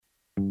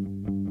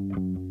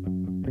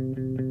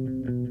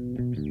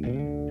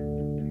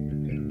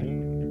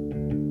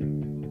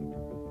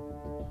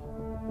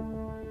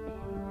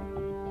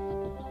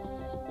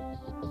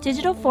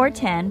Digital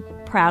 410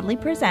 proudly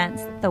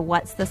presents the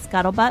What's the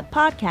Scuttlebutt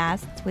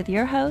podcast with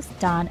your hosts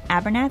Don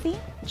Abernathy,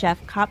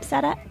 Jeff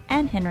Copsetta,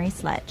 and Henry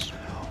Sledge.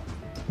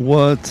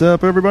 What's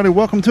up, everybody?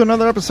 Welcome to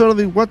another episode of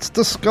the What's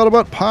the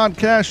Scuttlebutt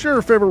podcast,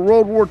 your favorite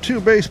World War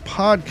II-based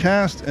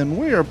podcast, and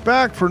we are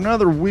back for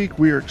another week.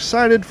 We are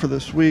excited for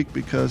this week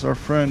because our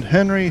friend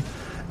Henry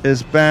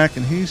is back,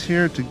 and he's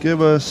here to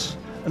give us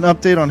an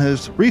update on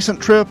his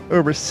recent trip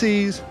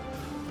overseas.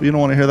 But you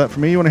don't want to hear that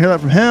from me. You want to hear that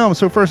from him.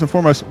 So first and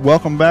foremost,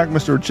 welcome back,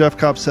 Mr. Jeff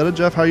Copsetta.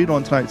 Jeff, how are you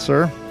doing tonight,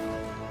 sir?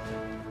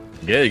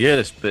 Good.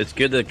 It's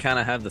good to kind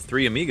of have the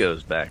three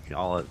amigos back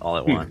all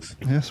at once.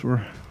 Yes,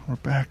 we're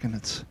back, and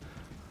it's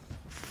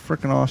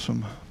freaking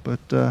awesome.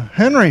 But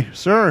Henry,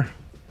 sir,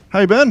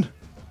 how you been?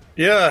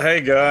 Yeah,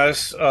 hey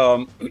guys.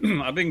 I've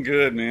been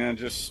good, man.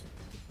 Just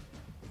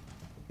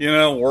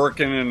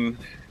working and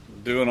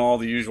doing all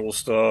the usual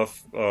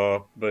stuff.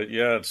 But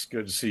yeah, it's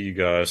good to see you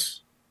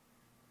guys.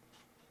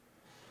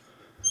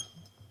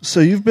 So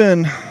you've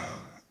been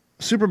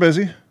super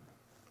busy,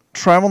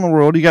 traveling the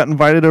world. You got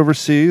invited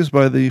overseas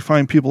by the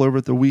fine people over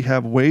at the We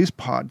Have Ways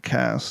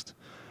podcast.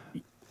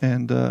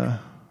 And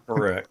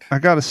correct. I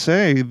got to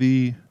say,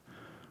 the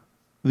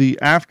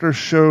after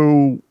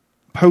show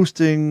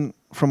posting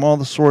from all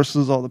the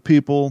sources, all the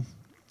people,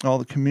 all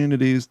the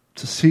communities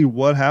to see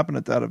what happened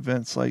at that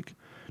event. It's like,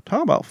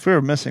 talk about fear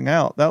of missing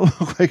out. That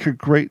looked like a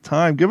great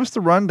time. Give us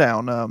the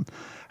rundown,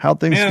 how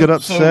things get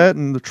upset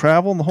and the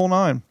travel and the whole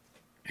nine.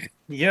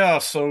 Yeah,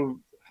 so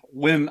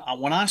when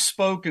I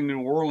spoke in New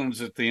Orleans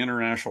at the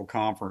international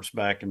conference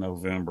back in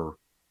November,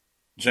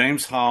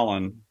 James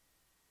Holland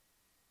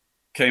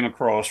came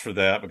across for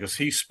that because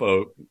he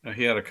spoke.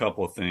 He had a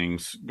couple of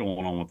things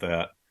going on with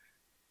that.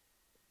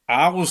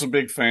 I was a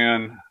big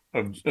fan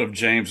of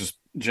James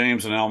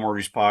and Al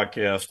Murray's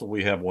podcast, the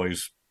We Have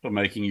Ways of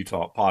Making You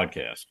Talk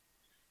podcast.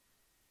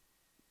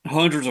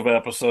 Hundreds of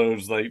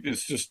episodes.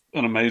 It's just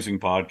an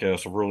amazing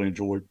podcast. I've really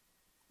enjoyed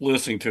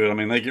listening to it. I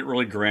mean, they get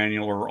really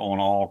granular on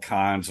all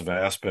kinds of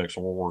aspects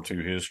of World War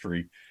II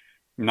history,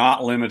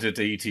 not limited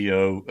to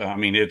ETO. I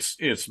mean,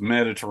 it's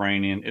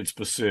Mediterranean, it's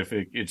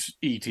Pacific, it's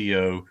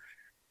ETO.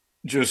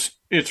 Just,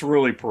 it's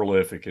really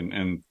prolific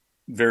and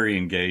very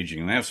engaging.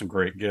 And they have some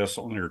great guests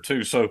on there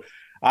too. So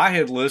I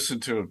had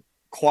listened to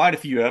quite a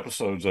few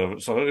episodes of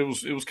it. So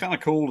it was kind of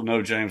cool to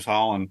know James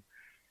Holland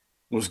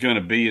was going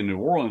to be in New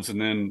Orleans. And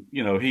then,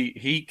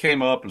 he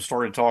came up and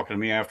started talking to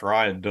me after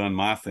I had done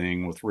my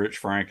thing with Rich,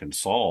 Frank, and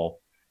Saul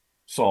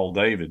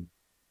David.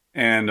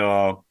 And,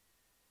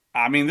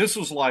 I mean, this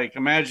was like,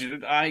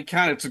 imagine,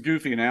 it's a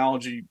goofy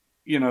analogy,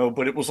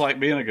 but it was like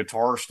being a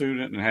guitar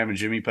student and having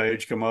Jimmy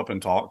Page come up and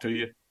talk to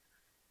you.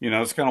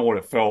 It's kind of what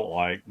it felt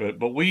like. But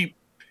he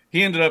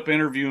ended up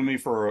interviewing me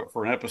for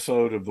an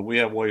episode of the We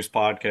Have Ways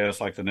podcast,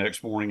 like the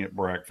next morning at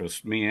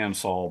breakfast, me and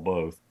Saul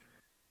both.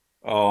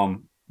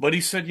 But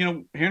he said,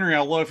 Henry, I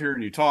love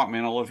hearing you talk,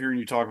 man. I love hearing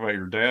you talk about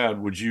your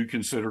dad. Would you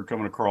consider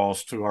coming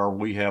across to our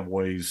We Have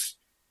Ways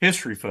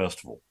History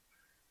Festival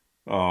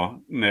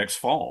next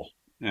fall?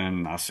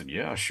 And I said,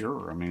 yeah,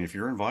 sure. I mean, if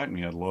you're inviting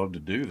me, I'd love to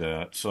do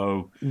that.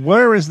 So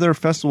where is their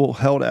festival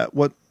held at?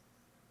 What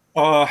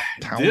town?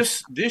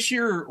 This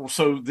year,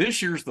 so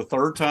this year's the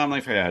third time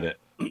they've had it.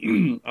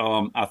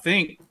 I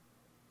think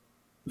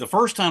the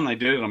first time they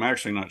did it, I'm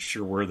actually not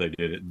sure where they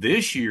did it.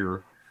 This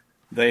year,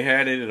 they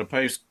had it at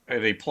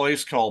a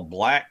place called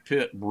Black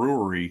Pit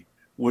Brewery,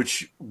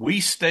 which we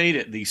stayed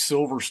at the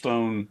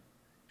Silverstone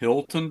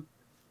Hilton.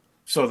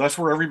 So that's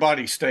where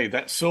everybody stayed.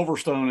 That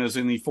Silverstone is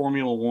in the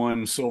Formula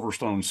One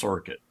Silverstone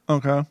circuit.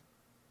 Okay.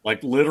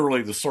 Like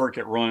literally the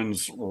circuit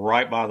runs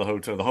right by the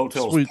hotel. The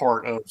hotel is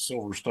part of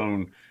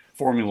Silverstone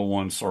Formula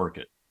One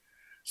circuit.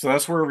 So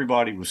that's where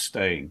everybody was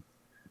staying.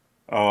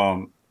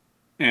 And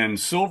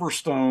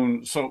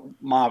Silverstone, so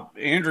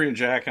Andrea,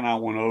 Jack, and I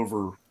went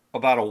over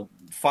about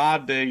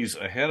 5 days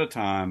ahead of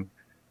time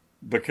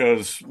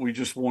because we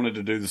just wanted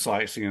to do the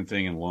sightseeing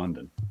thing in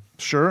London.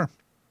 Sure.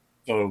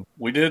 So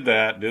we did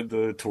that, did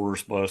the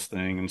tourist bus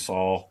thing, and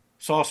saw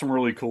some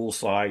really cool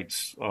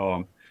sights.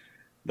 The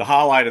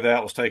highlight of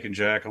that was taking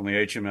Jack on the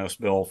HMS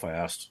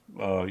Belfast,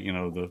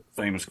 the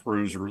famous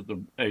cruiser,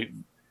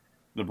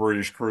 the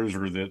British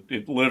cruiser that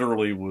it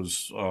literally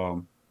was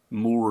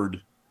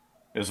moored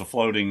as a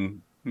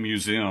floating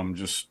museum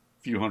just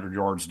few hundred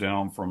yards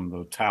down from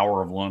the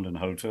Tower of London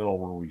Hotel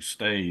where we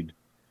stayed.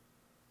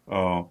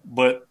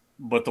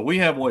 But the We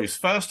Have Ways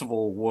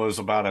Festival was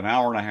about an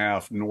hour and a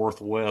half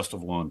northwest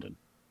of London.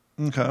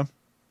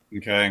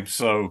 Okay.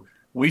 So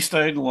we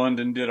stayed in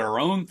London, did our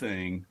own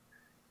thing,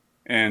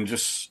 and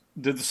just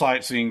did the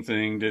sightseeing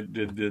thing,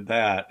 did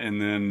that.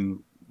 And then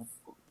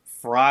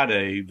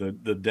Friday,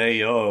 the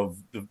day of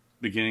the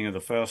beginning of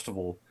the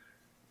festival,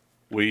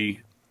 we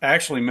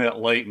actually met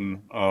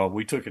Leighton.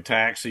 We took a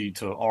taxi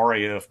to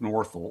RAF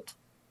Northolt.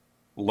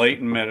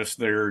 Leighton met us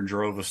there and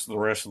drove us the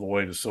rest of the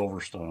way to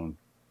Silverstone,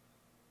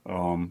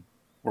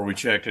 where we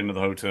checked into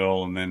the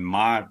hotel. And then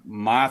my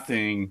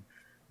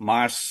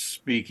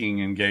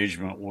speaking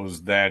engagement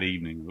was that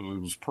evening.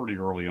 It was pretty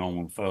early on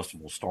when the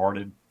festival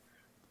started.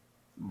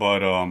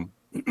 But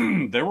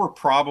there were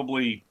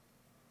probably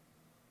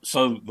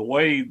So the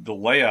way the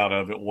layout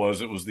of it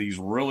was these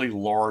really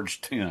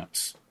large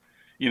tents,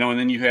 and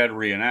then you had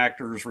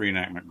reenactors,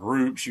 reenactment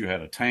groups. You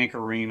had a tank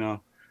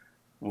arena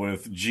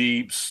with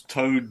jeeps,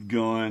 towed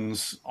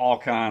guns, all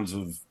kinds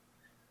of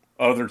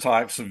other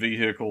types of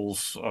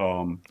vehicles.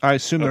 I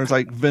assume there's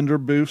like vendor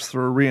booths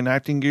for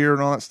reenacting gear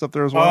and all that stuff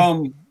there as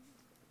well.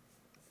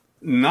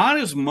 Not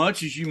as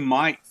much as you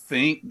might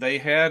think. They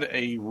had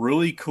a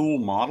really cool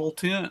model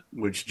tent,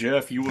 which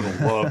Jeff, you would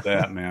have loved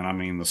that, man. I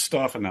mean, the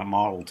stuff in that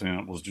model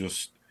tent was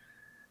just,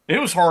 it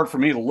was hard for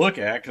me to look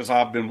at because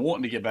I've been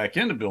wanting to get back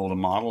into building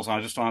models.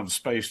 I just don't have the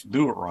space to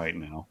do it right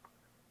now.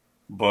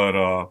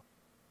 But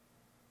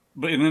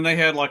and then they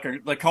had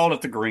they called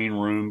it the green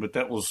room, but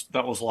that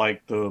was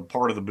like the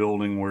part of the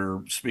building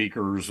where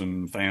speakers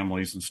and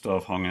families and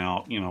stuff hung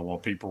out, while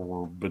people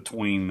were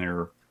between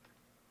their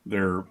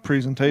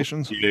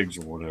presentations, gigs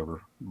or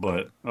whatever.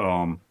 But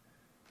so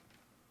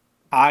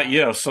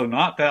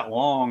not that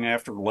long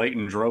after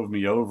Leighton drove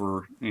me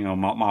over,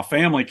 my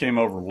family came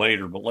over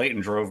later, but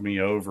Leighton drove me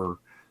over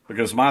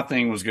because my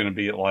thing was going to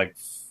be at like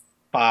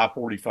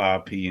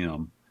 5:45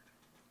 p.m.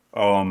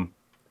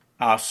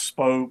 I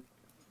spoke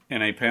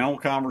in a panel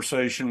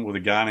conversation with a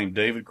guy named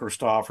David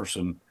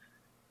Christopherson,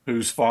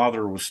 whose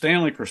father was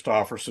Stanley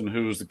Christopherson,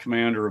 who was the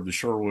commander of the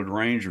Sherwood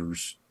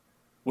Rangers,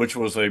 which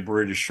was a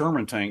British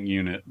Sherman tank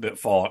unit that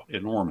fought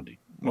at Normandy,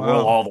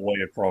 well, all the way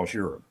across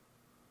Europe.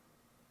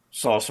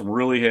 Saw some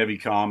really heavy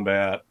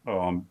combat.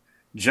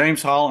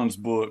 James Holland's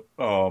book,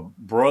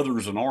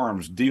 Brothers in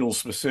Arms, deals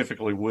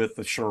specifically with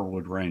the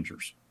Sherwood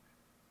Rangers.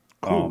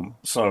 Cool.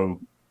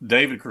 So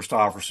David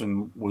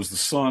Christopherson was the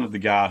son of the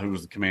guy who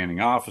was the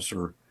commanding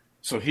officer.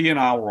 So he and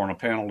I were on a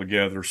panel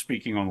together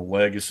speaking on the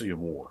legacy of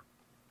war.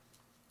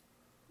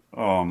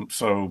 Our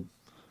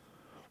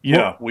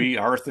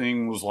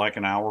thing was like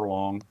an hour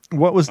long.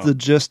 What was the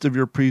gist of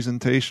your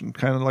presentation?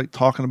 Kind of like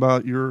talking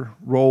about your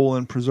role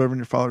in preserving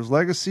your father's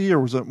legacy, or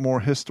was it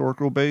more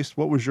historical based?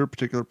 What was your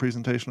particular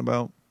presentation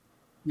about?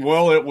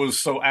 Well, it was,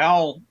 so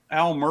Al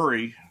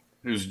Murray,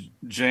 who's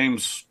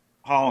James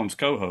Holland's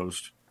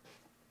co-host,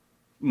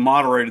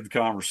 moderated the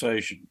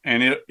conversation,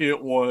 and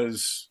it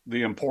was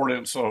the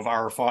importance of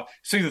our father.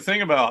 See, the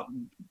thing about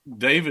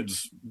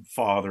David's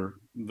father,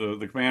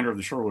 the commander of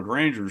the Sherwood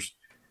Rangers,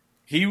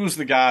 he was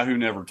the guy who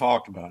never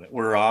talked about it,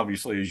 where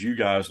obviously, as you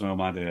guys know,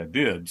 my dad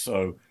did.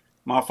 So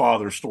my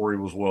father's story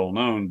was well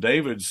known.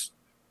 David's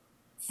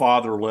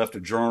father left a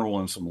journal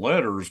and some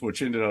letters,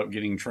 which ended up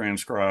getting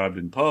transcribed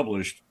and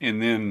published,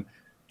 and then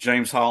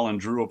James Holland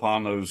drew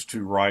upon those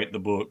to write the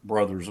book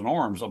Brothers in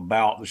Arms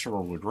about the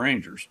Sherwood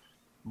Rangers.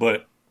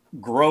 But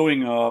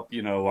growing up,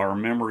 our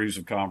memories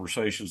of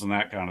conversations and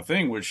that kind of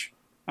thing, which,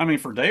 I mean,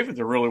 for David,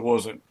 there really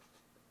wasn't,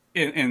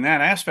 in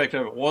that aspect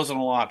of it, wasn't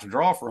a lot to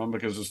draw from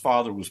because his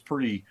father was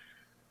pretty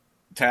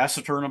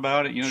taciturn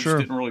about it, Sure. Just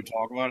didn't really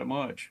talk about it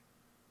much.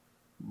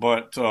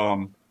 But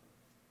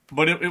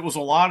it was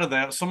a lot of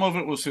that. Some of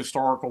it was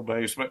historical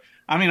based, but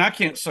I mean, I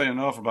can't say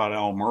enough about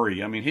Al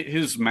Murray. I mean,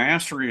 his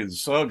mastery of the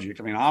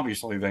subject. I mean,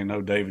 obviously they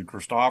know David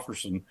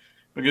Christopherson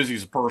because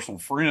he's a personal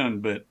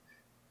friend, but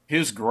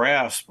his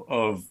grasp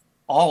of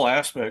all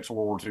aspects of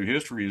World War II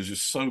history is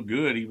just so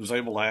good. He was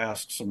able to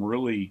ask some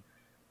really,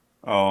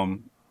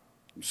 some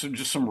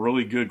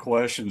really good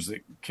questions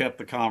that kept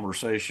the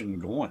conversation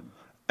going.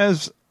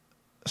 As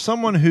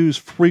someone who's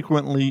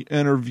frequently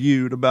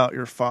interviewed about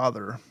your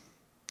father,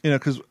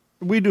 because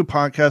we do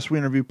podcasts, we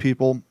interview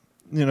people,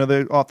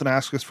 they often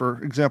ask us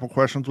for example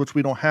questions, which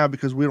we don't have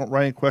because we don't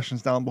write any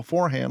questions down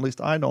beforehand. At least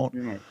I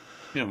don't.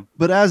 Yeah.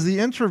 But as the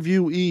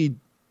interviewee,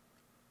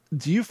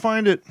 do you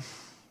find it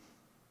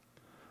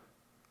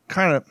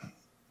kind of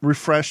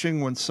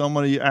refreshing when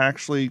somebody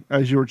actually,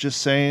 as you were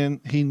just saying,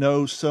 he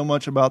knows so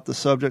much about the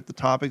subject, the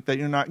topic, that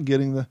you're not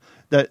getting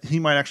that he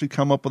might actually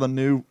come up with a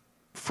new,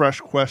 fresh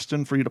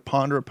question for you to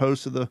ponder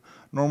opposed to the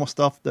normal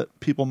stuff that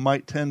people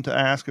might tend to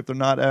ask if they're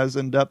not as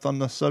in depth on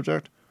the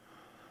subject?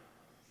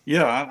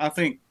 Yeah, I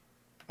think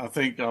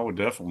I would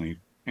definitely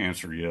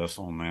answer yes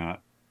on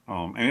that.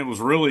 And it was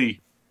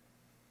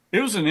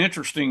an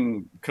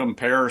interesting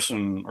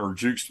comparison or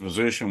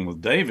juxtaposition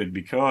with David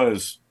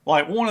because,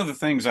 like, one of the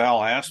things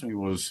Al asked me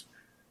was,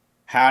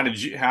 how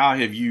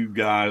have you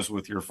guys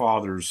with your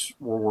father's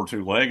World War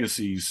II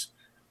legacies,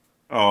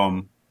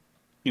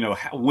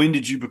 when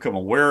did you become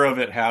aware of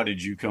it? How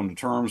did you come to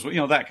terms with,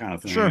 that kind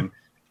of thing? Sure. And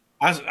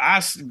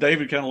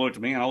David kind of looked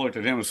at me and I looked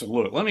at him and said,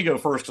 look, let me go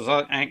first because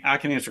I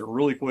can answer it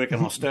really quick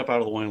and I'll step out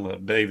of the way and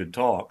let David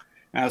talk.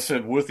 And I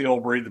said, with the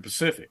old breed, the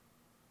Pacific,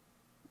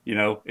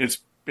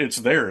 it's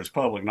there, it's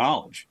public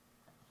knowledge.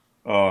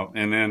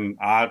 And then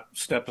I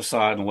stepped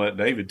aside and let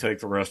David take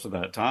the rest of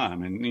that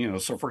time.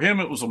 And, so for him,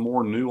 it was a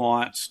more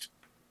nuanced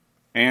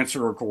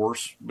answer, of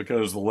course,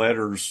 because the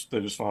letters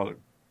that his father,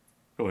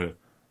 go ahead.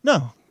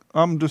 No,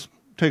 I'm just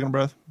taking a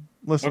breath.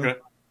 Listen. Okay.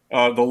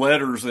 The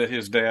letters that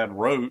his dad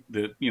wrote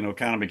that,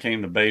 kind of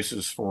became the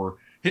basis for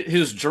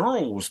his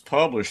journal was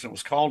published. It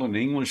was called An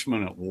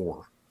Englishman at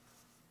War.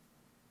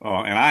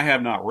 And I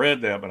have not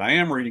read that, but I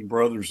am reading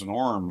Brothers in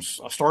Arms.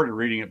 I started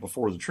reading it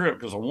before the trip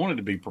because I wanted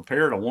to be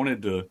prepared. I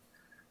wanted to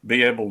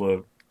be able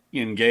to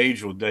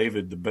engage with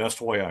David the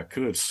best way I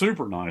could.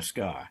 Super nice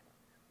guy,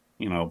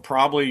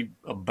 probably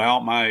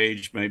about my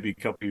age, maybe a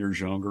couple years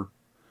younger,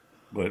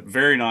 but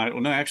very nice.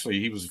 Well, no, actually,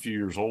 he was a few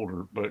years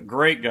older, but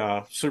great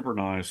guy, super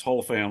nice.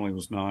 Whole family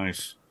was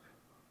nice.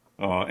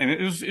 And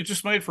it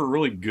just made for a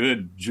really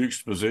good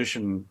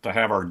juxtaposition to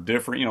have our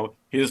different,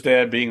 his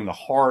dad being in the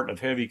heart of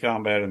heavy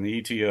combat in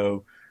the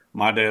ETO,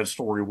 my dad's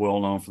story well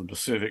known for the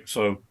Pacific.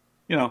 So,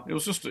 it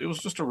was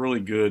just a really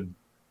good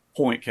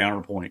point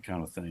counterpoint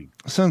kind of thing.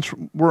 Since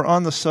we're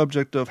on the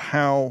subject of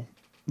how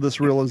this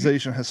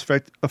realization has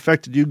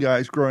affected you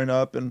guys growing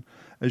up, and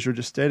as you're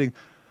just stating,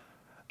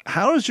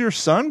 how is your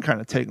son kind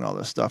of taking all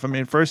this stuff? I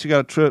mean, first he got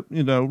a trip,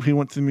 he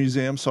went to the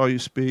museum, saw you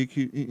speak.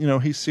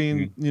 He's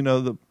seen,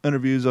 the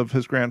interviews of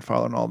his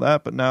grandfather and all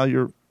that, but now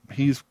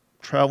he's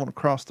traveling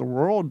across the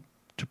world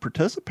to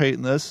participate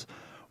in this,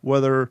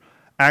 whether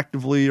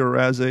actively or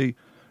as a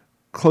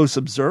close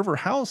observer.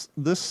 How's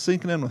this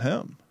sinking in with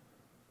him?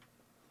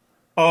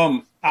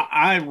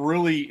 I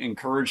really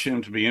encourage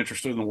him to be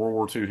interested in the World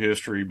War II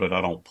history, but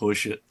I don't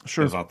push it,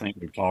 sure, as I think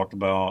we've talked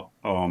about.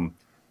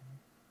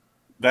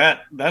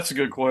 That's a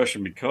good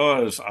question,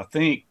 because I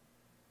think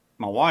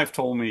my wife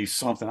told me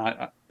something.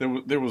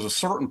 There was a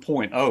certain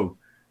point.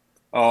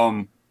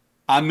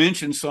 I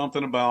mentioned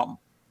something about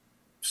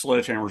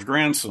Sledgehammer's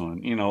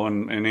grandson,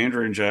 and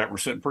Andrew and Jack were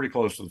sitting pretty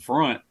close to the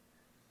front.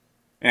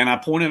 And I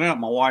pointed out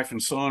my wife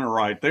and son are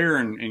right there.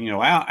 And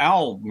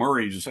Al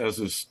Murray just has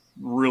this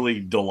really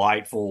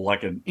delightful,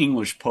 like an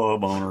English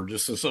pub owner,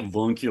 just this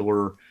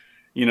avuncular,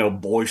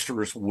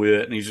 boisterous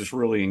wit. And he's just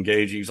really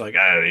engaging. He's like,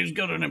 he's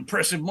got an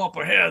impressive mop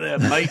of hair there,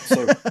 mate.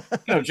 So,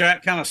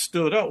 Jack kind of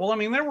stood up. Well, I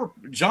mean, there were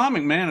John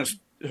McManus,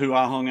 who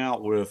I hung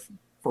out with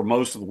for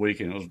most of the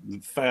weekend. It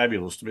was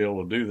fabulous to be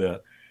able to do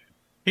that.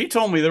 He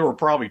told me there were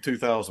probably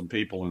 2,000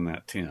 people in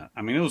that tent.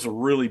 I mean, it was a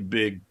really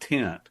big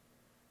tent,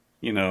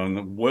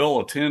 and well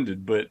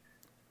attended. But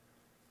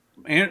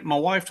my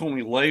wife told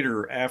me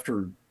later,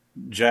 after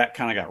Jack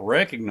kind of got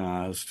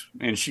recognized,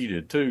 and she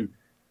did too,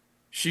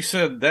 she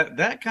said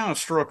that kind of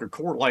struck a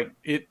chord. Like,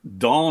 it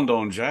dawned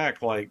on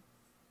Jack, like,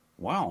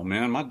 wow,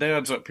 man, my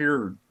dad's up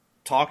here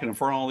talking in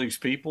front of all these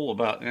people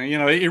about,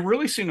 it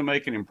really seemed to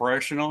make an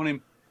impression on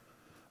him.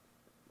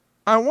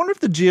 I wonder if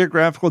the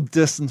geographical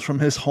distance from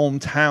his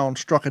hometown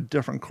struck a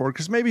different chord,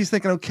 because maybe he's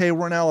thinking, okay,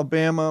 we're in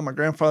Alabama, my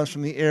grandfather's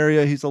from the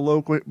area, he's a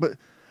local, but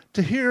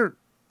to hear,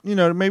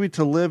 maybe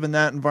to live in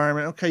that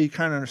environment, okay, you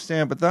kind of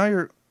understand, but now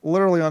you're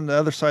literally on the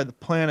other side of the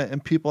planet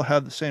and people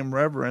have the same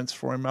reverence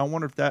for him. I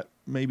wonder if that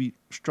maybe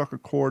struck a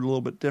chord a little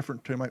bit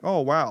different to him, like,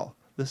 oh, wow,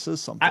 this is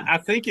something. I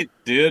think it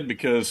did,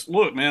 because,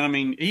 look, man, I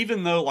mean,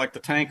 even though, like, the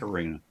tank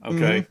arena,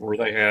 okay, where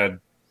they had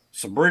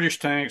some British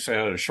tanks, they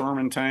had a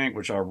Sherman tank,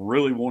 which I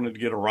really wanted to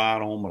get a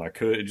ride on,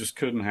 but it just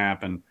couldn't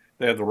happen.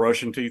 They had the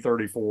Russian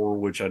T-34,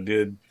 which I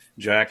did.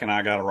 Jack and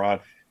I got a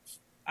ride.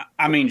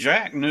 I mean,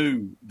 Jack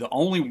knew the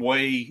only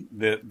way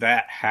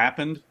that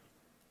happened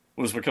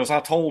was because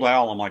I told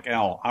Al, I'm like,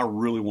 Al, I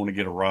really want to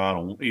get a ride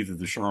on either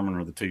the Sherman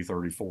or the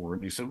T-34.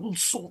 And he said, we'll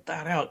sort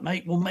that out,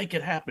 mate. We'll make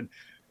it happen.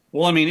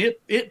 Well, I mean,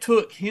 it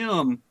took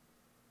him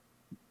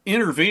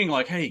intervening,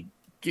 like, hey,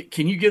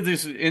 can you give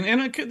this? And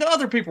the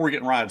other people were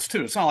getting rides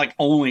too. It's not like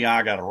only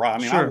I got a ride. I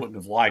mean, sure. I wouldn't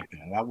have liked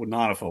that. I would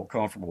not have felt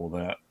comfortable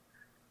with that.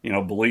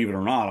 Believe it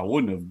or not, I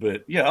wouldn't have.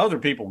 But yeah, other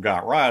people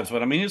got rides.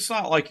 But I mean, it's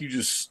not like you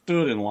just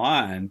stood in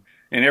line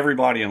and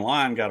everybody in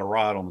line got a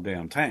ride on the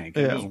damn tank.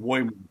 Yeah. It was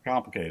way more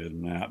complicated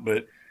than that.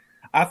 But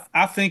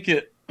I think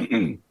it,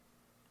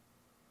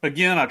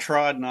 again, I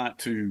tried not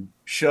to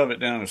shove it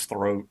down his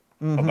throat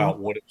about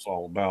what it was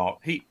all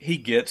about. He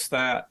gets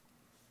that.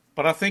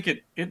 But I think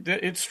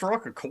it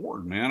struck a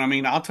chord, man. I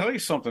mean, I'll tell you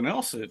something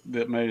else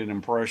that made an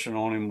impression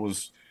on him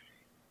was,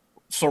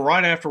 so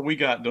right after we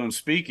got done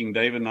speaking,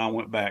 David and I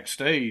went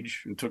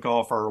backstage and took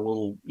off our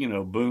little,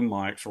 boom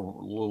mics or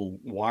little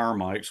wire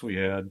mics we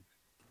had.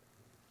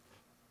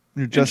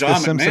 Your Jessica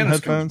Simpson McManus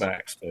headphones? Comes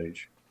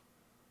backstage.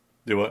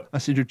 Do what? I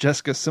see your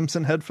Jessica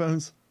Simpson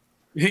headphones.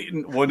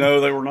 Well, no,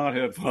 they were not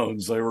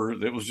headphones. It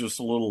was just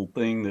a little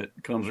thing that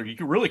comes,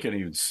 you really can't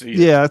even see it.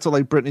 Yeah, that's what,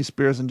 like Britney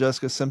Spears and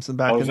Jessica Simpson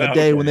back in the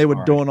day when they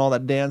were doing all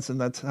that dancing.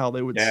 That's how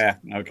they would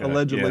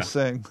allegedly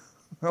sing.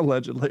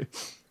 Allegedly.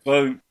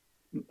 So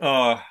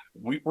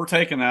we're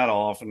taking that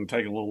off and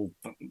taking a little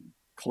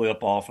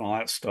clip off and all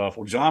that stuff.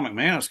 Well, John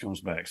McManus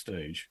comes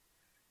backstage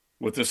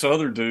with this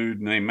other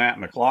dude named Matt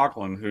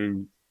McLaughlin,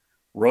 who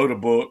wrote a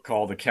book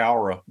called The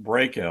Cowra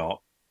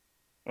Breakout.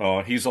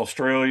 He's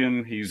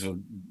Australian. He's a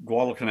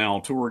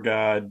Guadalcanal tour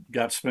guide.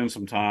 Got to spend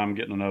some time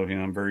getting to know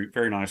him. Very,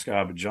 very nice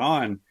guy. But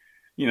John,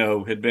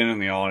 had been in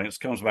the audience,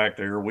 comes back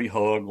there. We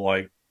hug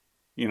like,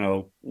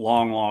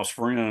 long lost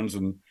friends,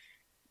 and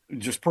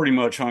just pretty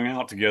much hung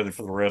out together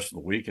for the rest of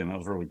the weekend. That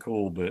was really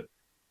cool. But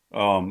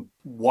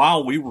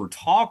while we were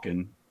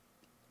talking,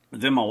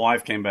 then my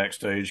wife came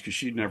backstage because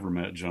she'd never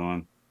met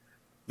John.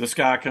 This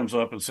guy comes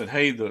up and said,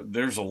 hey,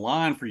 there's a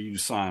line for you to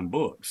sign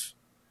books.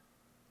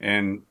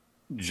 And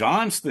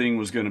John's thing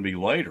was going to be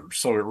later,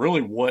 so it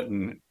really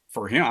wasn't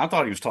for him. I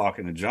thought he was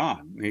talking to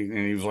John, and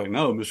he was like,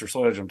 no, Mr.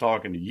 Sledge, I'm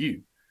talking to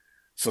you.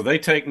 So they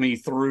take me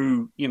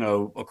through,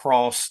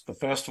 across the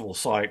festival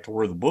site to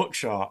where the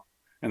bookshop,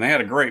 and they had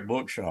a great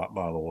bookshop,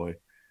 by the way,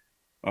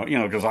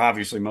 because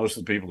obviously most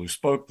of the people who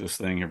spoke this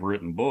thing have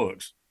written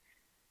books.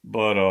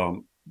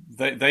 But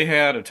they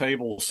had a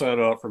table set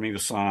up for me to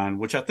sign,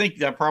 which I think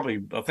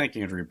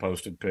Andrea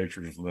posted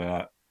pictures of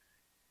that.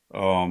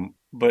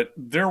 But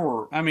there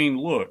were,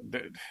 look,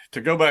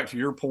 to go back to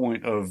your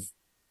point of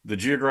the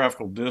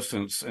geographical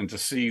distance and to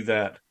see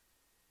that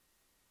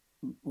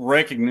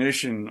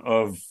recognition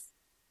of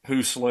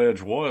who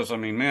Sledge was,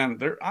 man,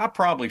 I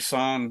probably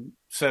signed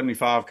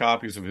 75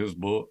 copies of his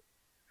book,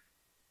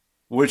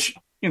 which,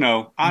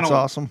 That's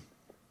awesome.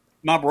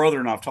 My brother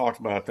and I've talked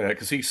about that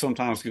because he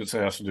sometimes gets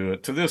asked to do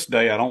it. To this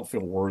day, I don't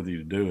feel worthy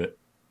to do it.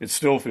 It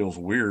still feels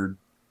weird,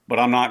 but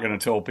I'm not going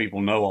to tell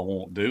people no, I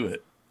won't do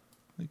it.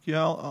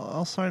 Yeah,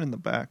 I'll sign in the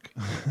back.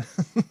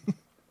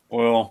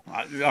 Well,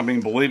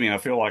 believe me, I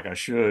feel like I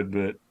should,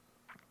 but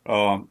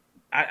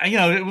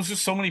it was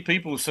just so many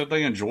people who said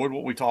they enjoyed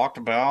what we talked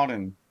about,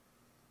 and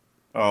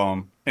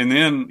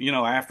then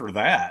after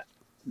that,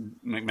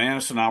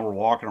 McManus and I were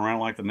walking around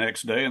like the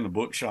next day, and the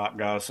bookshop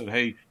guy said,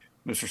 "Hey,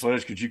 Mr.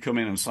 Sledge, could you come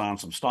in and sign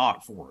some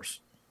stock for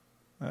us?"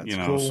 That's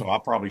cool. So I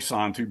probably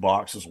signed 2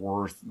 boxes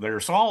worth there.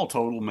 So all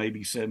total,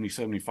 maybe 70,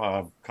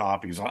 75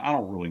 copies. I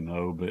don't really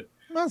know, but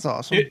that's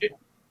awesome.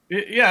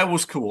 It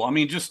was cool.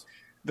 Just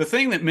the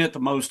thing that meant the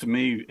most to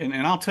me, and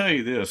I'll tell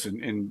you this,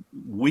 and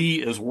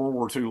we as World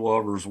War II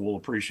lovers will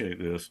appreciate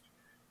this.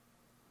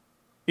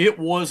 It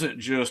wasn't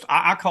just,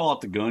 I call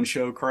it the gun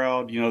show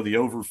crowd, the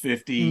over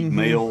 50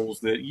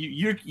 males that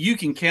you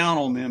can count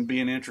on them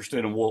being interested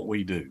in what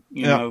we do.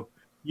 You know,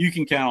 you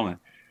can count on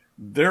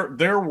it.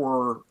 There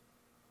were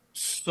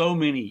so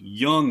many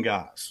young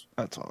guys.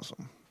 That's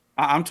awesome.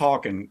 I'm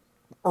talking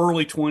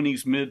early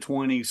 20s, mid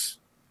 20s,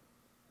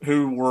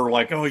 who were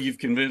like, "Oh, you've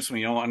convinced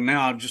me. Oh, and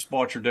now I've just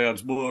bought your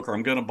dad's book, or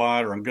I'm going to buy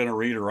it, or I'm going to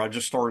read it, or I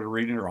just started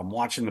reading it, or I'm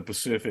watching the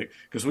Pacific."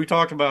 Because we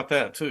talked about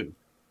that too.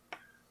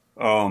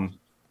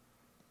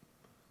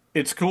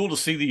 It's cool to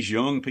see these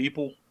young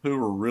people who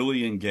are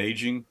really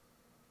engaging.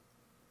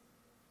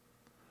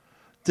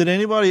 Did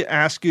anybody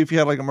ask you if you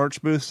had like a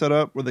merch booth set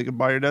up where they could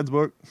buy your dad's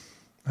book?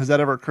 Has that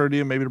ever occurred to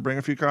you, maybe to bring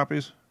a few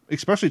copies?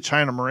 Especially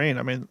China Marine.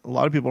 A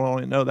lot of people don't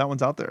even know that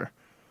one's out there.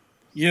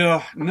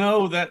 Yeah,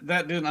 no, that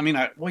didn't.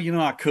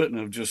 I couldn't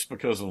have just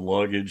because of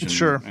luggage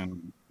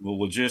and the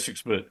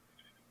logistics, but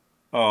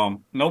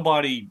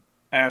nobody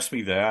asked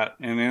me that.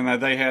 And then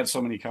they had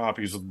so many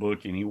copies of the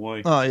book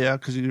anyway. Oh, yeah,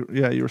 because you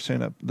were saying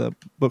that the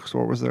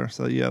bookstore was there.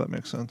 So, yeah, that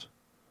makes sense.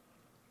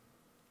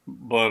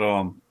 But,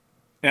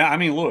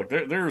 look,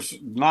 there's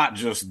not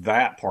just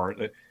that part.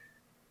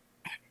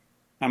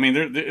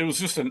 It was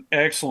just an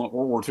excellent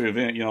World War II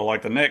event.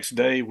 Like the next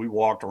day we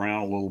walked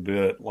around a little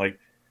bit,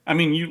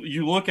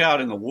 you look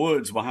out in the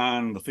woods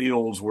behind the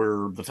fields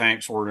where the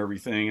tanks were and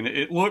everything, and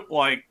it looked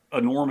like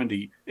a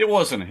Normandy. It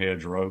wasn't a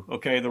hedgerow,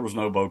 okay? There was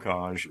no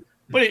bocage,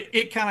 but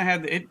it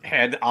kind of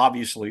had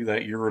obviously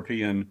that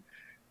European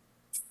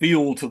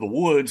feel to the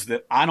woods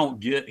that I don't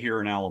get here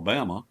in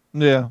Alabama.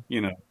 Yeah,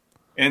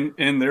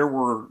 and there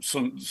were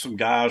some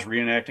guys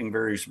reenacting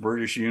various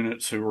British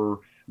units who were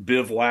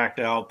bivouacked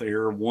out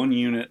there. One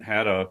unit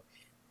had a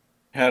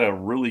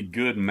really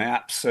good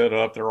map set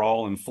up. They're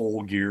all in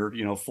full gear,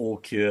 full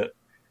kit.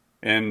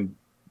 And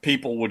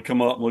people would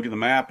come up and look at the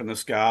map, and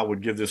this guy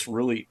would give this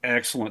really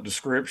excellent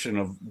description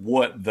of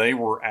what they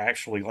were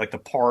actually, like the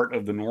part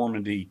of the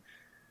Normandy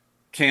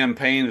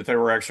campaign that they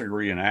were actually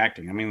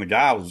reenacting. The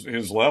guy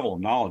his level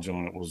of knowledge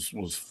on it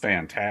was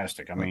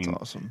fantastic. That's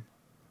awesome.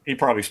 He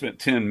probably spent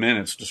 10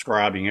 minutes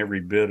describing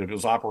every bit of it.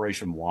 Was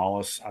Operation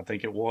Wallace, I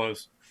think it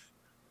was.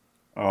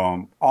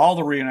 All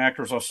the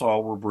reenactors I saw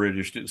were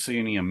British. Didn't see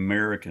any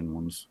American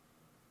ones,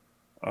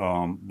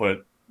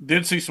 but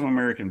did see some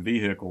American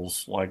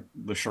vehicles like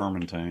the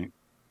Sherman tank.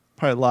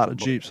 Probably a lot of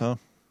Jeeps, huh?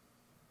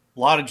 A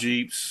lot of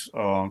Jeeps,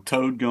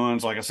 towed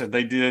guns. Like I said,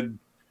 they did,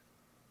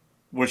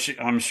 which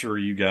I'm sure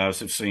you guys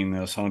have seen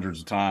this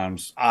hundreds of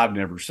times. I've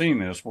never seen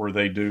this, where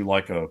they'd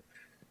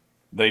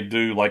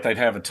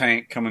have a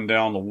tank coming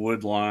down the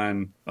wood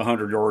line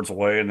 100 yards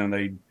away, and then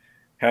they'd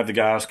have the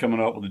guys coming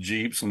up with the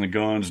Jeeps and the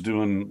guns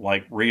doing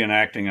like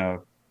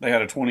reenacting they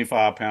had a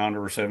 25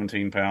 pounder or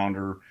 17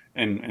 pounder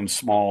and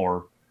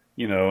smaller,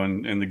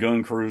 and the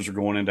gun crews are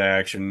going into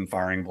action,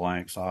 firing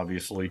blanks,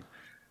 obviously.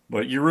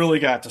 But you really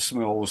got to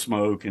smell the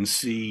smoke and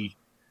see,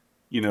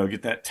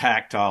 get that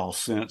tactile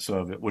sense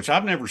of it, which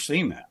I've never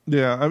seen that.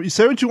 Yeah. You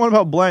say what you want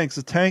about blanks.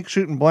 The tank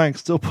shooting blanks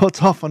still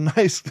puts off a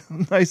nice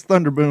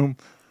thunder boom.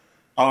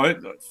 Oh,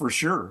 for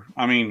sure.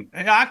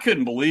 I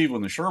couldn't believe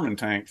when the Sherman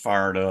tank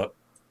fired up.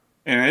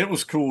 And it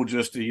was cool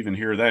just to even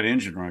hear that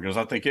engine run, because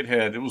I think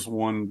it was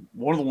one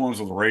of the ones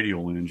with the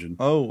radial engine.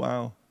 Oh,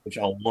 wow. Which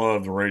I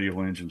love the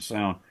radial engine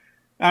sound.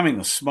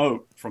 The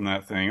smoke from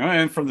that thing,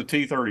 and from the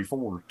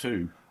T-34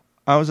 too.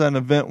 I was at an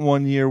event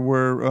one year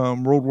where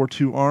World War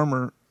II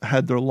Armor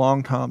had their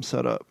long tom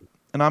set up.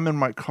 And I'm in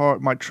my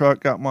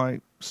truck, got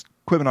my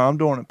equipment on. I'm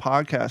doing a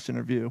podcast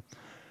interview.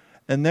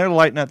 and they're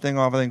lighting that thing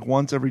off, I think,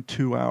 once every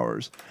 2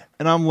 hours.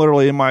 And I'm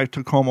literally in my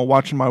Tacoma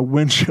watching my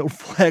windshield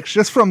flex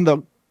just from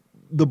the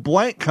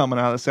blank coming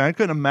out of this thing. I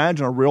couldn't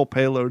imagine a real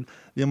payload,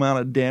 the amount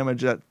of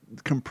damage that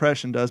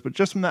compression does. But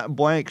just from that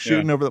blank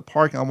shooting over the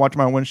parking, I'm watching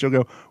my windshield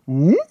go,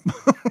 whoop.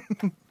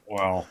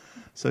 Wow.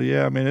 So,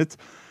 yeah, I mean, it's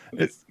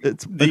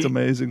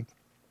amazing.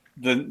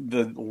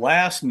 The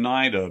last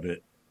night of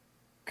it,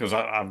 because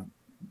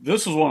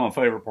this is one of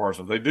my favorite parts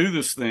of it. They do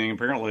this thing.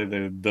 Apparently,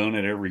 they've done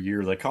it every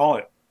year.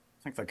 I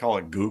think they call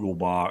it Google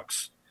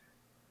Box.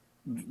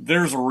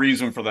 There's a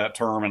reason for that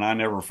term, and I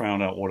never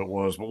found out what it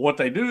was. But what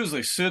they do is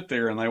they sit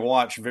there and they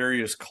watch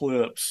various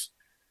clips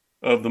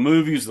of the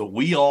movies that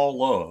we all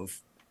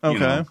love,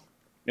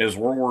 as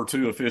World War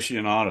II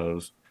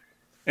aficionados.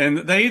 And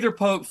they either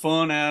poke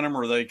fun at them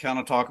or they kind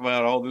of talk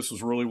about, oh, this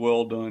is really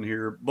well done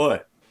here.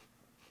 But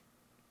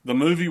the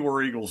movie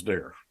Where Eagles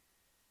Dare,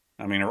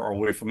 I mean, are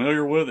we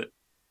familiar with it?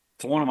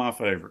 It's one of my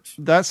favorites.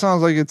 That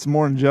sounds like it's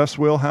more in Jeff's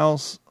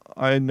wheelhouse.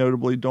 I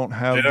notably don't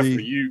have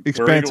the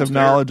expansive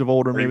knowledge of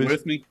older movies.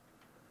 With me?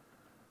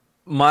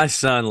 My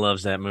son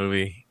loves that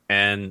movie,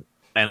 and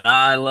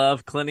I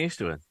love Clint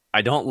Eastwood.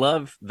 I don't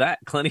love that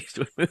Clint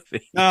Eastwood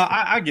movie. No,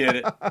 I get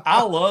it.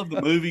 I love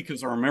the movie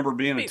because I remember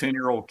being a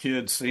 10-year-old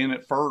kid seeing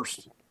it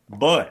first.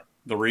 But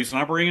the reason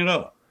I bring it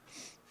up,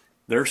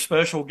 their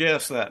special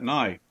guest that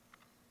night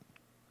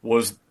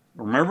was,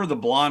 remember the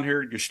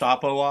blonde-haired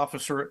Gestapo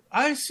officer?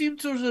 I seem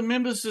to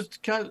remember that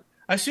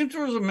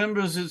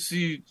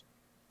the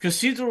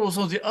cathedral was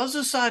on the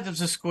other side of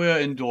the square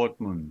in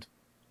Dortmund.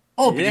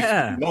 Oh, but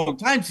yeah. It's been a long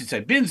time since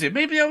I've been there.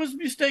 Maybe I was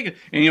mistaken.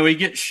 And, he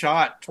gets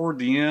shot toward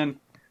the end.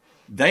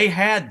 They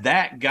had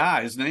that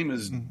guy. His name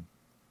is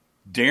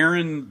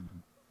Darren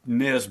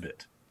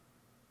Nesbitt.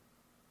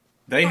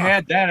 They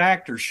had that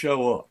actor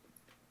show up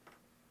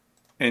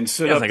and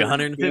sit up. He's like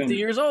 150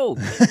 years old.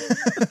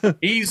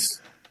 He's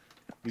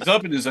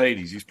up in his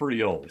 80s. He's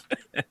pretty old.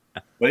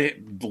 But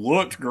it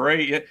looked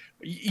great.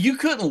 You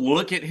couldn't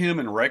look at him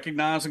and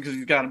recognize him because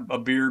he's got a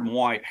beard and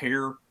white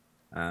hair.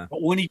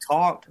 But when he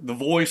talked, the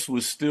voice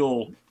was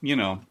still,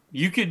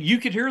 you could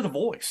hear the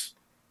voice.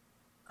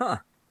 Huh.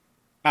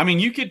 I mean,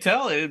 you could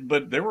tell it,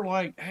 but they were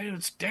like, hey,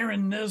 it's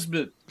Darren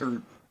Nesbitt.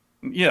 Darren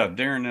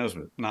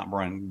Nesbitt, not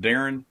Brian.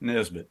 Darren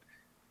Nesbitt.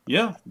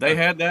 Yeah, they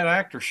had that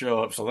actor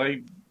show up. So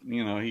they,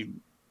 he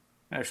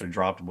actually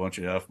dropped a bunch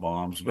of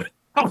F-bombs. But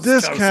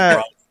this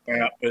cat.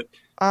 But,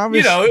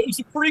 it was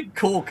a pretty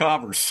cool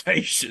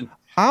conversation.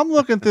 I'm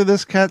looking through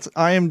this cat's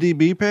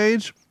IMDb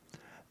page.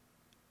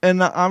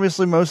 And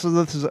obviously most of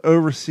this is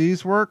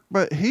overseas work,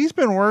 but he's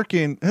been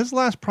working. His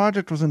last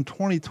project was in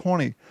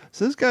 2020.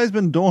 So this guy's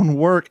been doing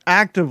work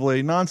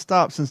actively,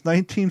 nonstop, since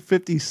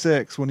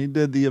 1956 when he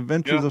did The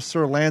Adventures of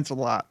Sir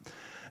Lancelot.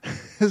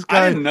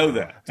 I didn't know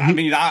that. I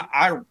mean,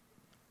 I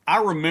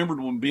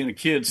remembered when being a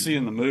kid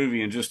seeing the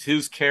movie and just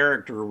his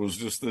character was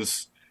just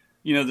this,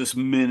 this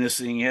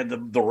menacing. He had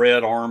the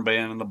red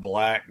armband and the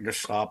black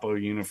Gestapo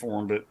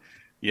uniform. But,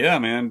 yeah,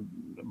 man,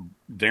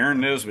 Darren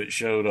Nesbitt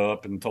showed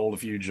up and told a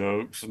few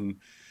jokes, and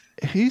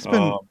he's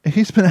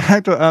been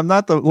active. I'm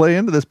not to lay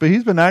into this, but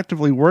he's been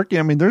actively working.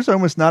 I mean, there's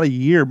almost not a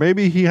year.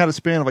 Maybe he had a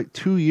span of like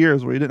 2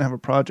 years where he didn't have a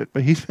project,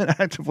 but he's been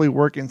actively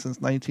working since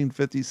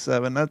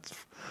 1957.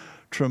 That's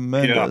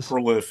tremendous. Yeah,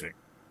 prolific.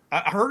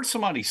 I heard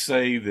somebody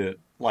say that,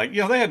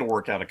 they had to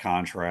work out a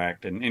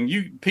contract,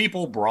 and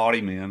people brought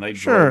him in. They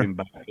drove him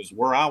back. Because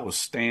where I was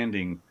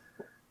standing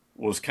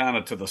was kind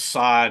of to the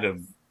side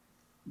of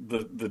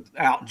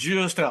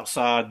just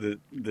outside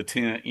the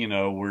tent,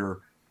 where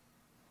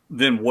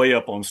then way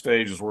up on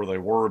stage is where they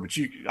were. But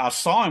I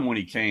saw him when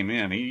he came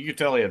in. You could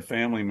tell he had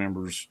family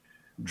members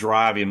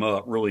drive him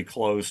up really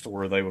close to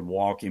where they would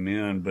walk him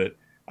in. But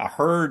I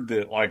heard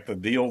that the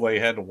deal they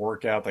had to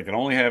work out, they could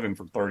only have him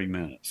for 30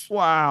 minutes.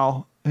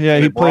 Wow. Yeah,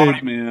 they brought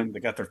him in. They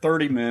got their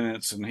 30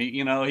 minutes, and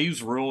he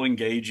was real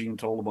engaging,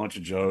 told a bunch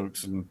of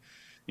jokes, and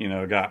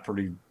got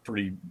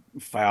pretty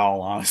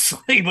foul,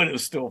 honestly. But it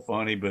was still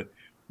funny.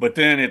 But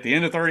then at the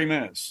end of 30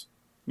 minutes,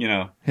 he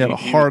had a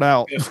hard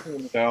out.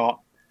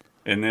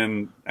 And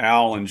then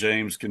Al and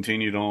James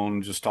continued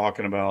on just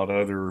talking about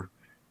other.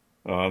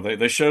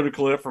 They showed a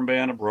clip from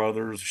Band of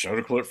Brothers, showed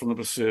a clip from the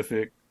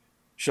Pacific,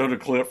 showed a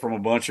clip from a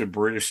bunch of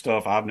British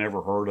stuff I've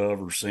never heard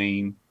of or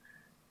seen.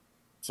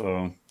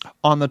 So,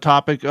 on the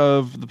topic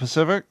of the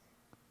Pacific,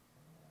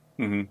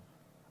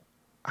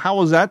 how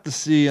was that to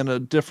see in a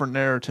different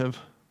narrative?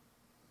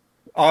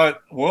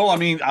 Well, I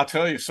mean, I'll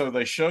tell you. So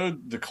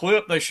the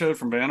clip they showed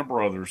from Band of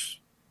Brothers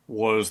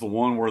was the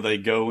one where they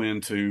go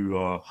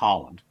into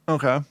Holland.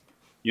 Okay.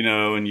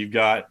 And you've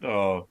got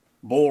Bull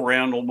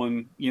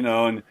Randleman,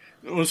 and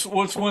it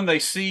was when they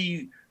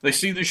see the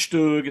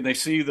Stug and they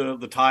see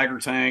the Tiger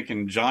tank,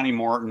 and Johnny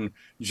Martin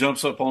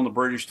jumps up on the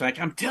British tank.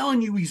 I'm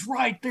telling you, he's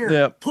right there.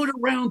 Yep. Put it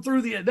round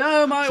through the.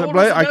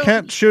 I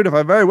can't shoot if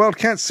I very well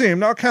can't see him.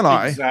 Now, can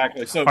I?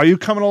 Exactly. So, are you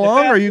coming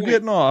along? Or are you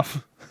getting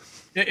off?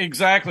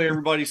 Exactly.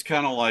 Everybody's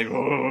kind of like,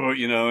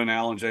 and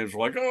Al and James were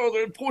like,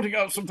 they're pointing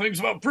out some things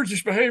about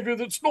British behavior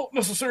that's not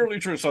necessarily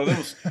true. So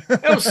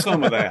that was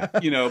some of that,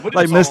 but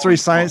like Mystery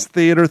Science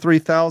Theater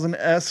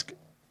 3000-esque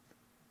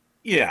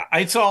Yeah,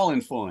 it's all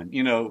in fun,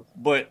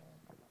 but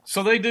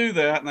so they do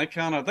that,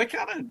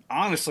 and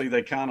honestly,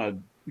 they kind of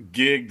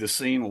gig the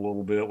scene a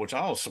little bit, which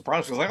I was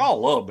surprised because they all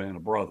love Band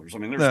of Brothers. I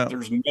mean, No.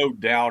 there's no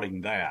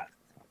doubting that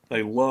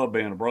they love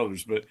Band of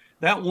Brothers, but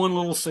that one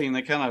little scene,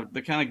 they kind of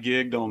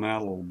gigged on that a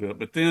little bit.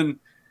 But then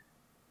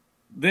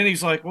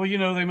he's like, well,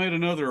 they made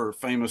another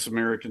famous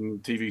American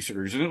TV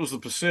series, and it was The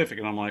Pacific,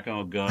 and I'm like,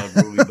 oh God,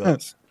 what are we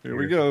about? Here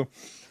we go.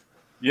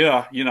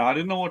 Yeah, I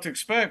didn't know what to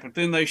expect, but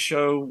then they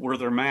show where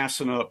they're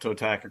massing up to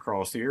attack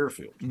across the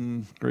airfield.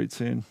 Great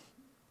scene.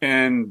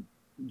 And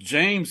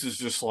James is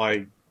just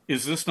like,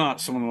 is this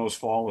not some of the most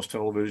flawless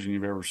television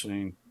you've ever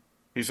seen?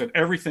 He said,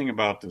 everything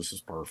about this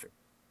is perfect.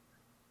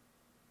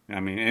 I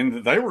mean,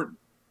 and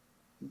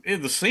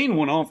the scene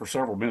went on for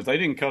several minutes. They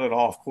didn't cut it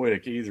off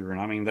quick either.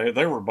 And I mean,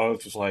 they were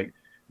both just like,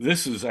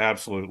 this is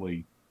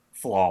absolutely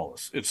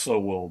flawless. It's so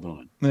well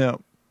done. Yeah.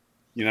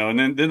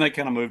 And then they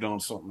kind of moved on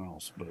to something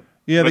else.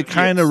 Yeah, they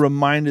kind of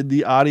reminded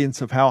the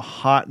audience of how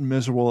hot and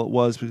miserable it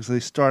was because they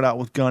start out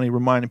with Gunny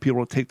reminding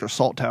people to take their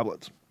salt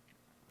tablets.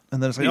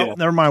 And then it's like, oh,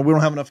 never mind, we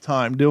don't have enough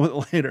time. Deal with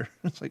it later.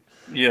 It's like,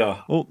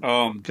 yeah.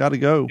 Well, got to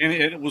go. And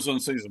it was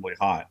unseasonably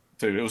hot,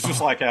 too. It was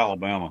just like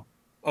Alabama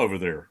over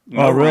there.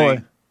 No really?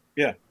 Rain.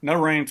 Yeah, no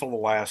rain until the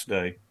last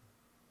day.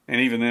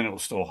 And even then it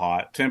was still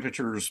hot.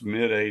 Temperatures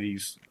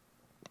mid-80s,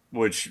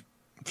 which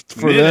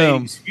for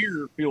mid-80s them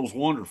here feels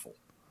wonderful.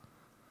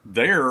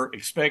 They're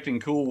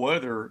expecting cool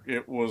weather.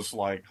 It was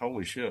like,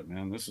 holy shit,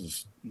 man, this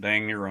is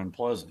dang near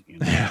unpleasant.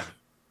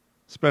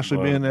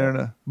 Especially being there in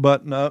a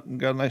button up and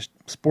got a nice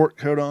sport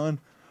coat on.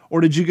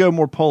 Or did you go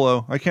more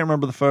polo? I can't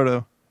remember the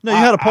photo. No, you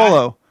had a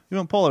polo. You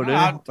went polo,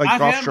 didn't you? Like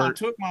golf shirt. I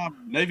took my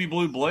navy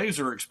blue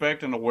blazer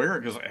expecting to wear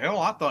it because, hell,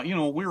 I thought,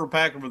 we were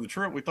packing for the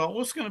trip. We thought,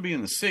 well, it's going to be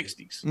in the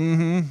 60s.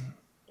 Mm-hmm.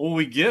 Well,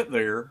 we get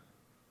there,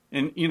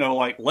 and,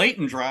 like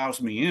Leighton drives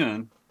me in,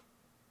 and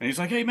he's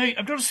like, hey, mate,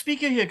 I'm going to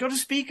Speaker here. Go to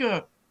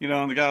Speaker.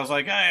 And the guy was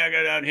like, hey, I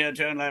go down here,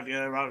 turn left.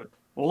 Yeah, right.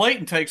 Well,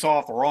 Leighton takes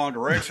off the wrong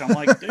direction. I'm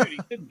like, dude, he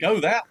didn't go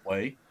that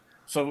way.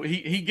 So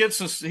he gets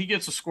us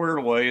squared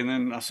away, and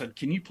then I said,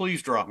 can you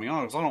please drop me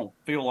on? Because I don't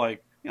feel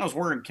like, I was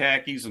wearing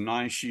khakis and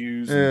nice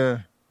shoes.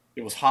 Yeah.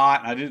 It was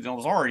hot, and I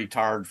was already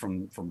tired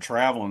from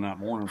traveling that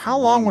morning. How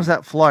long was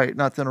that flight?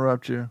 Not to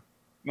interrupt you.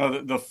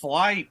 No, the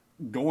flight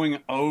going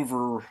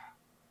over,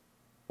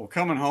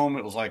 coming home,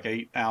 it was like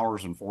 8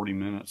 hours and 40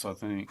 minutes, I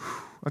think.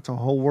 That's a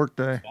whole work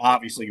day.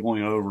 Obviously,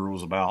 going over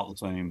was about the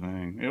same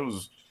thing.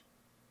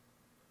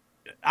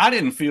 I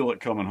didn't feel it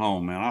coming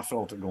home, man. I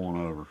felt it going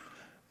over.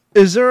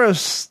 Is there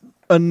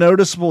a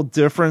noticeable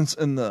difference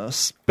in the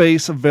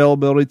space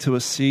availability to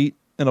a seat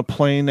in a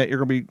plane that you're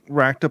going to be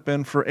racked up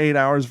in for 8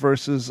 hours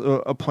versus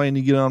a plane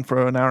you get on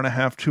for an hour and a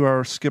half, 2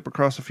 hour skip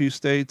across a few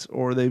states?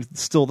 Or are they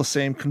still the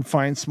same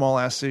confined small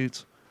ass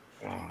seats?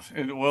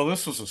 Well,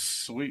 this was a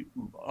sweet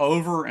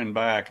over and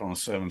back on a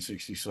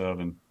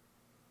 767.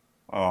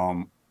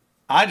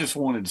 I just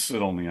wanted to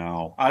sit on the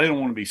aisle. I didn't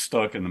want to be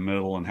stuck in the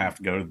middle and have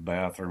to go to the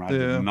bathroom. I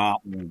did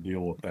not want to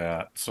deal with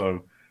that.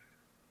 So,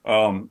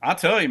 I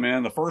tell you,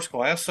 man, the first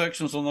class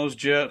sections on those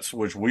jets,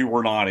 which we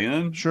were not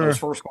in, those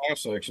first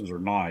class sections are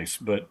nice,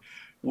 but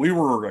we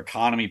were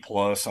economy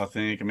plus, I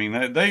think. I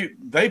mean,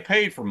 they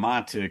paid for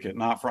my ticket,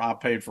 I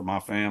paid for my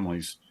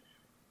family's.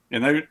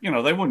 And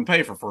they wouldn't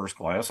pay for first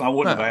class. I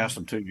wouldn't have asked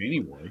them to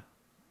anyway.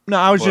 No,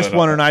 I was just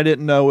wondering. I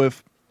didn't know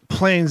if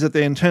planes that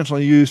they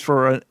intentionally used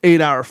for an 8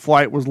 hour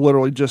flight was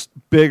literally just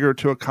bigger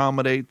to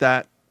accommodate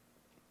that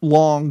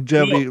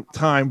longevity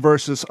time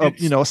versus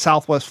a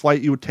Southwest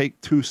flight you would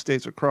take 2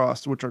 states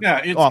across, which are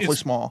awfully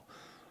small.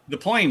 The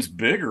plane's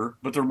bigger,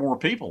 but there are more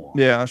people on.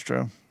 Yeah, that's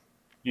true.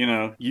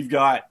 You've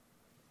got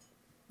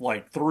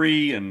like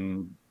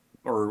 2,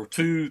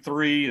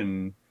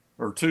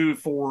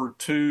 4,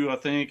 2, I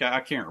think. I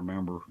can't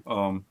remember.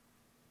 It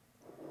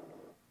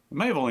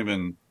may have only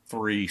been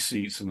 3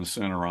 seats in the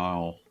center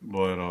aisle,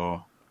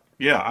 but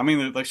yeah, I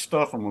mean, they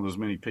stuff them with as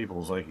many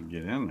people as they can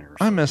get in there.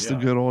 So, I miss the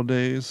good old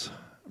days.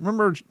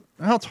 Remember,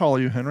 how tall are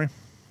you, Henry?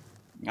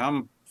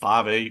 I'm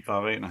 5'8",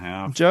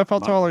 5'8.5". Jeff, how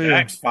tall are you?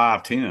 Jack's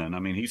 5'10". I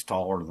mean, he's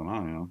taller than I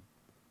am.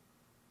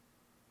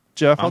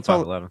 Jeff, how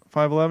tall? 5'11".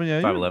 5'11",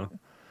 yeah. 5'11".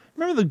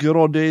 Remember the good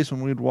old days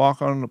when we'd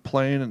walk on a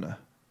plane and a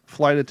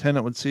flight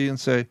attendant would see and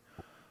say,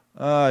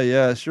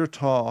 yes, you're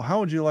tall. How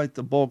would you like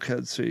the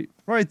bulkhead seat?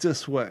 Right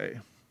this way.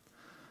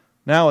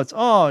 Now it's,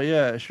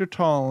 yes, you're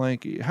tall and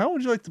lanky. How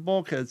would you like the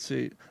bulkhead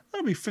seat?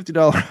 That'll be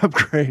 $50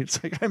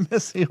 upgrades. Like, I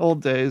miss the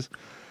old days.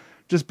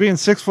 Just being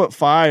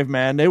 6'5",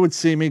 man, they would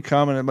see me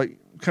coming and like,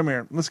 come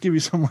here, let's give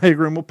you some leg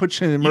room. We'll put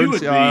you in the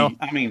emergency aisle.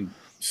 I mean,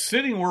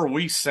 sitting where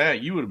we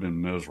sat, you would have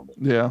been miserable.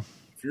 Yeah.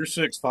 If you're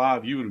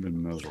 6'5", you would have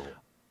been miserable.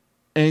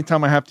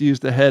 Anytime I have to use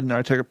the head and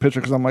I take a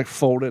picture because I'm like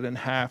folded in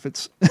half,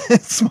 it's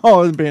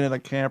smaller than being in a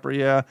camper.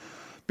 Yeah.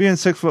 Being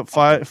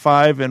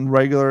 6'5" and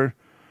regular,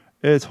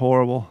 it's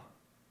horrible.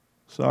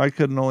 So I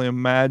couldn't only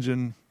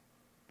imagine.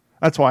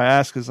 That's why I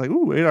asked. It's like,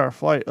 8 hour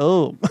flight.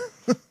 Oh,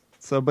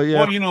 so, but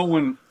yeah. Well,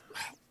 when,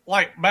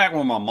 like back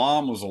when my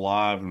mom was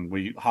alive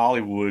and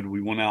Hollywood,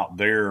 we went out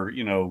there,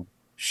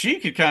 she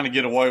could kind of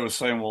get away with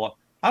saying, well,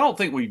 I don't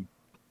think we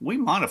we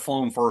might have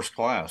flown first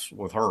class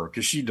with her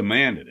because she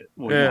demanded it.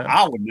 Well, Yeah.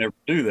 I would never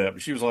do that,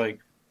 but she was like,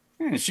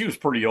 and she was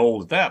pretty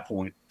old at that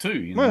point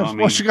too.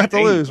 Well, she got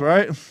to lose,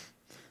 right?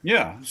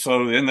 Yeah.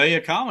 So then they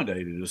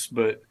accommodated us,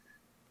 but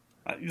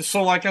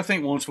so like I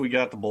think once we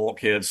got the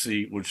bulkhead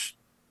seat, which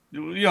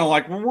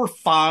like when we're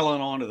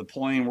filing onto the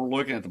plane, we're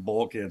looking at the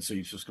bulkhead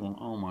seats, just going,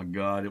 "Oh my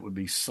God, it would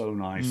be so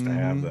nice to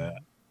have that."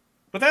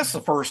 But that's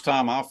the first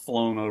time I've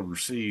flown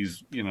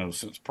overseas,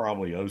 since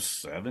probably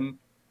 2007.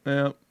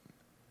 Yeah.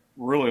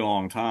 Really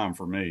long time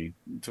for me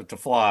to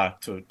fly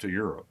to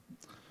Europe.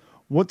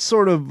 What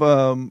sort of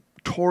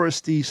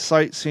touristy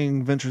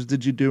sightseeing ventures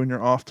did you do in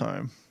your off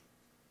time?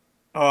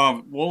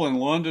 Well, in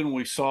London,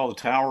 we saw the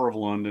Tower of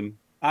London.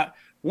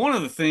 One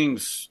of the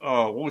things,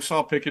 we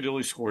saw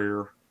Piccadilly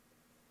Square.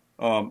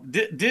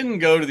 Didn't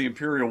go to the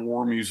Imperial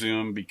War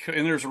Museum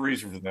and there's a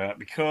reason for that,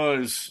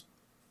 because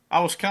I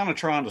was kind of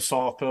trying to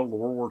soft pedal the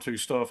World War II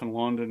stuff in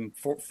London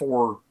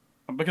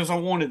because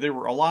there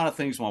were a lot of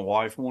things my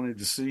wife wanted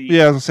to see.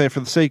 Yeah, I was gonna say, for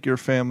the sake of your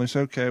family.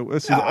 So, okay,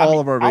 this is all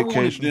of our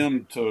vacation. I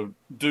wanted them to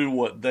do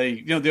what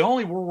they, the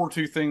only World War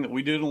II thing that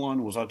we did in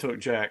London was I took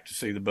Jack to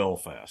see the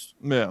Belfast.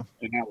 Yeah.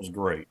 And that was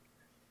great.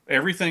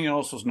 Everything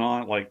else was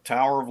not, like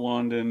Tower of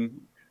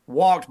London,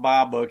 walked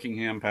by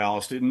Buckingham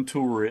Palace, didn't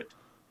tour it.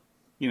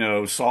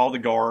 Saw the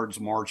guards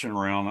marching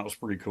around. That was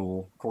pretty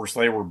cool. Of course,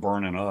 they were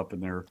burning up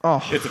in there.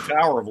 Oh. At the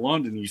Tower of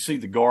London, you see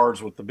the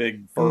guards with the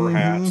big fur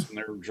hats, and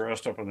they're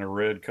dressed up in their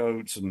red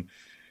coats. And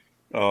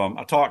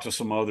I talked to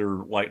some other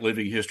like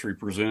living history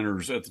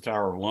presenters at the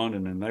Tower of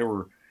London, and they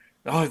were,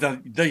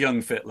 the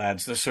young fit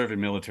lads. They're serving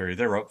military.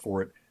 They're up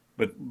for it.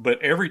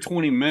 But every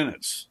 20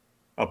 minutes,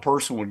 a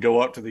person would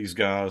go up to these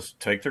guys,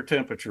 take their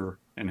temperature,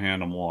 and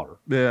hand them water.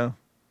 Yeah.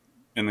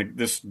 And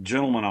this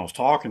gentleman I was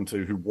talking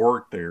to who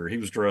worked there, he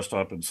was dressed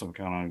up in some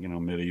kind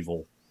of,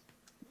 medieval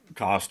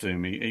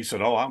costume. He said,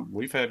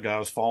 we've had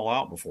guys fall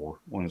out before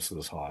when it's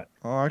this hot.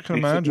 Oh, I can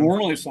imagine.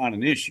 Normally it's not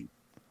an issue.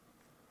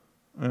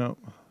 Yeah.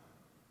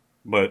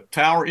 But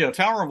Tower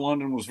of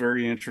London was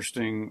very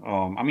interesting.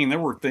 There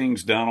were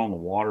things down on the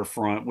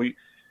waterfront.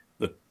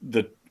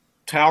 The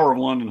Tower of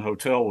London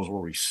Hotel was where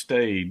we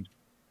stayed.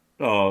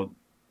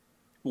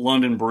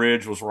 London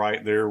Bridge was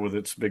right there with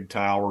its big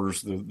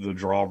towers, the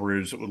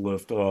drawbridge that would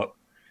lift up.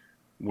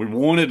 We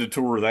wanted to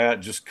tour that,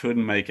 just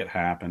couldn't make it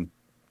happen.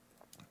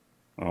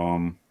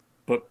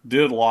 But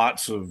did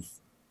lots of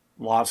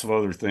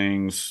other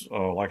things.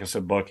 Like I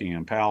said,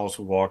 Buckingham Palace,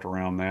 we walked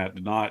around that.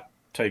 Did not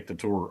take the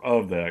tour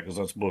of that because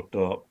that's booked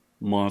up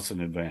months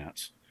in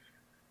advance.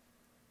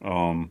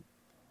 When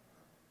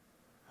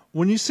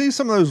you see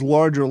some of those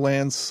larger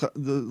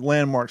the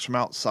landmarks from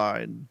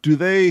outside, do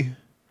they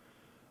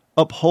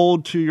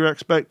uphold to your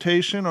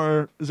expectation,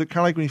 or is it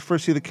kind of like when you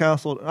first see the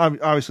castle?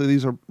 Obviously,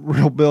 these are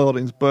real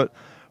buildings, but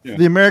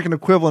the American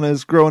equivalent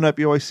is growing up.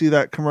 You always see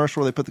that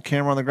commercial where they put the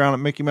camera on the ground at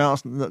Mickey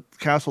Mouse, and the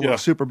castle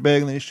looks super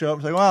big, and then you show up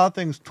and say, "Wow, that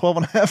thing's 12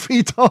 and a half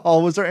feet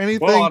tall." Was there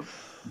anything? Well,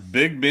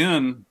 Big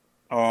Ben,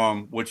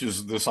 which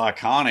is this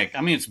iconic.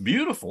 It's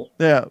beautiful.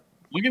 Yeah,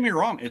 don't get me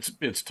wrong;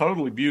 it's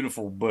totally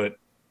beautiful, but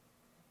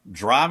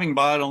driving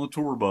by it on the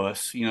tour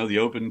bus, the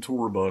open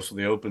tour bus with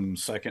the open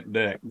second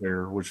deck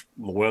there, which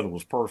the weather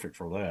was perfect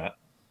for that.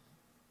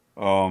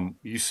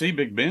 You see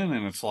Big Ben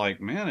and it's like,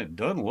 man, it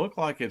doesn't look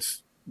like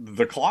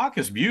the clock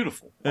is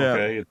beautiful. Yeah.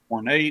 Okay. It's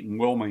ornate and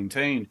well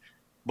maintained,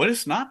 but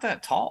it's not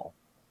that tall.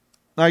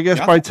 I guess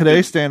by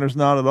today's standards,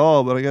 not at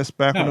all, but I guess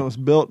back when it was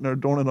built and they're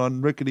doing it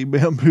on rickety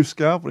bamboo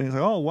scaffolding, it's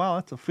like, oh, wow,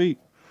 that's a feat.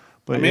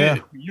 But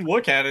you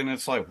look at it and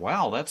it's like,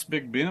 wow, that's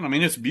Big Ben.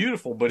 It's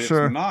beautiful, but it's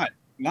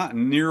not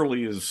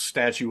nearly as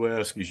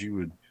statuesque as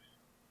you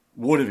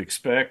would have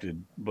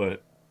expected.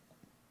 But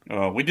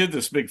we did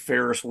this big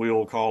Ferris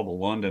wheel called the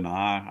London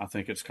Eye, I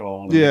think it's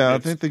called. Yeah, I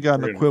think they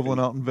got an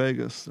equivalent out in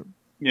Vegas.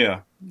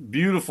 Yeah,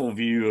 beautiful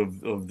view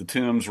of the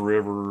Thames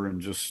River and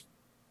just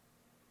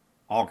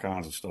all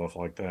kinds of stuff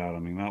like that.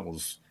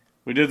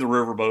 We did the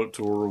riverboat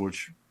tour,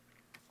 which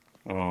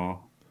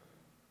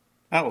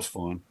that was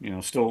fun.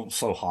 Still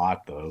so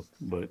hot though,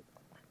 but.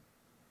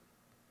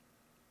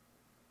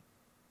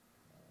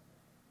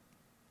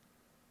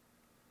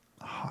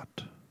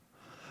 Hot.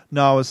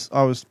 No,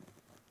 I was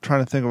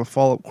trying to think of a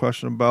follow-up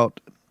question about,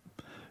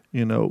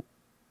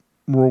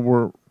 World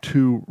War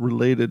II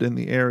related in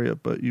the area,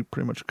 but you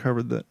pretty much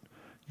covered that.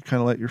 You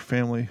kind of let your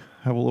family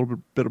have a little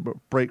bit of a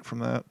break from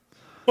that.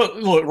 But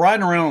look,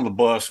 riding around on the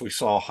bus, we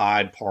saw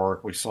Hyde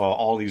Park. We saw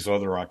all these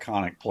other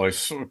iconic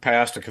places. So we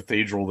passed a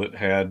cathedral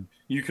that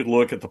you could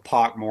look at the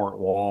pockmarked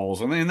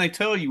walls. And they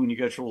tell you when you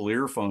got your little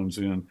earphones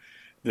in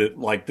that,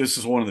 like, this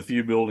is one of the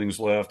few buildings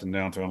left in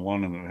downtown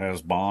London that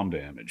has bomb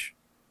damage.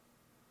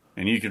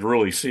 And you could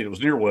really see it. It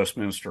was near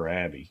Westminster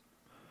Abbey.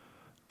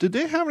 Did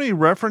they have any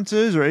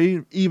references or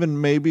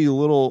even maybe a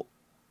little...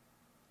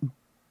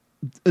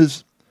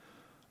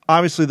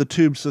 Obviously, the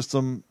tube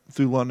system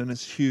through London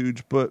is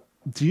huge, but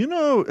do you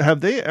know,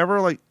 have they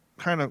ever,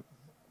 kind of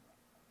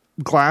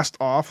glassed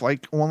off,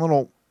 one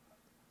little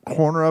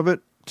corner of it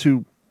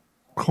to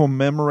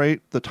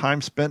commemorate the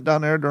time spent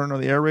down there during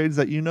the air raids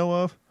that you know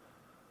of?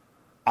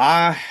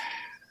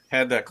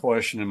 had that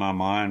question in my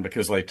mind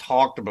because they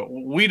talked about,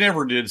 we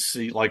never did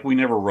see, like we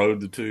never rode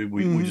the tube.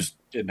 We just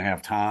didn't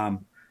have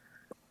time.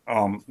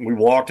 We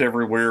walked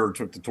everywhere or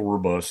took the tour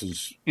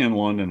buses in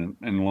London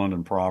and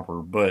London proper.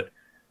 But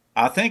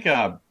I think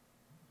I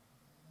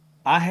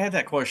had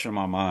that question in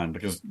my mind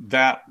because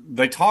that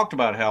they talked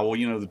about how,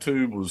 well, the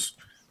tube was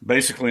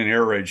basically an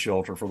air raid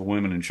shelter for the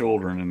women and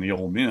children and the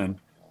old men,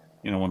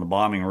 when the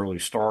bombing really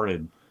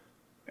started.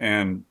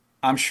 And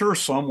I'm sure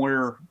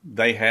somewhere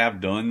they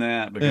have done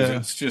that because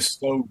it's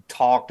just so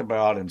talked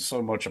about and so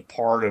much a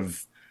part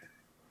of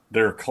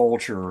their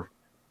culture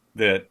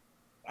that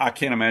I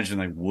can't imagine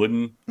they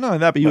wouldn't. No,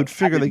 but you would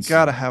figure they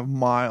got to have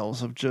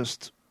miles of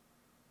just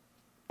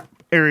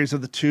areas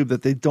of the tube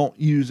that they don't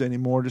use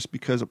anymore just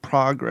because of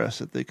progress,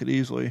 that they could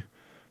easily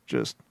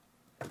just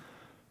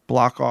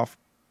block off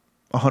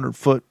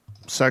 100-foot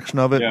section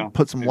of it and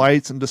put some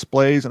lights and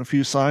displays and a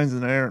few signs in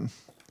there and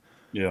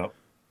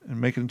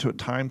make it into a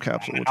time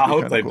capsule. Which I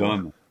hope they've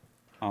done that.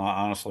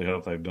 I honestly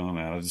hope they've done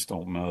that. I just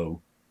don't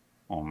know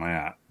on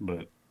that.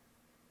 But,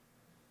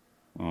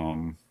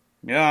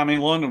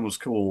 London was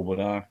cool,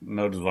 but I have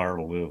no desire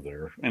to live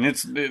there. And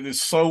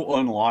it's so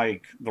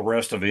unlike the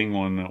rest of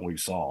England that we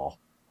saw.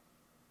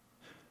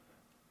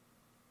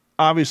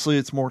 Obviously,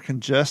 it's more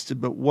congested,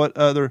 but what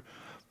other...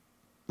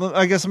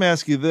 I guess let me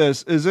ask you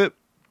this. Is it,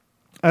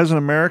 as an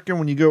American,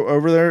 when you go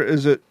over there,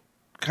 is it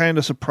kind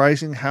of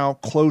surprising how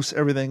close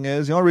everything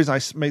is? The only reason I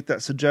make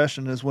that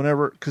suggestion is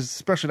whenever, because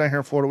especially down here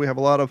in Florida, we have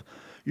a lot of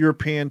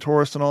European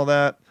tourists and all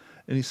that,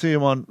 and you see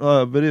them on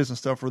videos and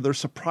stuff where they're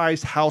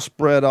surprised how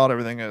spread out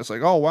everything is.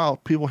 Like, oh, wow,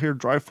 people here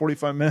drive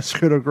 45 minutes to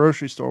go to a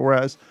grocery store,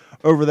 whereas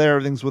over there,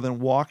 everything's within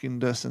walking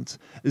distance.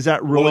 Is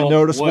that really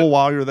noticeable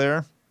while you're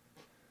there?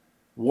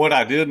 What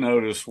I did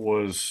notice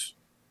was,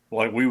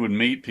 like, we would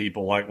meet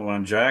people. Like,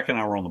 when Jack and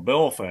I were on the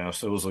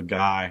Belfast, there was a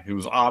guy who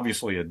was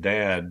obviously a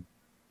dad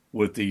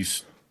with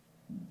these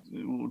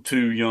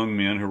two young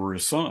men who were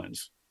his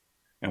sons.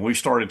 And we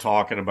started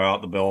talking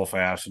about the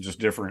Belfast and just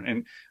different.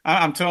 And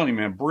I'm telling you,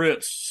 man,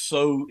 Brits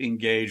so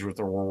engaged with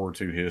their World War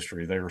II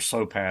history. They were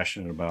so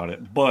passionate about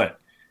it. But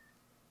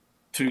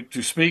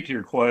to speak to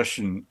your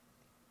question,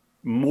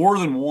 more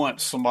than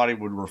once somebody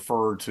would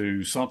refer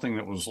to something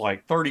that was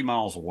like 30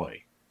 miles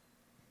away.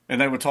 And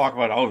they would talk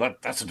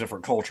about, that's a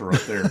different culture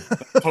up there.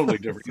 That's totally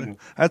different.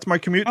 That's my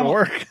commute to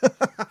work.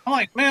 I'm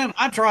like, man,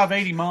 I drive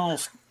 80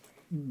 miles,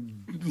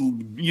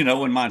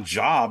 in my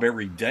job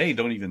every day.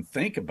 Don't even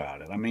think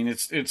about it. I mean,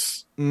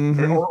 it's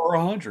or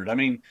 100. I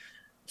mean,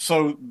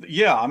 so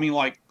yeah, I mean,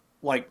 like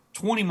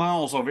 20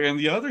 miles over. And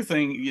the other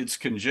thing, it's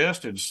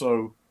congested.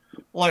 So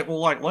like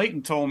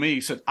Leighton told me,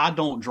 he said, I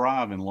don't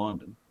drive in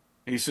London.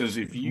 He says,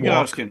 if you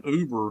guys can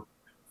Uber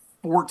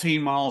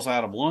 14 miles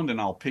out of London,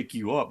 I'll pick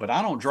you up, but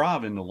I don't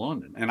drive into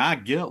London. And I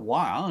get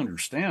why. I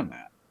understand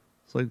that.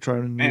 It's like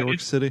driving in New York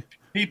City.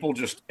 People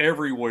just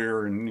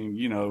everywhere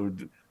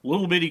and,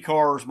 little bitty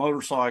cars,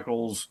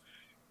 motorcycles,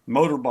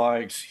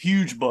 motorbikes,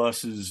 huge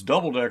buses,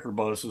 double-decker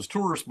buses,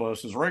 tourist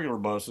buses, regular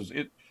buses.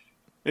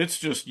 It's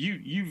just,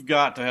 you've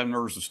got to have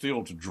nerves of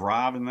steel to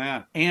drive in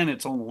that. And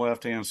it's on the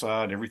left-hand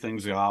side.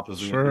 Everything's the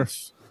opposite. Sure.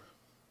 It's,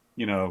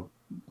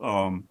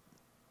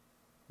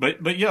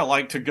 but yeah,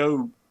 like to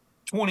go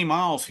 20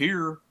 miles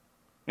here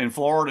in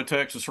Florida,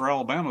 Texas, or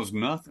Alabama is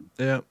nothing.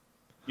 Yeah.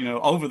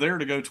 Over there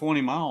to go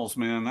 20 miles,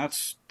 man,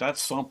 that's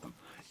something.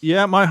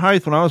 Yeah, my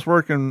height when I was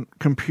working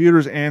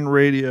computers and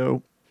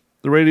radio,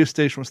 the radio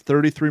station was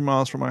 33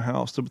 miles from my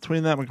house. So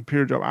between that and my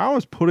computer job, I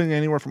was putting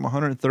anywhere from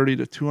 130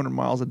 to 200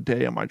 miles a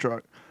day on my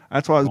truck.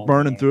 That's why I was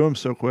burning through them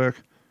so quick.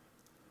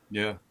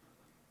 Yeah.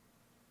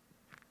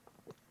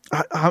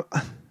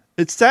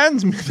 It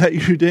saddens me that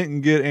you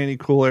didn't get any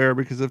cool air,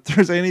 because if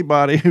there's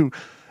anybody who...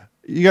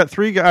 You got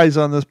three guys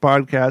on this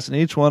podcast, and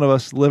each one of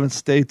us live in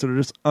states that are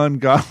just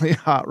ungodly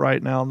hot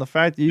right now. And the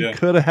fact that you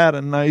could have had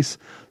a nice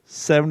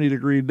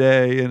 70-degree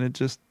day, and it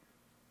just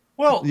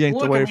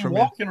yanked away from you.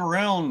 Walking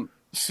around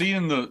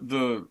seeing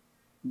the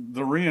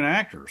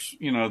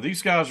reenactors,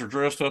 these guys are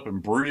dressed up in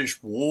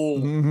British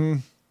wool,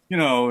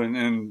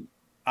 and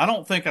I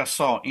don't think I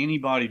saw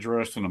anybody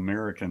dressed in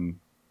American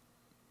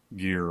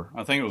gear.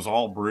 I think it was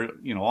all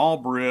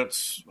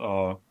Brits.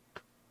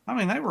 I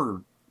mean, they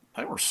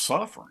were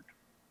suffering.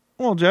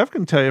 Well, Jeff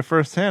can tell you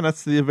firsthand,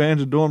 that's the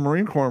advantage of doing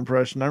Marine Corps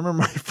impression. I remember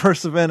my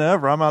first event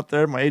ever. I'm out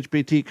there, my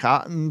HBT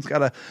cotton's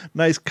got a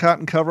nice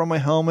cotton cover on my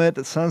helmet.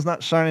 The sun's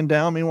not shining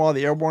down. Meanwhile,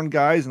 the airborne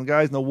guys and the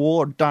guys in the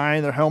wool are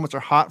dying. Their helmets are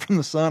hot from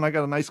the sun. I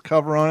got a nice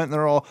cover on it, and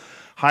they're all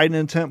hiding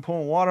in a tent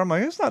pulling water. I'm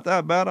like, it's not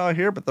that bad out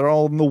here, but they're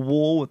all in the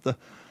wool with the...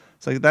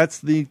 It's like that's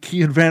the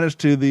key advantage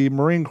to the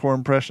Marine Corps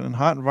impression in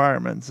hot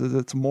environments, is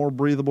it's a more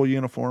breathable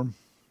uniform.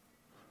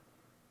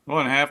 Well,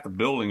 and half the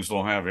buildings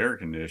don't have air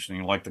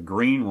conditioning. Like the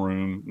green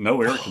room,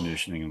 no air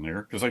conditioning in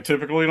there because they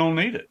typically don't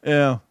need it.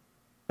 Yeah.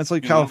 That's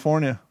like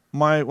California.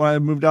 When I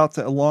moved out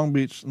to Long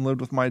Beach and lived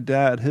with my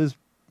dad, his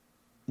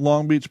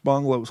Long Beach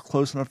bungalow was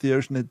close enough to the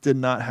ocean it did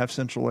not have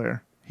central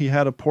air. He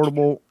had a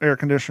portable air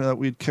conditioner that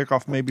we'd kick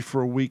off maybe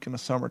for a week in the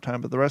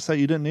summertime, but the rest of that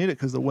you didn't need it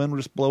because the wind would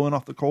just blow in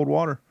off the cold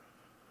water.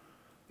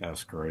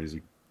 That's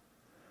crazy.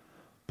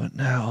 But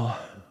now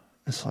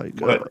it's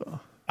like.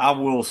 I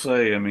will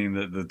say, I mean,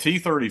 the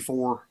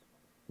T-34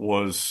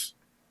 was,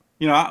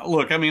 you know,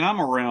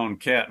 I'm around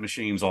cat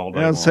machines all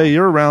day. I'd say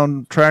you're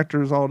around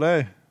tractors all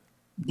day.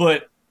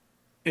 But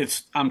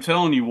I'm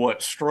telling you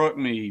what struck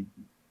me,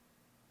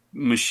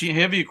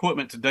 heavy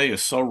equipment today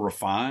is so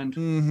refined.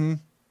 Mm-hmm.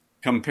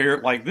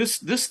 Compared, like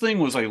this thing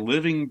was a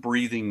living,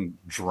 breathing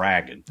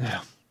dragon.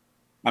 Yeah.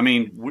 I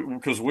mean,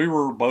 because we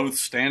were both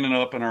standing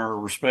up in our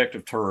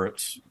respective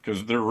turrets,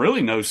 because there are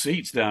really no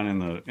seats down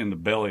in the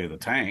belly of the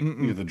tank.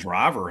 You know, the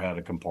driver had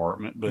a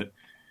compartment, but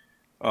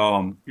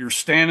you're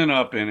standing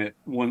up in it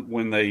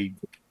when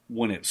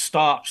it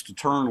stops to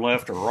turn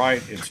left or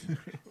right. It's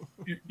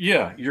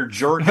you're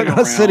jerking like around.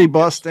 a city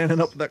bus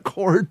standing up with that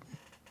cord.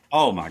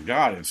 Oh my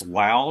God, it's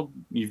loud.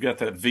 You've got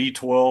that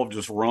V12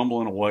 just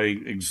rumbling away,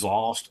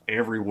 exhaust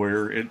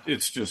everywhere.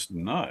 It's just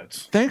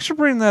nuts. Thanks for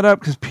bringing that up,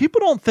 because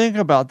people don't think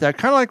about that.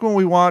 Kind of like when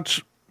we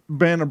watch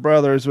Band of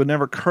Brothers, it would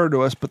never occur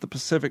to us, but the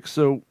Pacific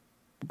so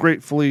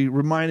gratefully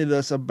reminded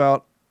us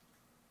about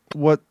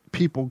what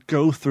people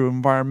go through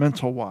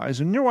environmental-wise.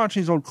 And you're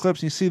watching these old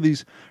clips, and you see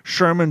these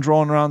Shermans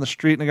rolling around the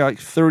street, and they got like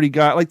 30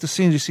 guys, like the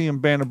scenes you see in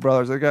Band of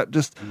Brothers. They got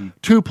just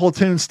 2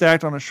 platoons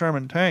stacked on a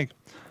Sherman tank.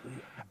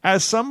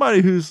 As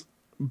somebody who's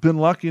been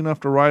lucky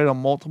enough to ride on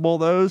multiple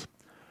of those,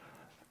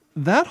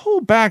 that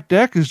whole back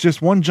deck is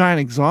just one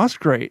giant exhaust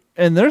grate,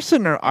 and they're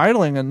sitting there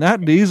idling, and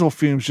that diesel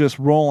fume's just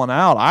rolling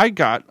out.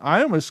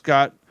 I almost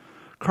got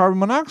carbon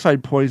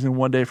monoxide poisoning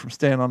one day from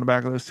standing on the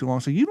back of those too long.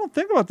 So you don't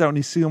think about that when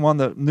you see them on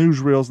the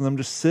newsreels and them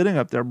just sitting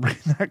up there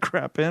breathing that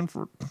crap in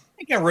for. I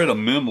think I read a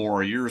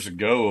memoir years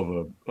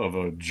ago of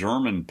a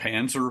German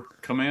Panzer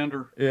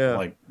commander. Yeah.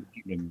 Like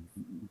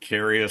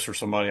Carius or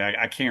somebody.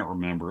 I can't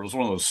remember. It was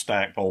one of those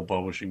Stackpole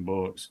publishing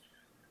books.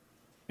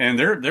 And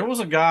there was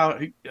a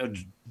guy, a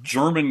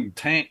German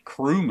tank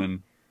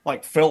crewman,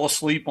 like fell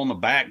asleep on the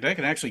back deck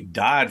and actually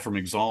died from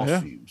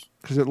exhaust fumes.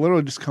 Because it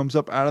literally just comes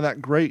up out of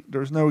that grate.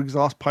 There's no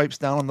exhaust pipes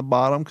down on the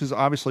bottom, because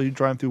obviously you're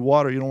driving through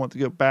water. You don't want to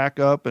get back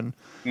up and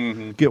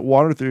get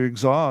water through your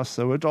exhaust.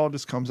 So it all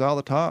just comes out of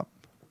the top.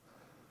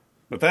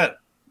 But that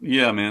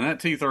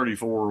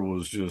T-34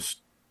 was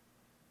just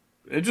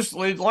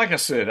like I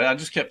said, I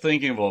just kept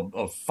thinking of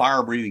a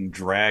fire-breathing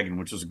dragon,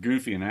 which is a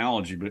goofy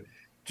analogy, but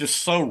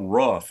just so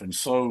rough and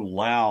so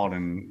loud,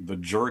 and the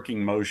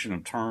jerking motion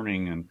of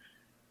turning, and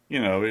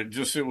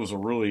it was a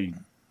really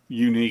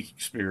unique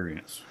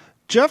experience.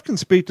 Jeff can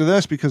speak to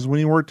this, because when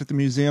he worked at the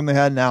museum, they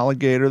had an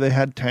alligator, they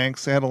had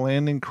tanks, they had a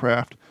landing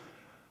craft.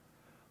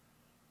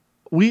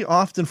 We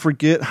often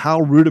forget how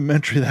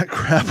rudimentary that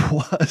crap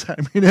was. I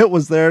mean, it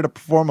was there to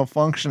perform a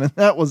function, and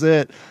that was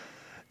it.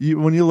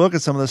 When you look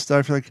at some of this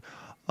stuff, you're like,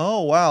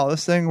 oh, wow,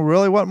 this thing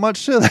really wasn't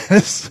much to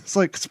this. It's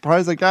like,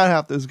 surprised they got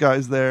half those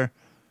guys there.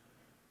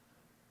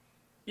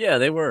 Yeah,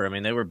 they were. I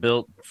mean, they were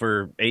built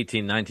for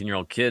 18,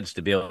 19-year-old kids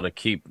to be able to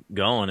keep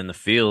going in the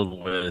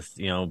field with,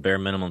 bare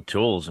minimum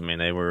tools. I mean,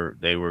 they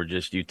were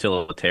just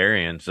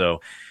utilitarian.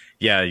 So,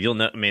 yeah,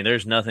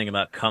 there's nothing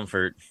about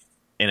comfort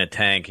in a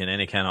tank in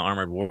any kind of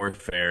armored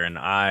warfare. And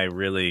I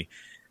really,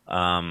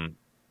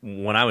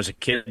 when I was a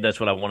kid, that's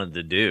what I wanted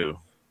to do.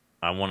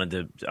 I wanted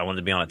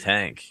to be on a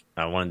tank.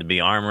 I wanted to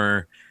be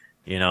armor,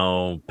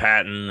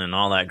 Patton and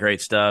all that great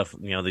stuff.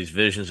 These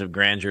visions of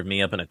grandeur of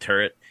me up in a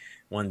turret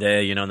one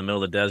day, in the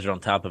middle of the desert on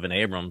top of an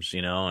Abrams,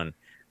 and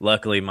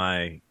luckily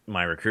my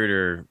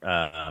recruiter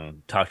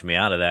talked me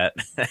out of that.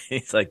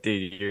 He's like,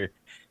 dude,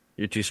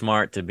 you're too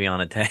smart to be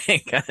on a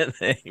tank kind of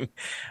thing.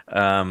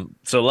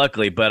 So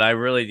luckily, but I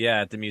really,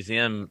 at the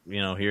museum,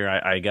 here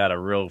I got a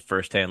real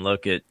firsthand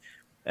look at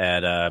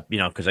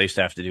because I used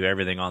to have to do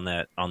everything on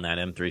that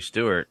M3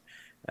 Stuart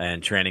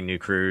and training new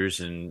crews,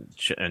 and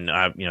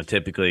I,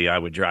 typically I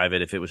would drive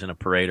it if it was in a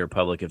parade or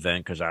public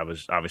event, because I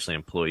was obviously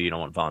an employee. You don't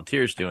want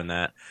volunteers doing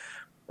that.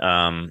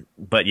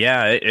 But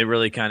yeah, it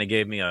really kind of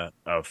gave me a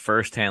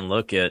firsthand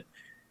look at,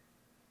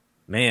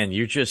 man,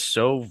 you're just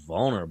so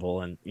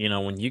vulnerable. And,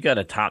 when you got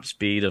a top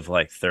speed of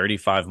like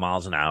 35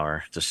 miles an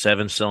hour, it's a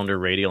 7-cylinder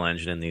radial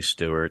engine in these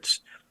Stuarts.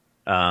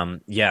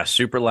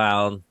 Super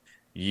loud.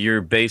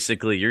 You're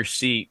basically, your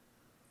seat,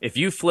 if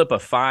you flip a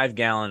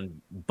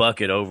 5-gallon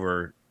bucket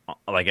over,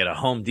 like at a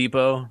Home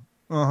Depot,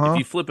 if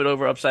you flip it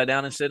over upside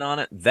down and sit on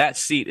it, that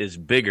seat is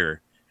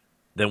bigger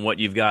than what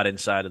you've got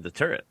inside of the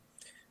turret.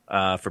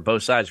 For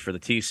both sides, for the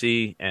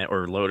TC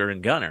or loader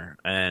and gunner.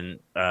 And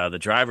the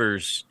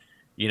drivers,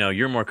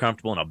 you're more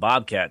comfortable in a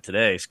Bobcat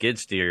today, skid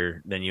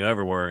steer, than you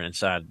ever were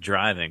inside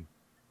driving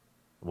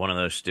one of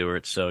those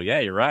Stuarts. So, yeah,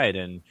 you're right.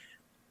 And,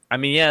 I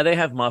mean, yeah, they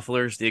have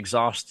mufflers. The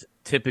exhaust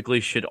typically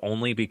should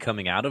only be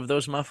coming out of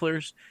those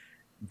mufflers.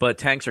 But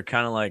tanks are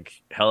kind of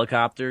like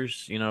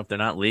helicopters. If they're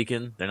not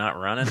leaking, they're not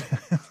running.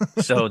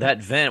 So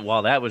that vent,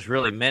 while that was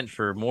really meant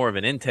for more of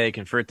an intake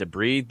and for it to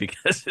breathe,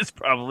 because it's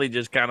probably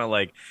just kind of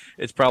like,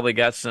 it's probably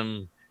got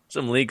some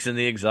leaks in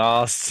the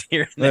exhaust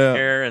here and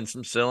there, and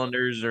some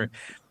cylinders, or,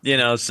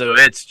 so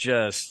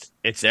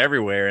it's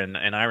everywhere.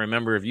 And I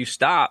remember, if you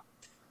stop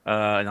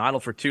and idle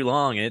for too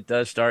long, it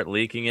does start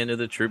leaking into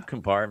the troop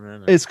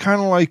compartment. It's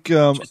kind of like,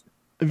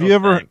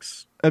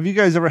 have you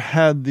guys ever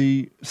had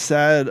the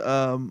sad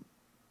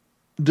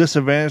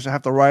disadvantage to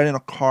have to ride in a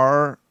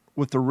car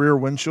with the rear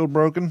windshield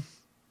broken?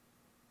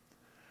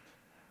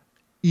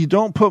 You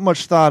don't put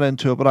much thought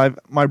into it, but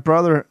my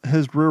brother,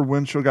 his rear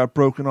windshield got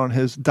broken on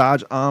his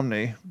Dodge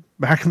Omni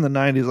back in the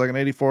 90s, like an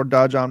 84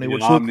 Dodge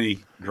Omni.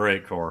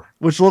 Great car.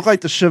 Which looked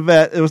like the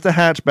Chevette. It was the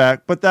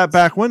hatchback, but that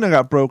back window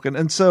got broken.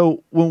 And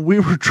so when we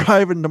were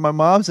driving to my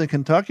mom's in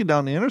Kentucky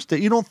down the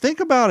interstate, you don't think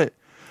about it.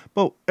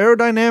 But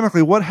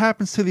aerodynamically, what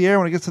happens to the air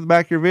when it gets to the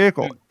back of your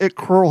vehicle? It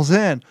curls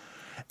in.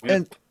 Yeah.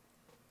 And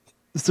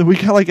so we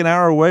got like an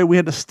hour away. We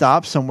had to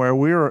stop somewhere.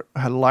 We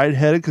had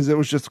lightheaded because it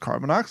was just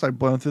carbon monoxide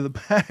blowing through the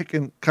back.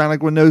 And kind of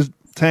like when those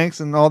tanks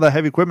and all that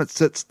heavy equipment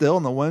sit still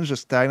and the wind's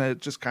just stagnant,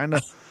 it just kind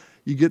of,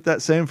 you get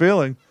that same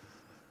feeling.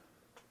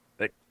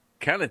 That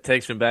kind of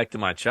takes me back to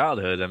my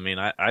childhood. I mean,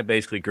 I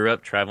basically grew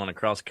up traveling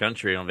across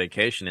country on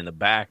vacation in the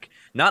back,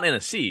 not in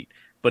a seat,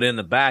 but in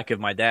the back of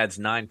my dad's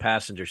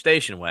 9-passenger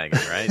station wagon,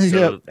 right?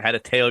 So Yep. Had a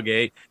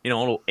tailgate, a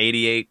little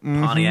 88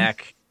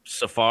 Pontiac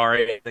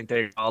Safari. I think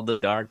they called the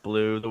dark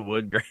blue, the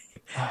wood grain.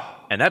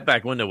 And that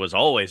back window was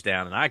always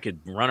down, and I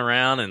could run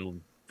around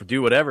and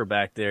do whatever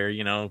back there,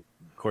 Of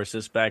course,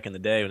 this back in the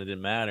day when it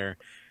didn't matter.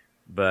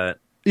 But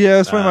yeah,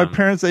 that's why my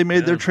parents, they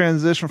made their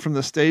transition from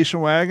the station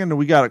wagon, and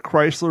we got a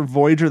Chrysler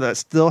Voyager that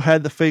still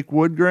had the fake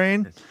wood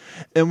grain.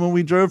 And when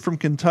we drove from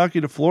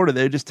Kentucky to Florida,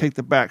 they would just take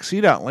the back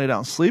seat out and lay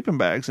down sleeping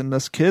bags. And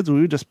us kids,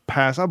 we would just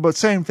pass out. But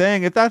same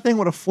thing, if that thing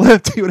would have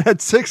flipped, he would have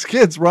had 6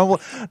 kids rumble.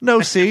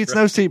 No seats,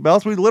 no seat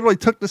belts. We literally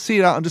took the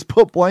seat out and just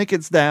put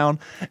blankets down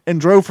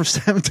and drove for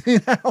 17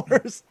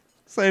 hours.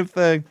 Same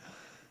thing.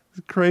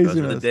 It's craziness.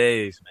 Those are the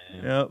days,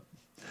 man. Yep.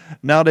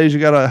 Nowadays, you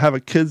got to have a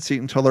kid seat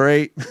until they're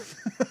 8.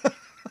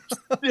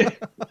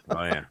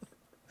 Oh, yeah.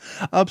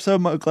 I'm so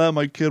glad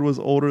my kid was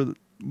older by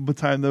the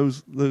time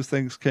those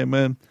things came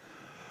in.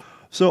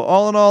 So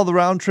all in all, the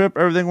round trip,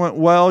 everything went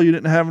well. You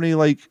didn't have any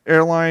like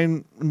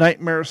airline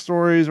nightmare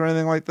stories or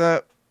anything like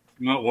that?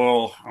 No,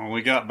 well,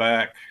 we got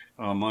back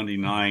Monday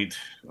night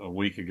a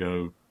week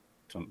ago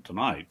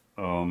tonight.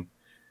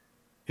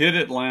 Hit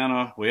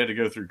Atlanta. We had to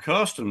go through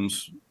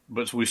customs,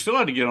 but we still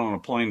had to get on a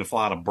plane to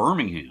fly to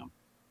Birmingham.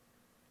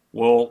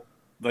 Well,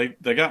 they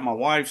got my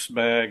wife's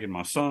bag and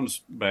my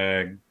son's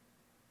bag,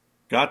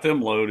 got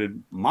them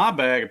loaded. My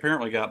bag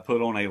apparently got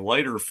put on a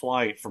later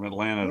flight from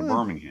Atlanta to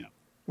Birmingham.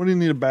 What do you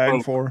need a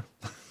bag for?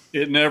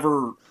 It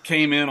never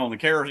came in on the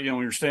carousel.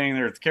 We were staying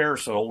there at the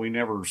carousel. We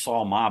never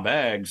saw my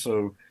bag,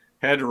 so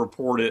had to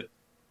report it.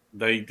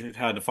 They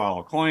had to file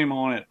a claim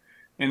on it.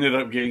 Ended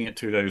up getting it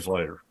 2 days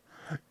later.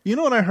 You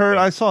know what I heard?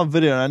 I saw a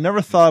video, and I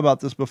never thought about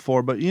this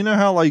before, but you know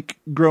how, like,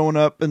 growing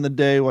up in the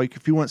day, like,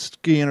 if you went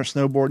skiing or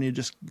snowboarding, you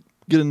just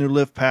get a new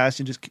lift pass,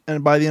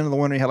 and by the end of the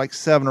winter, you had, like,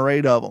 7 or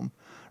 8 of them,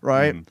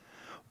 right? Mm-hmm.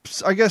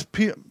 I guess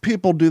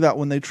people do that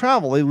when they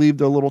travel. They leave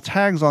their little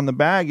tags on the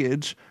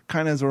baggage,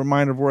 kind of as a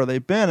reminder of where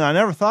they've been. And I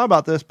never thought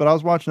about this, but I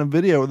was watching a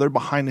video where they're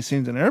behind the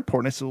scenes in an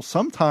airport, and they said, well,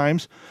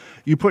 sometimes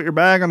you put your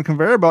bag on a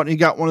conveyor belt and you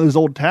got one of those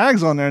old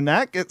tags on there, and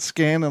that gets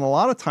scanned. And a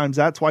lot of times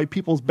that's why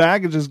people's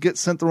baggages get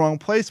sent the wrong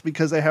place,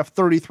 because they have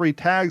 33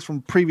 tags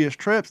from previous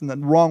trips, and the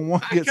wrong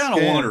one gets scanned. I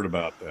kind of wondered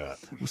about that.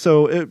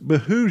 So it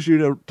behooves you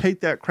to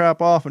take that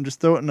crap off and just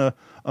throw it in a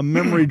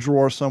memory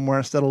drawer somewhere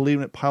instead of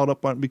leaving it piled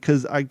up on it,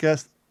 because I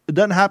guess it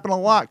doesn't happen a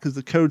lot because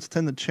the codes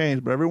tend to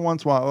change. But every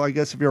once in a while, I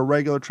guess if you're a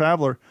regular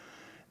traveler,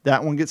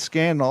 that one gets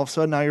scanned, and all of a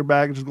sudden now your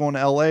baggage is going to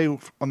L.A.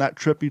 on that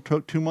trip you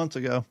took 2 months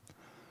ago.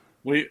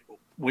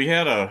 We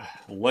had a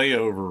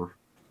layover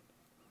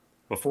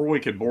before we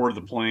could board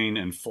the plane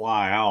and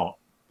fly out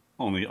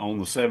on the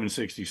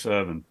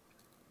 767.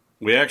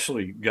 We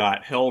actually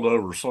got held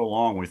over so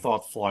long we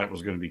thought the flight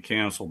was going to be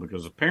canceled,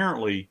 because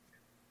apparently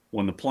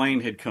when the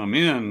plane had come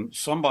in,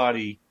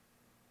 somebody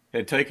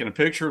had taken a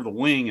picture of the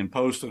wing and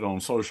posted on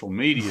social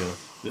media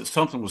that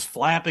something was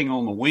flapping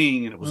on the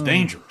wing and it was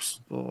dangerous.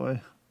 Boy.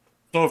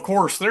 So, of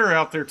course, they're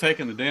out there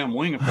taking the damn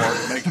wing apart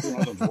to make sure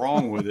nothing's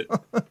wrong with it.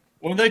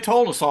 Well, they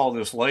told us all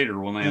this later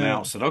when they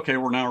announced that, okay,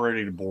 we're now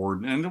ready to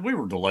board. And we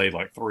were delayed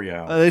like 3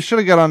 hours. They should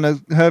have got on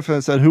the headphone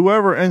and said,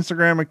 whoever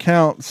Instagram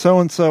account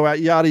so-and-so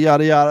at yada,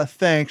 yada, yada,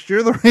 thanks.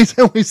 You're the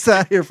reason we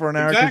sat here for an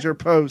hour because your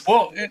post.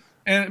 Well,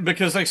 and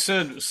because they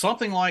said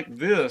something like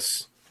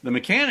this, the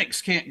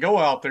mechanics can't go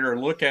out there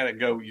and look at it and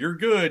go, you're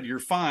good, you're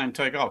fine,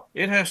 take off.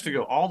 It has to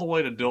go all the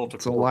way to Delta.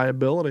 It's a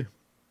liability.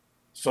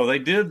 So they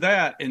did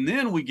that, and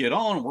then we get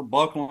on, and we're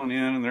buckling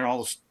in, and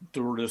all the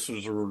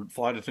stewardesses or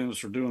flight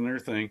attendants are doing their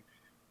thing.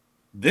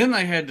 Then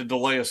they had to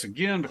delay us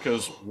again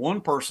because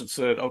one person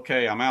said,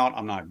 okay, I'm out,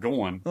 I'm not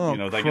going.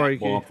 Oh, they got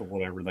bumped or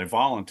whatever. They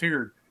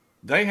volunteered.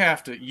 They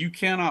have to, you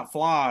cannot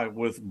fly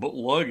with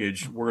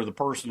luggage where the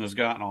person has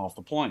gotten off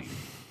the plane.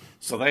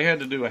 So they had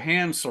to do a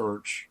hand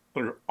search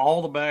through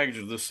all the baggage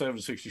of this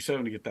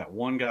 767 to get that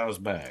one guy's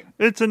bag.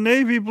 It's a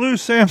navy blue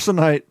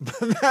Samsonite.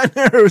 That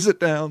narrows it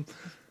down.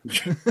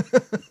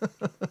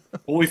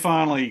 Well, we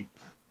finally,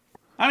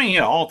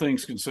 all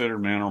things considered,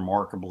 man,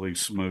 remarkably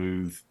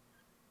smooth.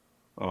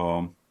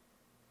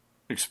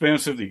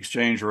 Expensive. The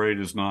exchange rate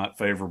is not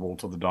favorable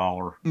to the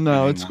dollar.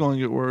 No, it's going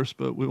to get worse,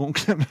 but we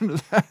won't get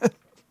into that.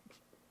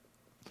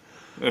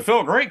 It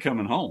felt great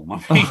coming home.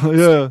 I mean,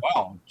 Yeah.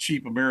 wow,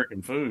 cheap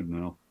American food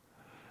now.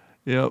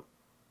 Yep.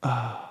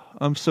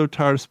 I'm so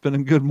tired of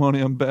spending good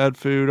money on bad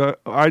food.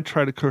 I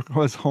try to cook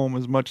at home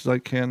as much as I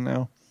can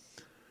now.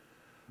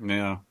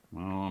 Yeah,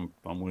 well,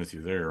 I'm with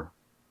you there.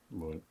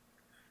 But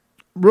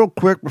real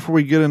quick before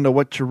we get into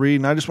what to read,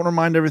 and I just want to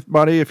remind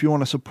everybody, if you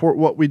want to support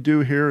what we do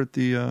here at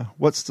the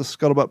What's the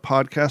Scuttlebutt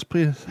podcast,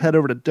 please head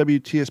over to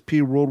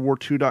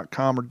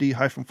WTSPWWII-EP-164.com or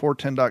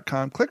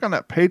D-410.com. Click on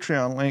that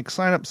Patreon link,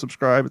 sign up,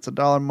 subscribe. It's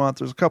 $1 a month.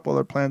 There's a couple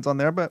other plans on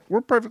there, but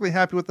we're perfectly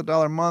happy with the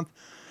 $1 a month.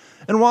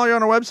 And while you're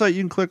on our website,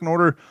 you can click and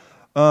order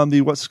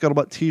the What's the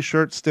Scuttlebutt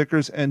t-shirt,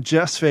 stickers, and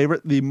Jeff's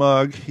favorite, the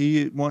mug.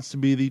 He wants to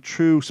be the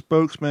true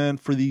spokesman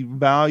for the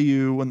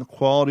value and the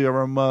quality of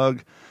our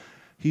mug.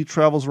 He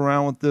travels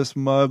around with this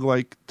mug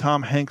like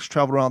Tom Hanks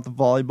traveled around with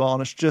the volleyball,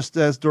 and it's just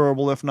as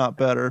durable, if not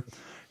better.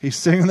 He's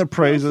singing the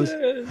praises.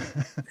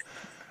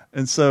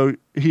 And so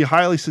he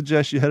highly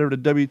suggests you head over to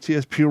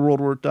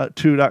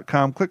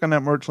WTSPWorldWar2.com, click on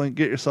that merch link,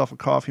 get yourself a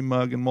coffee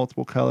mug in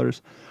multiple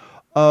colors.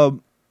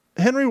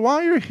 Henry,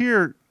 while you're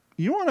here,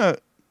 you want to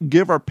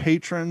give our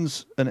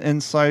patrons an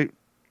insight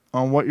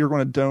on what you're going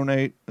to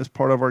donate as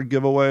part of our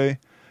giveaway?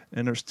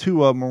 And there's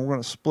 2 of them, and we're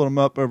going to split them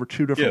up over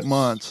 2 different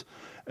months.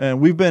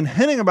 And we've been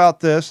hinting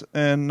about this,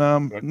 and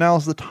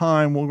now's the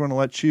time we're going to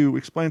let you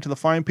explain to the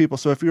fine people.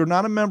 So if you're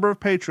not a member of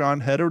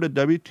Patreon, head over to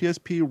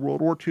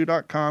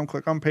WTSPWorldWar2.com,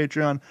 click on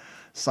Patreon,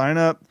 sign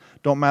up.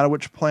 Don't matter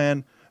which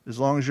plan. As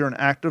long as you're an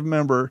active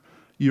member,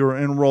 you're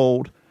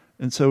enrolled.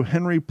 And so,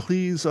 Henry,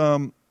 please,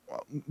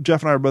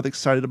 Jeff and I are both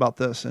excited about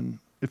this, and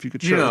if you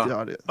could share with the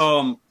audience.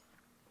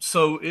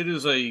 So it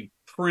is a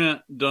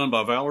print done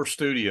by Valor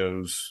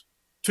Studios,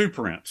 2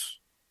 prints.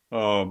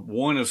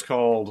 One is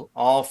called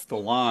Off the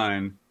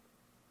Line,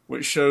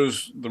 which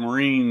shows the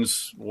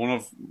Marines, one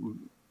of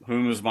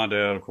whom is my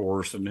dad, of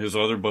course, and his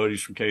other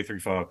buddies from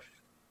K-35,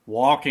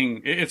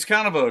 walking. It's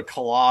kind of a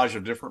collage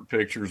of different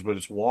pictures, but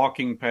it's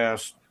walking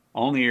past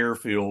on the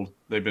airfield.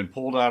 They've been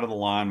pulled out of the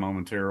line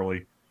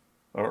momentarily,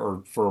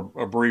 or for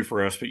a brief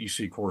respite. You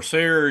see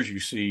Corsairs, you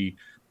see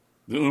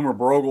the Umer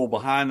Brogel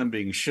behind them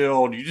being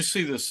shelled. You just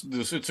see this.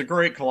 It's a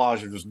great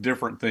collage of just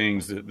different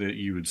things that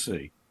you would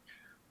see.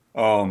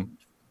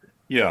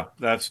 Yeah,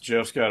 that's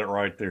Jeff's got it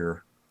right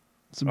there.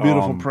 It's a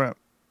beautiful print.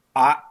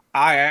 I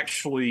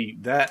actually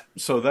that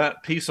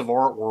piece of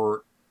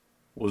artwork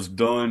was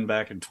done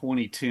back in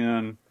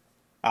 2010.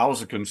 I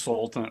was a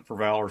consultant for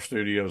Valor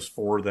Studios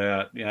for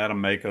that.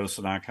 Adam Makos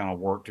and I kind of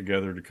worked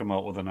together to come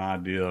up with an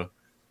idea,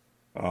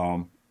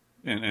 and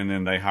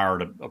then they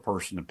hired a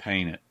person to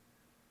paint it.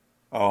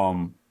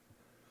 And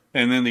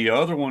then the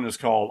other one is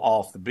called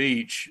Off the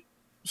Beach.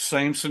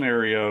 Same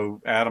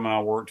scenario. Adam and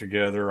I worked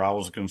together. I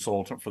was a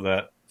consultant for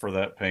that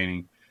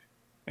painting,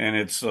 and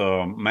it's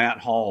Matt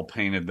Hall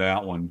painted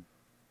that one,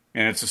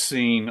 and it's a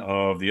scene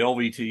of the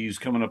LVTs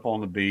coming up on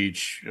the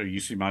beach. You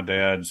see my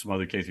dad and some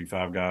other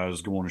K-35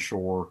 guys going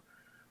ashore.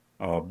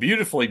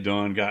 Beautifully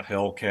done. Got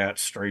Hellcats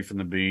strafing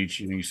the beach.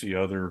 You see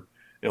other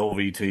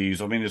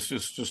LVTs. I mean, it's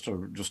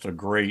just a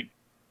great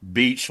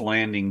beach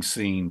landing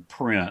scene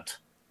print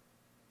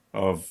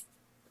of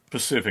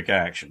Pacific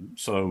action.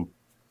 So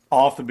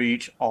Off the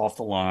Beach, Off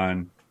the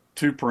Line,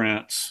 2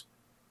 prints.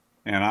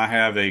 And I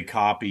have a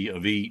copy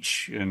of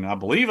each, and I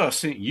believe I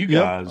sent you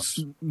guys.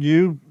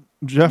 You,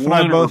 Jeff, and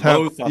I both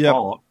have.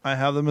 I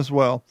have them as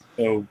well.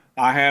 So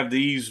I have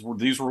these.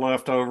 These were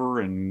left over,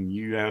 and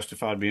you asked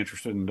if I'd be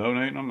interested in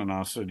donating them, and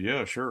I said,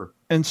 yeah, sure.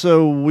 And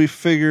so we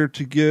figured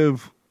to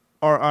give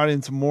our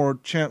audience more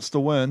chance to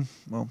win.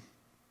 Well,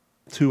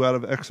 2 out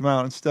of X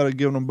amount. Instead of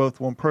giving them both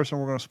to one person,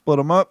 we're going to split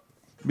them up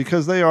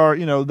because they are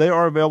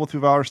available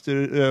through Valor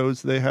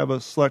Studios. They have a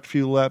select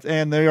few left,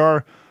 and they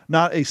are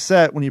not a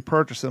set when you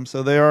purchase them.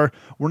 So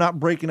we're not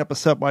breaking up a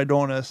set by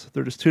doing this.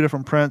 They're just 2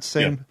 different prints,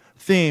 same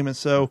theme. And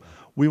so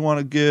we want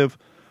to give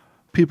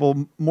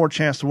people more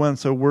chance to win.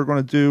 So we're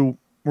going to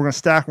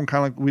stack them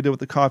kind of like we did with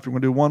the coffee. We're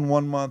going to do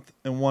one month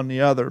and one the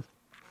other.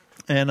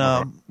 And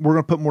we're going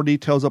to put more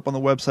details up on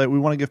the website. We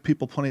want to give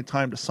people plenty of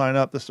time to sign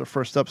up. This is our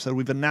first episode.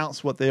 We've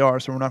announced what they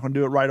are, so we're not going to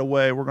do it right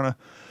away. We're going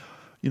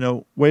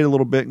to, wait a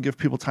little bit and give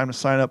people time to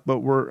sign up, but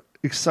we're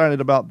excited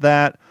about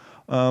that.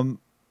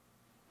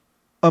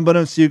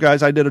 Unbeknownst to you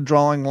guys, I did a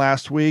drawing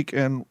last week,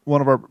 and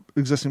one of our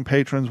existing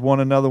patrons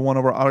won another one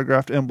of our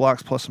autographed M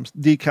blocks plus some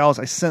decals.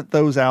 I sent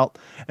those out,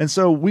 and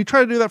so we try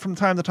to do that from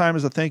time to time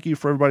as a thank you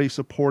for everybody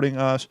supporting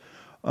us.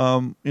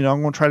 I'm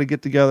going to try to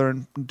get together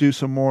and do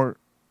some more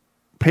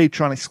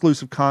Patreon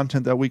exclusive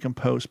content that we can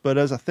post. But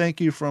as a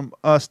thank you from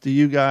us to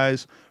you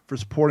guys for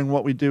supporting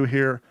what we do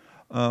here,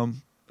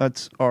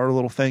 that's our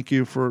little thank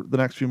you for the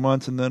next few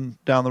months, and then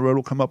down the road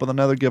we'll come up with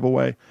another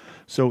giveaway.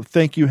 So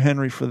thank you,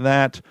 Henry, for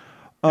that.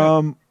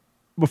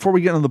 Before we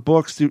get into the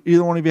books, do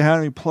either one of you have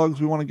any plugs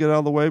we want to get out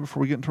of the way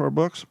before we get into our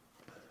books?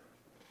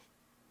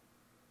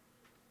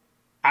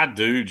 I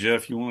do,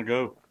 Jeff. You want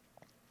to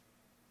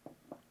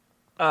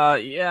go?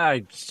 Yeah.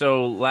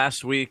 So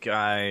last week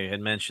I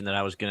had mentioned that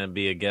I was going to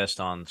be a guest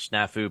on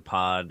Snafu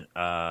Pod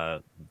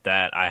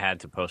that I had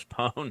to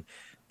postpone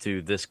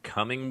to this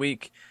coming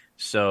week.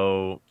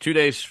 So 2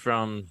 days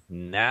from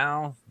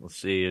now, let's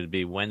see, it'd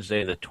be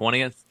Wednesday the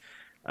 20th.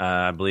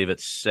 I believe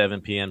it's 7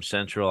 p.m.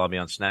 Central. I'll be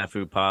on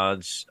Snafu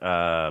Pod's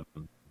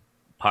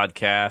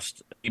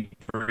podcast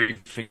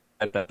briefing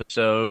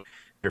episode.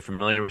 If you're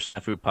familiar with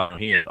Snafu Pod,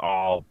 he is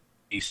all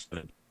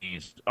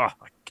B-17s. Oh,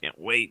 I can't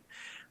wait.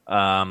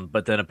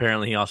 But then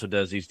apparently he also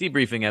does these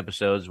debriefing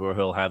episodes where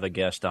he'll have a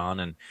guest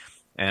on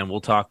and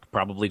we'll talk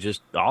probably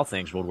just all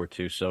things World War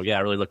II. So yeah,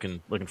 really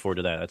looking forward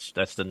to that.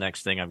 That's the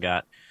next thing I've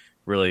got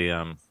really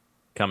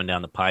coming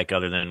down the pike,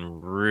 other than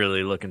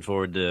really looking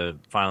forward to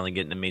finally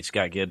getting to meet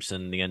Scott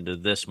Gibson the end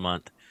of this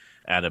month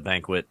at a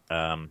banquet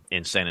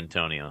in San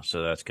Antonio.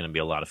 So that's going to be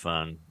a lot of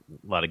fun.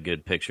 A lot of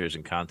good pictures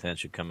and content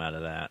should come out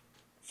of that.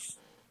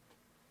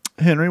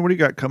 Henry, what do you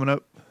got coming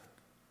up?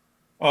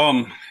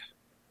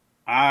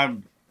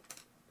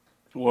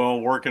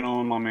 Working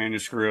on my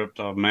manuscript.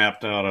 I've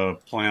mapped out a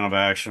plan of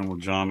action with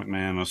John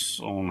McManus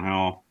on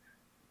how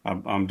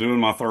I'm doing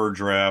my third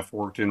draft,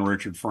 worked in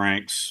Richard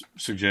Frank's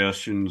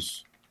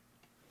suggestions.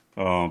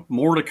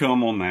 More to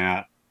come on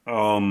that.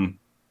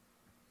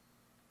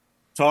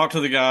 Talk to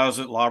the guys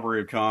at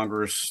Library of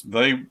Congress.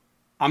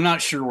 I'm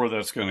not sure where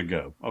that's going to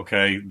go.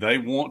 Okay. They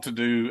want to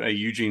do a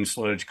Eugene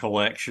Sledge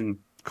collection.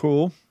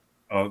 Cool.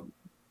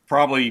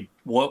 Probably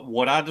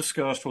what I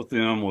discussed with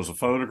them was a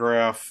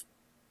photograph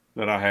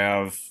that I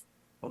have,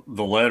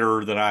 the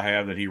letter that I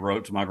have that he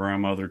wrote to my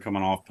grandmother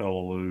coming off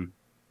Peleliu,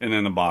 and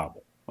then the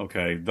Bible.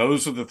 Okay,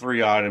 those are the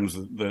three items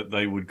that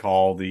they would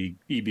call the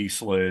E.B.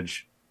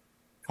 Sledge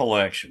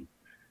collection.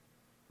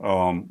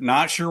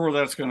 Not sure where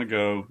that's going to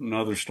go.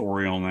 Another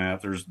story on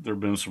that. There've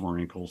been some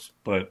wrinkles,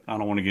 but I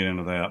don't want to get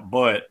into that.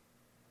 But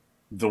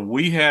the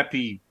We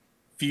Happy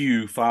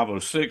Few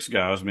 506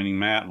 guys, meaning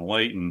Matt and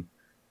Leighton,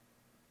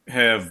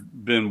 have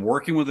been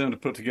working with them to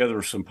put together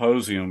a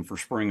symposium for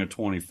spring of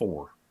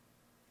 24.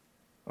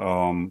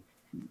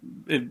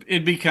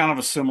 It'd be kind of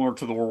a similar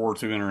to the World War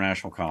II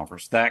International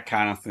Conference, that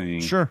kind of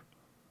thing. Sure.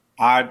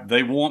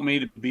 They want me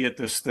to be at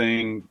this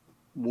thing.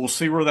 We'll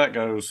see where that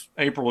goes.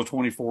 April of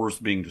 24 is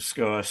being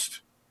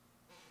discussed.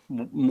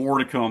 More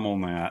to come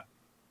on that.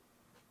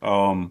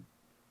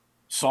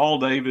 Saul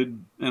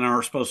David and I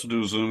are supposed to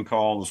do a Zoom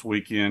call this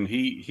weekend.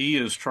 He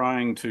is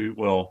trying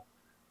to,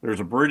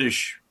 there's a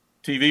British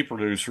TV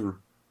producer.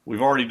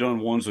 We've already done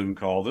one Zoom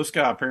call. This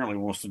guy apparently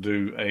wants to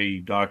do a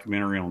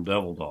documentary on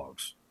devil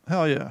dogs.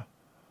 Hell yeah.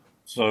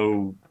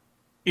 So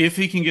if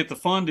he can get the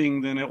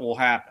funding, then it will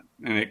happen.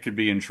 And it could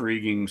be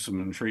intriguing, some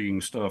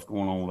intriguing stuff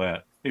going on with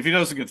that. If he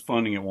doesn't get the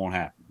funding, it won't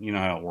happen. You know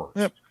how it works.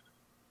 Yep.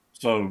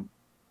 So,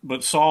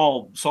 but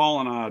Saul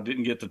and I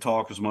didn't get to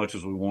talk as much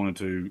as we wanted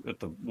to at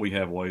the We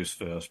Have Ways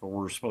Fest, but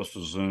we're supposed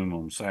to Zoom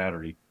on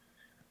Saturday.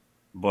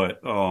 But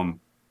I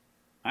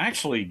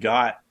actually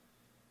got,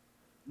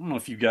 I don't know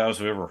if you guys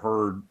have ever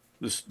heard,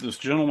 this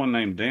gentleman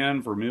named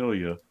Dan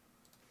Vermilia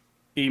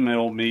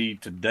emailed me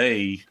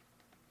today.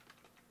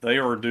 They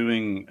are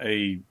doing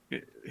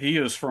he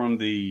is from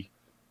the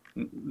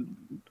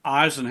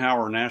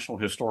Eisenhower National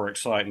Historic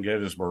Site in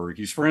Gettysburg.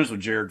 He's friends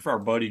with our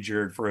buddy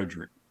Jared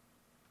Frederick.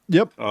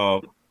 Yep.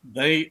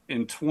 They,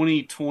 in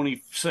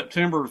 2020,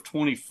 September of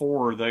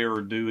 24, they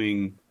are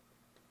doing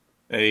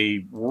a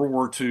World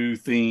War II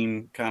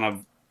theme kind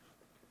of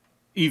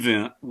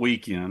event,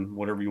 weekend,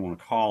 whatever you want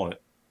to call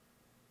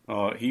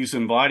it. He's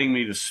inviting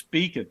me to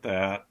speak at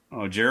that.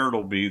 Jared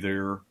will be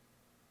there.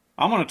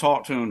 I'm going to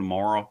talk to him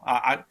tomorrow.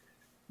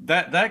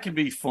 That could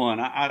be fun.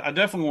 I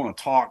definitely want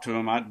to talk to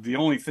him. The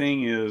only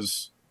thing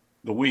is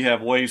the We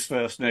Have Ways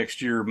Fest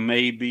next year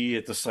may be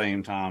at the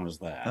same time as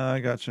that. I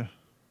gotcha.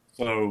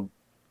 So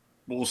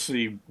we'll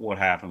see what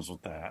happens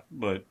with that.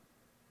 But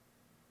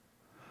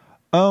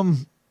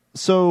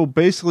so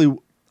basically,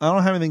 I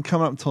don't have anything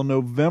coming up until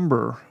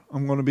November.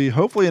 I'm going to be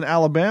hopefully in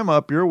Alabama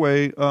up your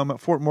way at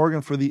Fort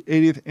Morgan for the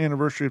 80th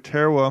anniversary of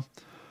Tarawa.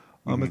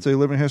 It's a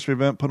living history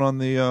event put on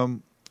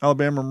the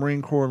Alabama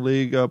Marine Corps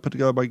League, put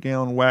together by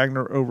Galen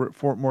Wagner over at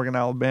Fort Morgan,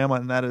 Alabama,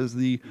 and that is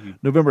the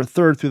November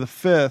 3rd through the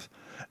 5th.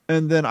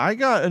 And then I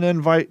got an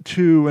invite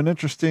to an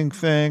interesting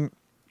thing.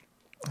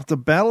 It's a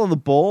Battle of the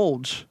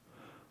Bulge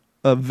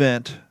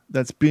event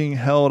that's being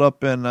held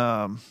up in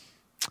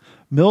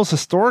Mills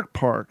Historic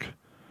Park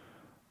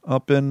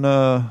up in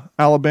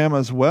Alabama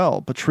as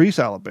well, Beatrice,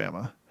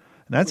 Alabama.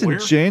 And that's in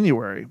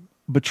January.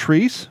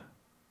 Beatrice?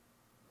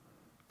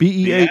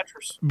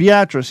 Beatrice.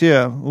 Beatrice,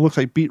 yeah. It looks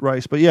like beet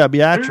rice, but yeah,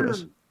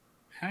 Beatrice.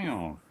 Hang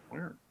on.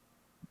 Where?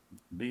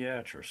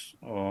 Beatrice.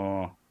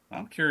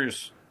 I'm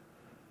curious.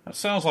 That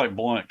sounds like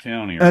Blount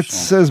County or that something.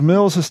 Says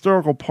Mills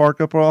Historical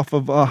Park up off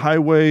of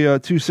Highway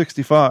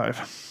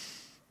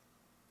 265.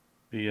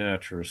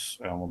 Beatrice,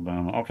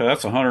 Alabama. Okay,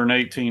 that's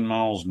 118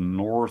 miles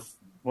north.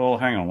 Well,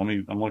 hang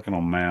on. I'm looking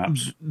on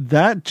maps.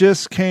 That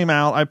just came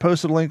out. I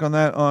posted a link on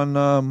that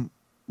on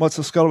What's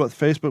the Scuttlebutt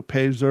Facebook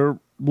page. They're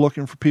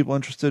looking for people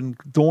interested in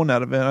doing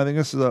that event. I think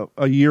this is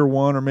a year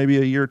one or maybe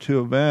a year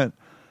two event.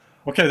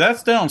 Okay,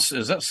 that's down.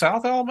 Is that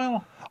South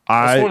Alabama?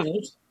 That's what it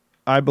looks.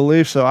 I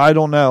believe so. I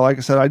don't know. Like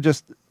I said,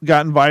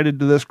 got invited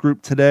to this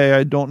group today.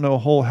 I don't know a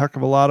whole heck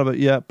of a lot of it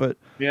yet, but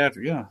yeah,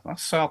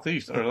 that's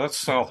southeast or that's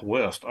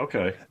southwest.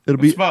 Okay,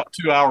 it's about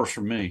 2 hours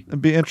from me.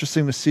 It'd be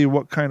interesting to see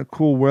what kind of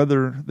cool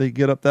weather they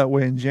get up that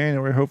way in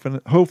January.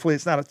 Hopefully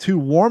it's not too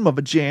warm of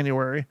a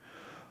January.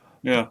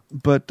 Yeah,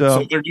 but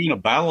so they're doing a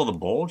Battle of the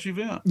Bulge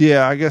event.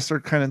 Yeah, I guess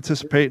they're kind of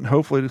anticipating,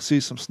 hopefully, to see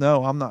some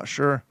snow. I'm not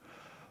sure,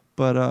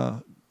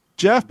 but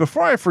Jeff,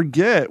 before I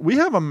forget, we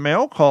have a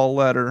mail call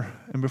letter,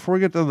 and before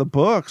we get to the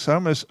books,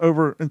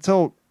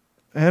 until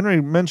Henry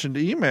mentioned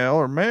email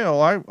or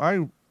mail,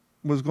 I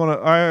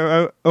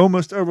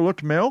almost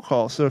overlooked mail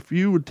call. So if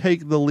you would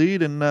take the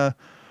lead and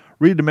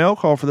read the mail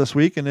call for this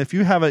week, and if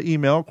you have an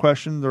email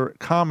questions or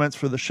comments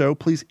for the show,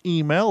 please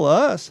email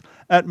us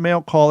at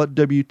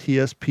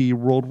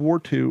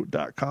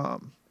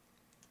mailcall@WTSPWWII-EP-164.com.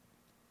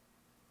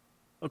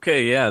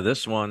 Okay, yeah,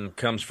 this one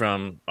comes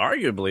from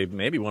arguably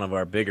maybe one of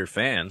our bigger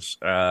fans.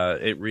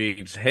 It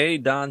reads, "Hey,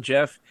 Don,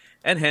 Jeff,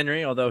 and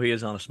Henry, although he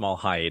is on a small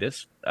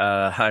hiatus.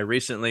 I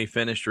recently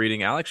finished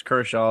reading Alex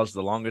Kershaw's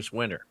The Longest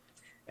Winter.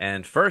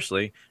 And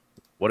firstly,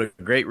 what a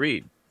great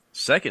read.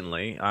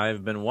 Secondly,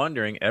 I've been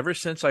wondering ever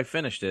since I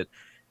finished it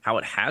how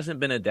it hasn't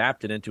been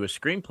adapted into a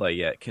screenplay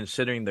yet,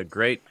 considering the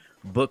great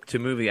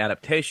book-to-movie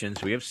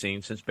adaptations we have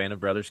seen since Band of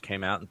Brothers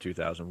came out in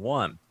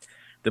 2001.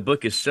 The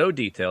book is so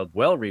detailed,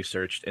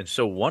 well-researched, and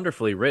so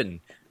wonderfully written,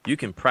 you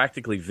can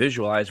practically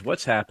visualize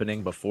what's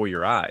happening before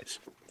your eyes.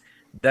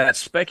 That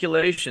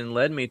speculation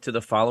led me to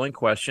the following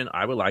question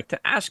I would like to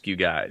ask you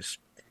guys.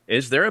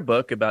 Is there a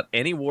book about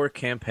any war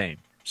campaign,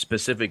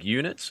 specific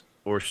units,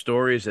 or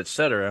stories,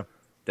 etc.,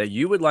 that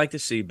you would like to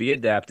see be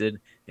adapted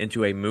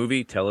into a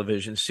movie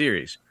television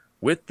series,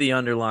 with the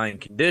underlying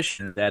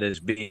condition that is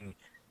being,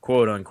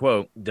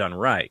 quote-unquote, done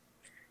right?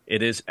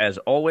 It is, as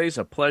always,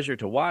 a pleasure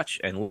to watch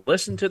and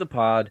listen to the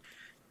pod.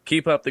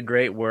 Keep up the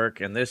great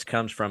work." And this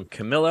comes from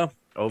Camilla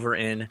over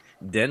in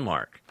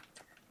Denmark.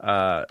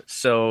 Don,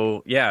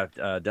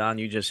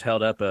 you just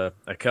held up a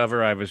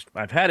cover.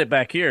 I've had it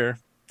back here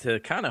to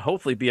kind of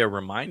hopefully be a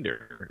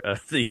reminder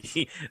of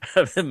the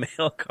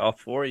mail call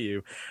for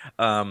you.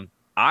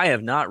 I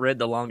have not read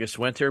The Longest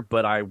Winter,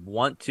 but I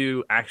want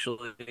to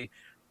actually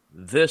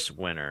this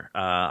winter.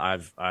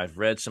 I've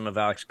read some of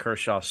Alex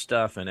Kershaw's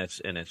stuff, and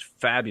it's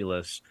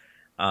fabulous.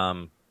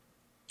 I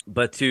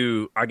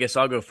guess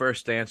I'll go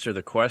first to answer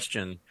the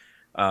question.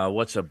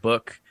 What's a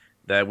book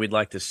that we'd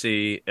like to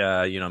see,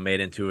 made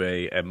into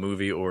a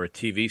movie or a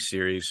TV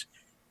series?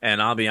 And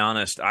I'll be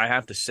honest, I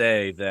have to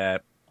say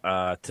that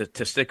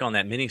to stick on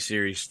that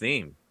miniseries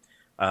theme,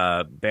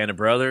 Band of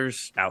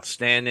Brothers,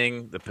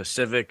 outstanding. The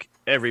Pacific,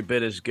 every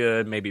bit as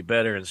good, maybe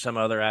better in some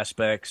other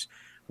aspects.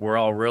 We're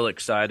all real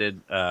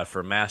excited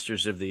for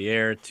Masters of the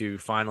Air to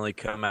finally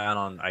come out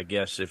on, I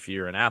guess, if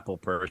you're an Apple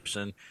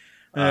person.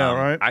 Yeah,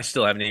 right. I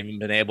still haven't even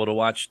been able to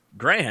watch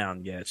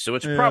Greyhound yet, so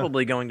it's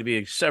probably going to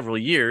be several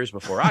years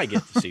before I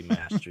get to see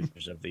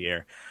Masters of the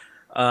Air.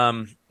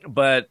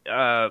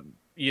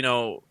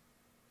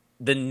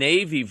 The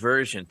Navy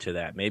version to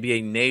that, maybe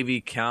a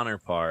Navy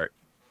counterpart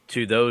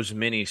to those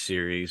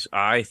miniseries,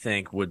 I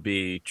think would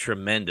be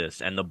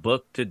tremendous. And the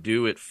book to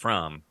do it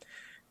from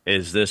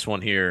is this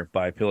one here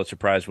by Pulitzer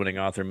Prize-winning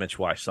author Mitch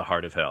Weiss, The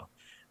Heart of Hell.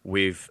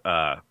 We've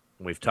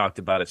talked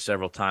about it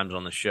several times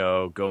on the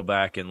show. Go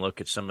back and look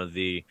at some of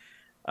the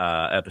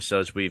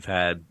episodes we've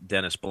had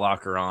Dennis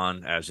Blocker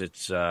on, as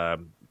it's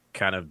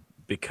kind of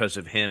because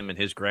of him and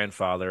his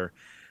grandfather,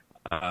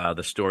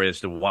 the story as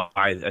to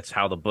why that's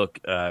how the book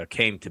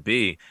came to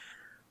be.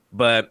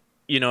 But,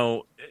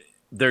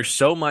 there's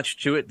so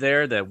much to it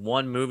there that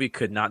one movie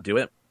could not do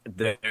it.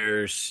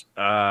 There's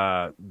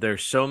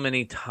so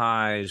many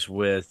ties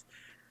with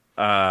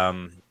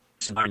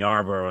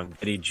Yarborough and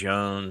Eddie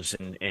Jones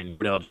and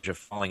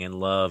just falling in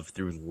love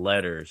through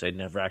letters. They'd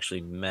never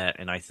actually met.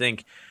 And I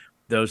think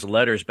those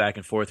letters back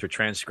and forth were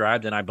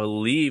transcribed, and I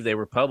believe they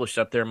were published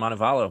up there in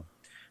Montevallo,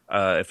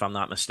 if I'm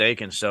not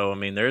mistaken. So,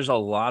 there's a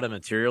lot of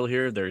material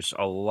here. There's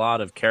a lot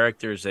of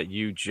characters that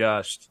you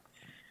just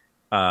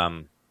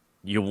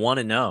you want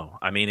to know.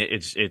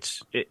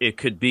 It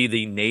could be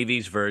the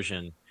Navy's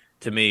version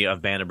to me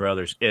of Band of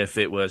Brothers if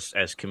it was,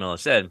 as Camilla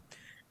said,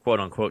 quote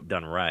unquote,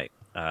 done right.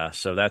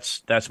 So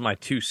that's my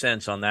 2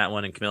 cents on that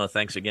one. And Camilla,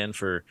 thanks again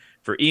for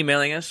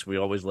emailing us. We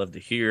always love to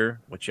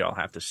hear what y'all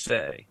have to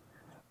say.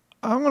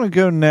 I'm going to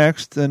go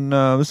next, and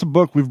this is a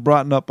book we've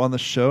brought up on the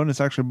show, and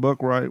it's actually a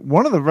book where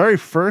one of the very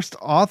first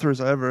authors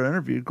I ever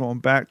interviewed, going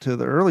back to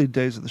the early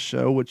days of the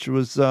show, which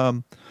was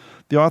the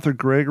author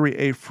Gregory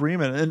A.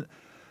 Freeman. And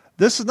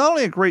this is not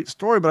only a great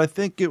story, but I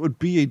think it would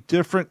be a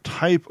different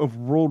type of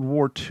World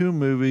War II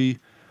movie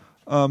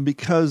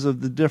because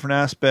of the different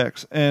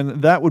aspects,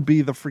 and that would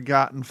be The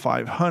Forgotten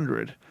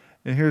 500.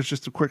 And here's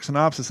just a quick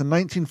synopsis. In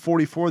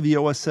 1944, the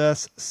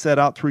OSS set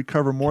out to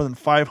recover more than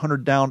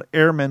 500 downed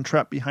airmen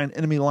trapped behind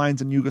enemy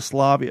lines in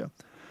Yugoslavia.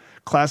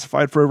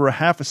 Classified for over a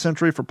half a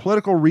century for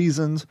political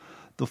reasons,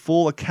 the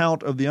full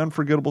account of the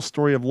unforgettable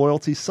story of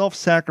loyalty,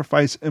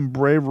 self-sacrifice, and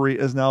bravery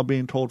is now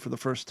being told for the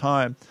first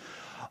time.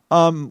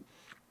 And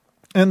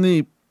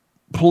the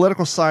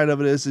political side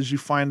of it is you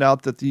find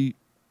out that the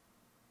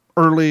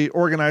early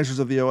organizers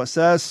of the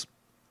OSS.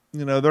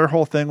 Their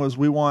whole thing was,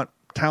 we want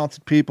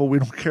talented people. We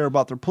don't care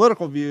about their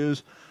political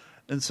views.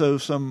 And so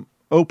some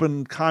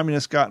open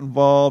communists got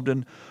involved.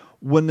 And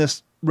when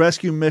this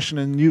rescue mission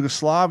in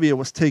Yugoslavia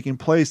was taking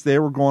place, they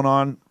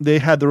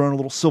had their own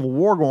little civil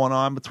war going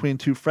on between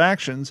two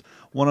factions,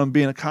 one of them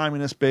being a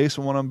communist base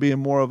and one of them being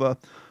more of a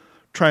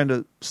trying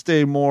to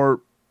stay more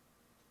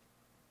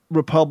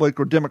republic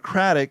or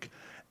democratic.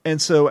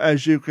 And so,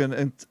 as you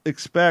can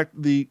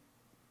expect, the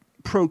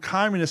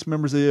pro-communist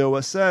members of the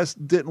OSS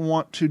didn't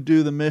want to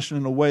do the mission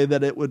in a way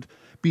that it would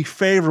be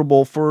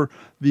favorable for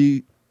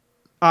the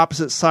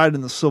opposite side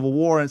in the Civil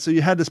War. And so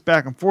you had this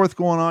back and forth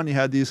going on. You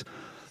had these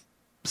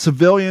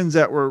civilians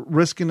that were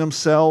risking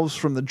themselves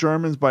from the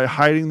Germans by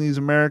hiding these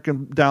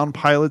American downed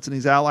pilots and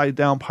these Allied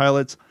downed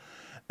pilots.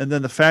 And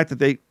then the fact that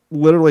they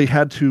literally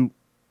had to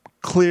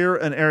clear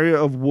an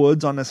area of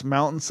woods on this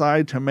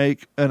mountainside to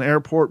make an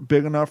airport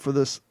big enough for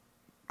this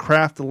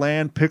craft to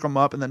land, pick them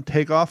up, and then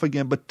take off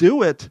again, but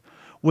do it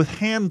with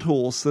hand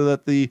tools so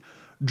that the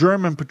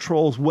German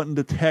patrols wouldn't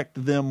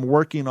detect them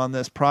working on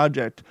this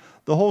project.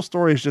 The whole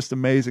story is just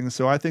amazing.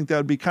 So I think that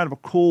would be kind of a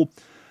cool,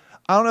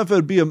 I don't know if it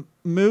would be a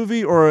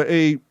movie or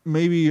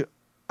maybe,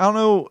 I don't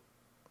know,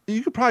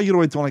 you could probably get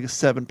away with like a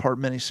 7-part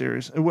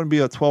miniseries. It wouldn't be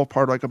a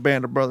 12-part like a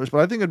Band of Brothers, but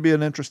I think it'd be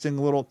an interesting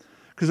little,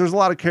 because there's a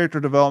lot of character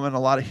development, a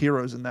lot of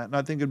heroes in that, and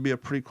I think it'd be a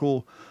pretty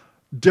cool,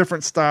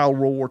 different style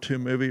World War II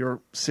movie or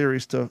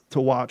series to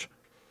watch.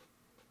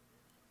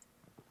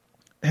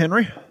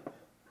 Henry?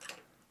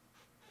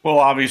 Well,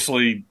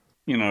 obviously,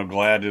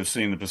 glad to have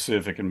seen the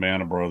Pacific and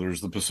Band of Brothers,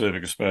 the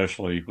Pacific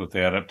especially with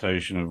the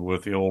adaptation of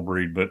With the Old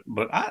Breed. But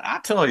I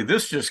tell you,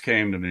 this just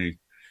came to me.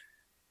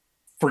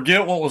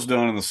 Forget what was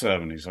done in the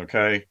 70s,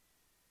 okay?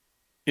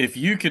 If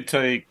you could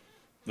take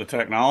the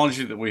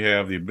technology that we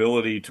have, the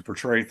ability to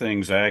portray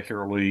things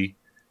accurately,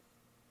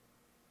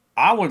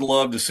 I would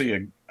love to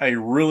see a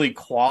really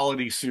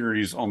quality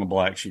series on the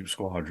Black Sheep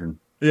Squadron.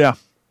 Yeah.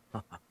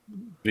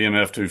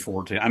 VMF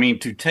 214. I mean,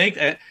 to take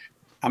that,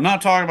 I'm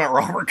not talking about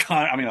Robert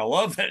Conn. I mean, I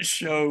love that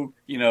show,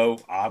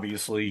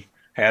 obviously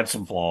had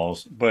some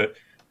flaws, but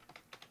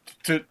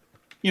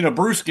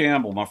Bruce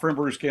Gamble, my friend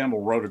Bruce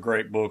Gamble wrote a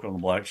great book on the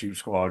Black Sheep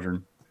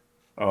Squadron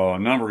a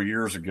number of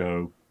years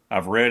ago.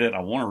 I've read it.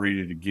 I want to read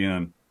it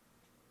again.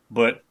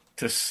 But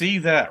to see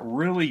that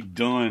really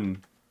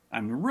done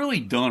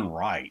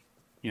right,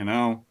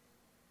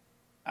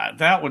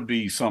 that would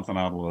be something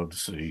I'd love to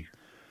see.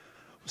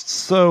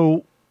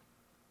 So,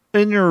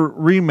 in your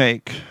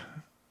remake,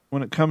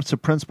 when it comes to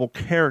principal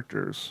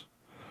characters,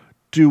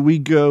 do we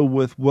go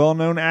with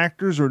well-known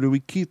actors, or do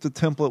we keep the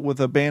template with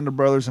a Band of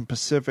Brothers and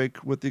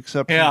Pacific, with the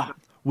exception? Yeah.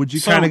 Would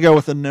you kind of go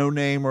with a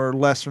no-name or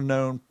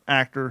lesser-known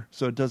actor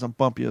so it doesn't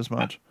bump you as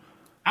much?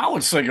 I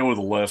would say go with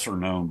a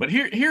lesser-known. But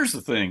here's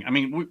the thing. I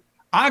mean,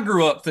 I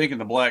grew up thinking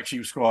the Black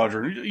Sheep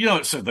Squadron,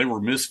 it said they were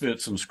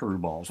misfits and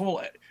screwballs.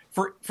 Well,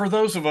 for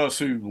those of us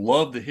who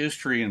love the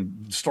history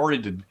and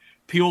started to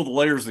peel the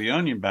layers of the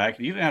onion back,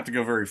 you didn't have to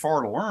go very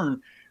far to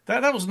learn,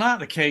 that was not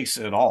the case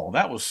at all.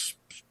 That was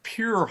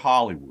pure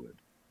Hollywood.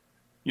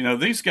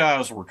 These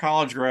guys were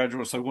college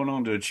graduates. They went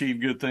on to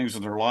achieve good things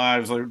in their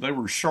lives. They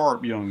were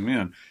sharp young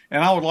men.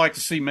 And I would like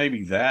to see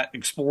maybe that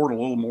explored a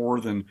little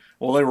more than,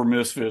 well, they were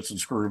misfits and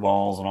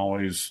screwballs and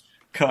always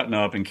cutting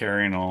up and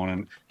carrying on.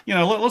 And,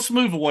 let's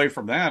move away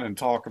from that and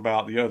talk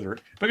about the other.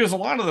 Because a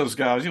lot of those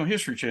guys,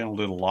 History Channel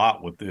did a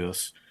lot with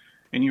this.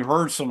 And you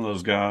heard some of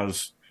those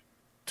guys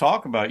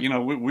talk about,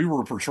 we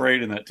were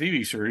portrayed in that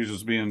TV series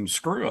as being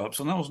screw-ups.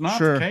 And that was not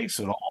the case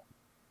at all.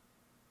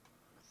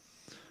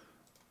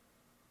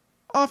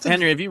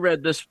 Henry, have you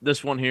read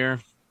this one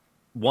here?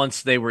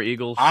 Once They Were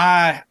Eagles?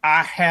 I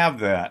have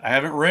that. I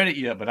haven't read it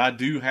yet, but I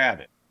do have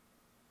it.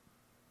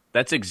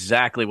 That's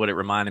exactly what it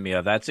reminded me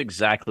of. That's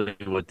exactly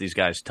what these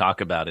guys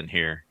talk about in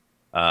here.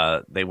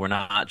 They were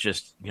not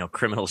just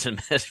criminals and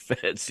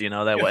misfits. And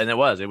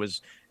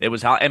it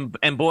was how and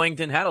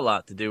Boyington had a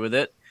lot to do with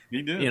it.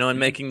 He did. In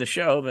making the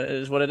show, but it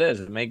is what it is.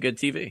 It made good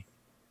TV.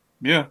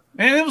 Yeah,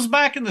 and it was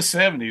back in the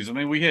 70s. I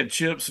mean, we had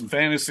Chips and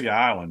Fantasy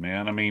Island,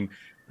 man. I mean,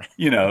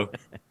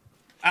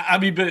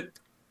 but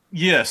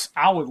yes,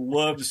 I would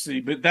love to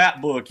see. But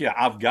that book, yeah,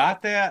 I've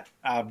got that.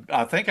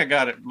 I think I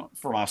got it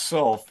for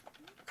myself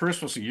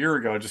Christmas a year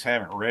ago. I just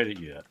haven't read it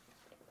yet.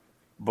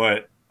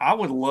 But I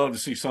would love to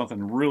see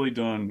something really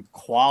done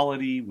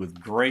quality with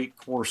great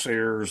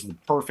Corsairs, the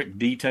perfect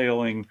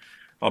detailing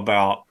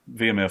about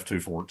VMF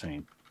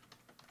 214.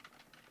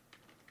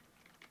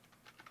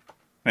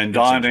 And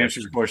Don, to answer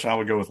your question, I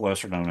would go with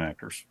lesser-known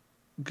actors.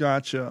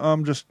 Gotcha.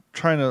 I'm just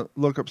trying to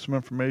look up some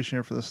information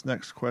here for this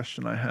next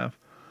question I have.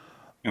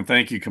 And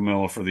thank you,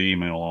 Camilla, for the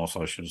email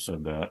also. I should have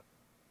said that.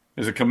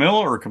 Is it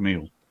Camilla or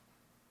Camille?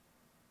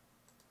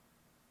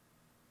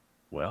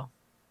 Well,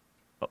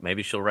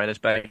 maybe she'll write us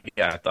back.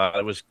 Yeah, I thought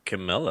it was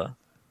Camilla.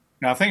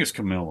 No, I think it's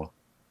Camilla.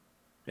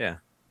 Yeah.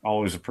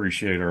 Always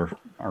appreciate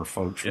our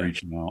folks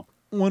reaching out.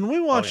 When we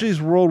watch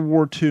these World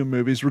War II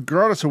movies,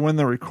 regardless of when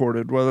they're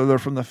recorded, whether they're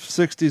from the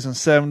 60s and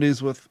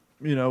 70s with,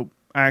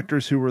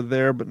 actors who were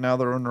there, but now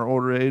they're in their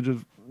older age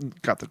of,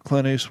 got the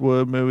Clint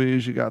Eastwood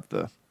movies, you got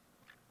the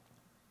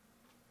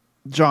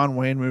John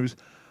Wayne movies.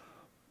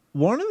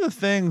 One of the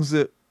things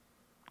that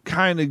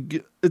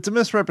it's a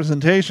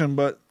misrepresentation,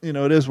 but it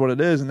is what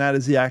it is, and that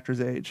is the actor's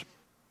age.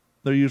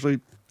 They're usually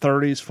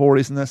 30s,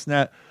 40s, and this and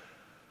that.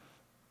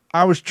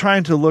 I was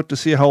trying to look to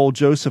see how old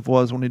Joseph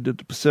was when he did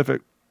the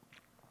Pacific.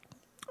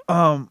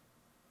 Do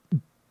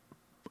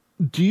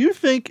you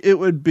think it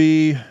would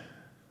be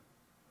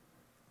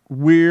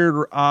weird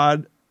or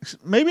odd,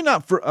 maybe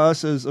not for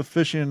us as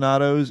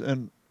aficionados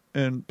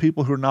and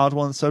people who are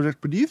knowledgeable on the subject,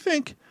 but do you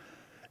think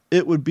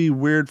it would be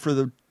weird for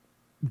the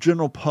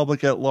general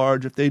public at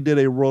large if they did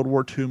a World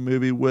War II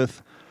movie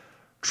with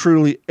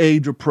truly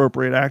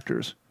age-appropriate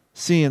actors,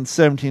 seeing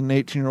 17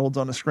 and 18-year-olds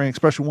on the screen,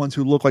 especially ones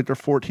who look like they're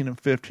 14 and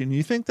 15? Do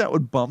you think that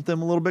would bump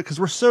them a little bit? Because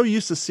we're so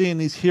used to seeing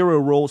these hero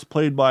roles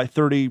played by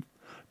 28,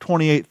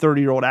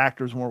 30-year-old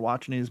actors when we're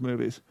watching these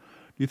movies.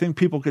 Do you think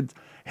people could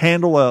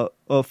handle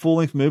a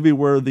full-length movie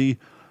where the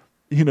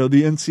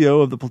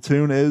NCO of the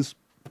platoon is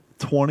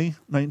 20,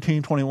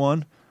 19,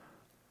 21?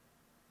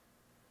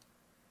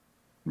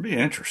 It'd be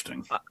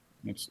interesting.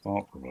 It's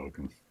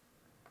thought-provoking.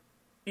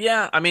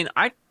 Yeah, I mean,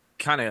 I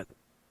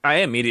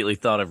immediately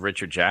thought of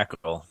Richard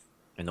Jackal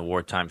in the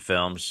wartime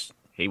films.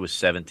 He was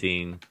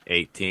 17,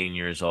 18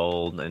 years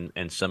old,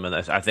 and some of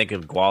that. I think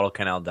of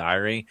Guadalcanal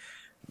Diary.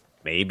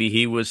 Maybe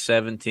he was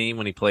 17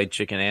 when he played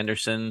Chicken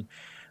Anderson.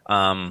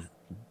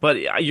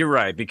 But you're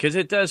right, because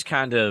it does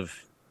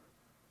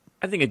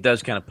I think it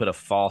does kind of put a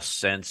false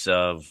sense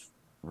of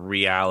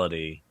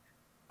reality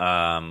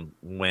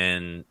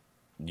when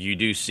you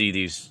do see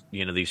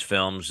these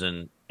films,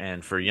 and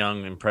for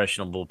young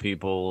impressionable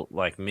people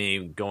like me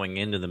going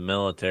into the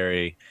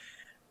military,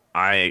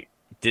 I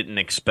didn't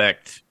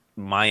expect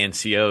my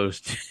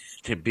NCOs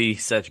to be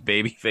such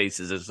baby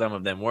faces as some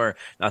of them were.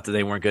 Not that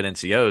they weren't good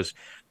NCOs,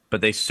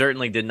 but they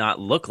certainly did not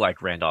look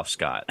like Randolph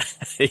Scott.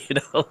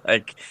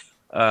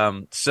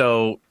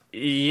 So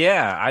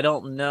yeah, I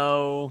don't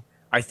know.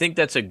 I think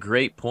that's a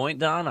great point,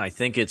 Don. I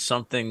think it's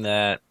something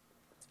that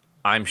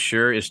I'm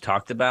sure is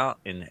talked about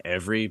in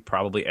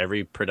probably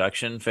every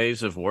production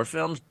phase of war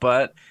films,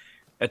 but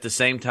at the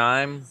same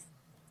time,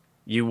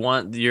 you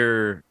want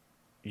your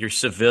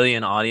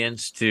civilian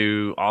audience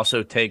to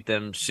also take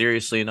them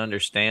seriously and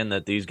understand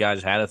that these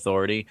guys had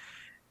authority,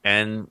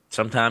 and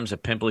sometimes a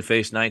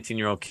pimply-faced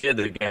 19-year-old kid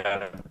that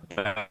got a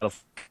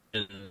battlefield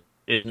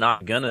is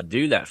not gonna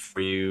do that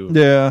for you.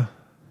 Yeah.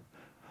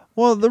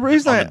 Well, the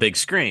reason on the big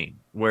screen,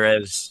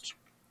 whereas,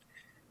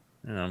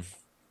 Well,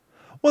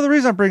 the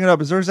reason I bring it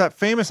up is there's that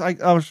famous.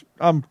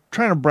 I'm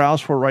trying to browse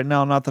for it right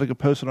now. Not that I could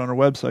post it on our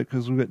website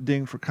because we get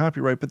dinged for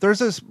copyright. But there's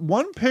this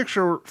one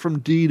picture from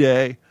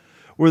D-Day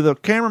where the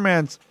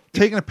cameraman's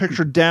taking a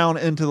picture down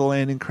into the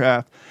landing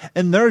craft,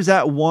 and there's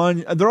that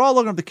one. They're all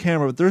looking at the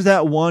camera, but there's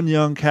that one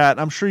young cat.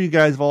 I'm sure you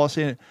guys have all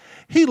seen it.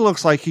 He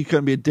looks like he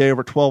couldn't be a day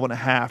over 12 and a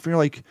half. And you're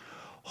like,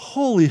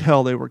 holy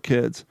hell, they were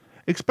kids.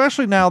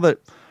 Especially now that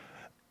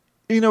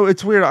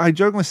it's weird. I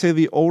jokingly say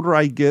the older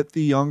I get,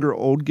 the younger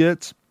old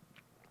gets.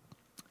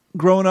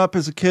 Growing up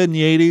as a kid in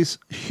the 80s,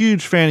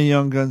 huge fan of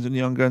Young Guns and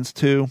Young Guns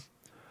 2.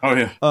 Oh,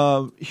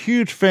 yeah.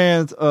 Huge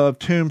fans of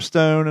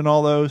Tombstone and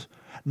all those.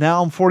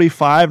 Now I'm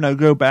 45 and I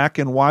go back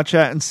and watch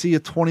that and see a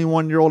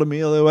 21-year-old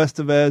Emilio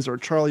Estevez or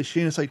Charlie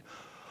Sheen. It's like,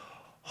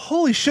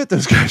 holy shit,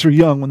 those guys were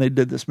young when they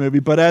did this movie.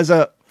 But as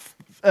a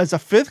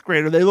fifth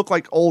grader, they look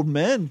like old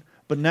men.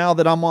 But now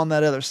that I'm on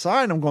that other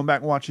side and I'm going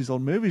back and watch these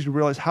old movies, you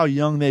realize how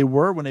young they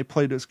were when they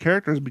played those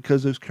characters,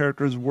 because those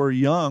characters were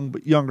young,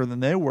 but younger than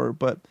they were.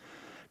 But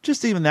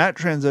just even that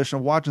transition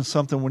of watching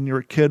something when you're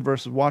a kid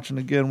versus watching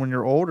again when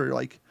you're older,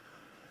 like,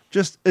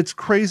 just, it's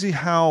crazy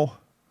how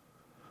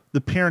the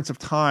appearance of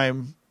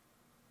time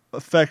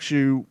affects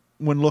you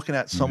when looking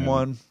at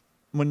someone.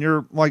 When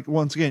you're like,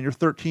 once again, you're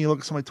 13, you look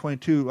at somebody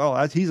 22,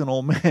 oh, he's an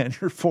old man.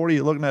 You're 40,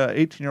 you're looking at an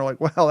 18, you're like,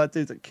 wow, that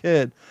dude's a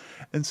kid.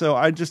 And so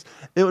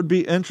it would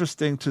be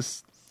interesting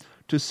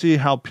to see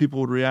how people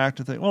would react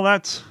and think, well,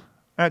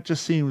 that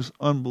just seems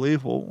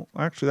unbelievable.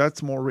 Actually,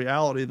 that's more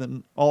reality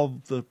than all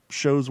of the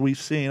shows we've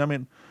seen. I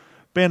mean,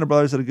 Band of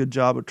Brothers did a good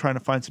job of trying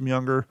to find some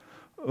younger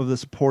of the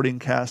supporting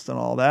cast and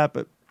all that,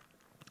 but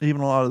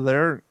even a lot of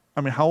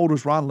how old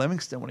was Ron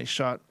Livingston when he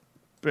shot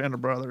Band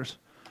of Brothers?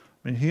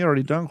 I mean, he had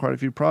already done quite a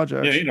few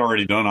projects. Yeah, he'd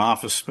already done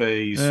Office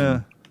Space.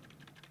 Yeah.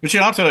 But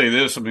I'll tell you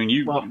this. I mean,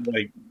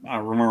 I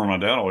remember my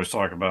dad always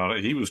talk about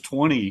it. He was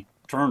 20,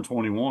 turned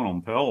 21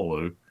 on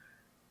Peleliu.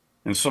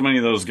 And so many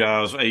of those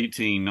guys,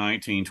 18,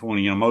 19,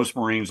 20, most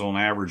Marines on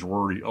average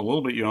were a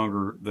little bit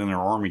younger than their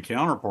Army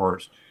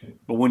counterparts.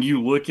 But when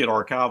you look at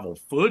archival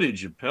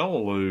footage of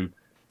Peleliu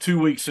 2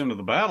 weeks into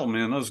the battle,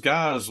 man, those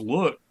guys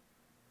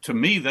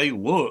they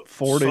look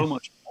 40. So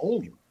much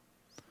older.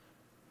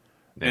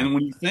 Yeah. And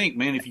when you think,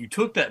 man, if you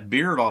took that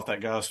beard off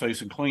that guy's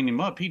face and cleaned him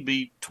up, he'd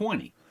be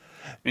 20.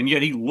 And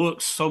yet he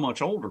looks so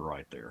much older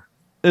right there.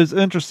 It's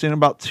interesting.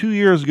 About 2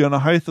 years ago, in the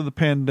height of the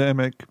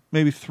pandemic,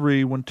 maybe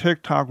 3, when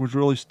TikTok was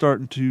really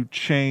starting to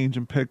change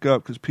and pick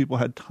up because people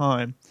had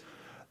time,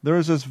 there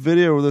was this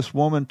video where this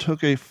woman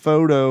took a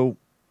photo.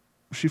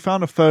 She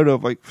found a photo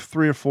of like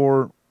 3 or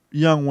 4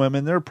 young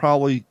women. They're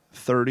probably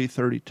 30,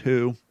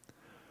 32.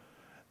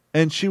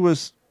 And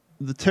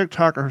the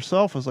TikToker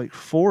herself was like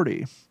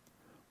 40.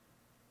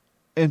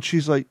 And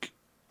she's like,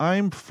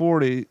 I'm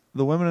 40.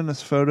 The women in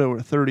this photo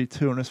are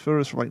 32. And this photo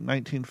is from like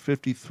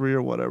 1953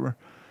 or whatever.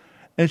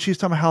 And she's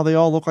talking about how they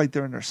all look like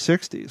they're in their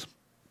 60s.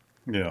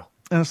 Yeah.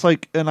 And it's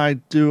like, and I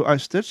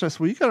stitched this.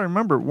 Well, you got to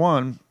remember,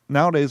 one,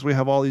 nowadays we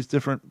have all these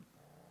different,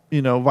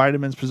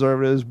 vitamins,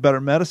 preservatives,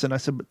 better medicine. I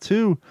said, but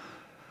two,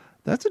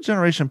 that's a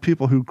generation of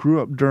people who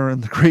grew up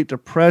during the Great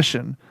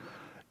Depression.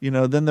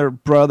 Then their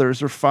brothers,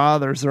 their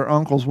fathers, their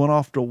uncles went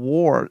off to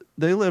war.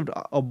 They lived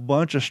a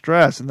bunch of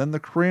stress. And then the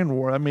Korean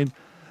War. I mean,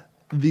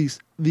 the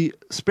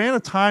span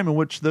of time in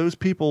which those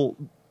people,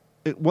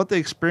 what they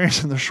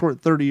experienced in their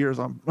short 30 years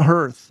on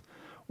Earth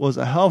was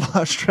a hell of a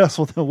lot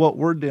stressful than what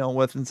we're dealing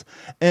with.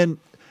 And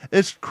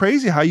it's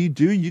crazy how you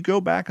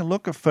go back and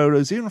look at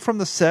photos, even from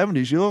the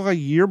 70s. You look at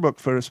yearbook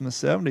photos from the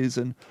 70s,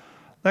 and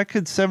that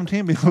kid's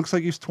 17, but he looks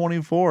like he's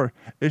 24.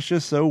 It's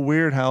just so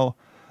weird how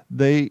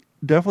they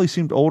definitely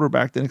seemed older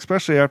back then,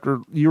 especially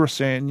after you were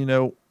saying,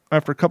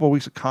 after a couple of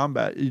weeks of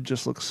combat, you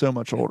just look so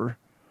much older.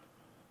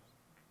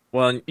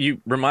 Well,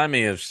 you remind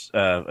me of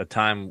a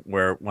time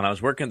where when I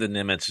was working at the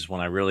Nimitz is when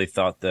I really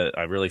felt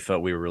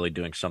we were really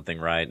doing something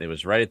right. It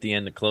was right at the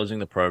end of closing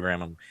the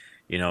program.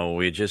 We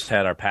had just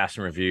had our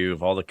passing review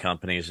of all the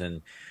companies.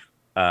 And,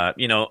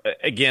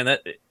 again,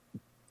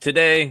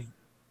 today,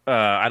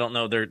 I don't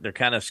know, they're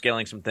kind of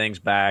scaling some things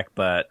back,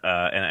 but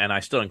and I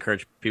still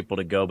encourage people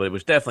to go, but it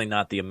was definitely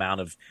not the amount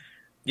of,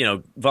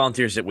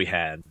 volunteers that we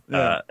had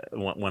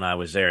when I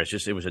was there. It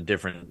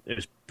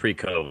was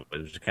pre-COVID.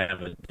 It was kind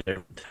of a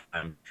different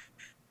time.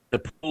 The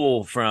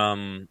pool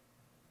from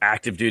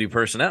active duty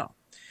personnel.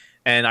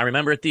 And I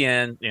remember at the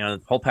end,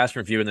 the whole past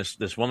review, and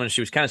this woman,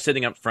 she was kind of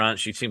sitting up front.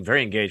 She seemed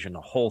very engaged in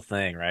the whole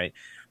thing, right?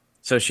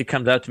 So she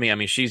comes up to me. I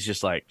mean, she's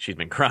just like, she's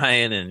been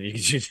crying and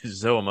she's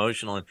just so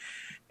emotional.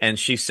 And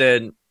she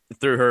said,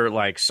 through her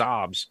like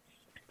sobs,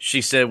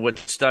 she said what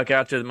stuck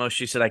out to her the most,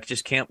 she said, I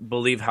just can't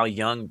believe how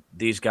young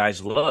these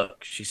guys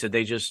look. She said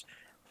they just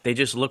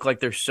look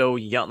like they're so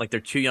young, like they're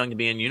too young to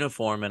be in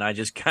uniform. And I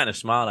just kind of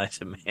smiled. I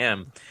said,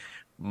 ma'am,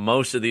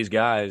 most of these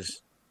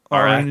guys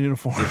are in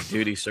uniform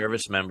duty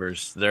service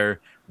members. They're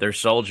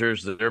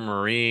soldiers, they're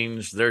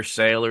Marines, they're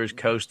sailors,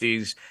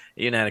 coasties.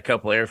 Even had a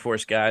couple Air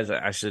Force guys.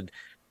 I said,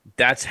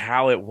 that's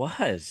how it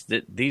was.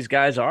 That these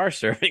guys are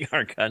serving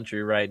our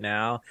country right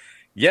now.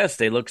 Yes,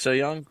 they look so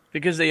young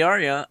because they are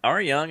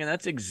young, and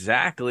that's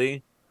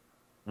exactly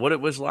what it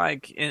was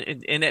like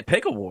in that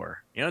pickle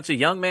war. It's a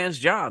young man's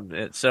job.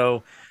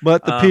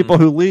 But the people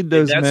who lead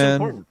those men,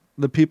 important.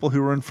 The people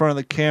who are in front of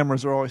the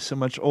cameras are always so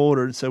much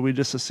older, so we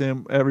just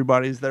assume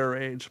everybody's their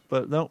age.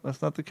 But no,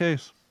 that's not the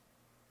case.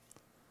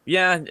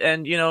 Yeah,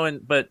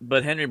 and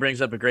but Henry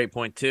brings up a great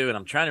point too, and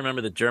I'm trying to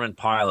remember the German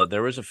pilot.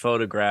 There was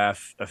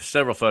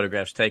several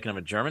photographs taken of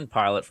a German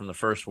pilot from the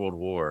First World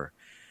War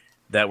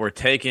that were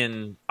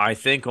taken, I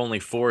think, only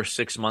 4 or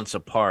 6 months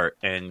apart,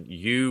 and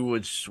you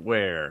would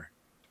swear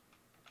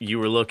you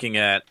were looking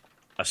at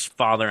a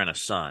father and a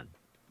son.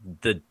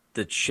 The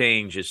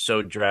change is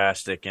so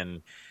drastic,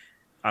 and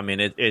I mean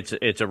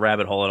it's a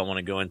rabbit hole I don't want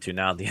to go into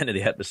now at the end of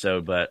the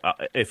episode. But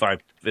if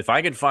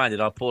I can find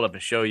it, I'll pull it up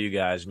and show you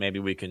guys. Maybe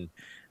we can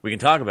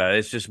talk about it.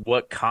 It's just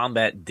what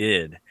combat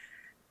did,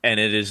 and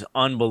it is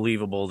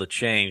unbelievable. The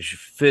change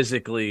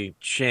physically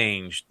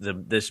changed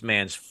this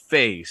man's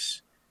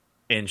face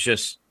in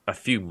just a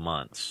few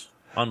months.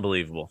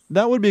 Unbelievable.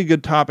 That would be a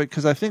good topic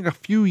because I think a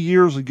few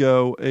years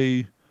ago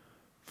a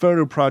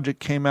photo project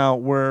came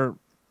out where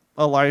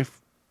a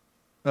Life,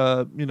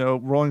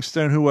 Rolling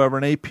Stone, whoever,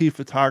 an AP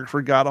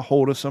photographer got a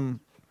hold of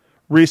some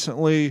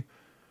recently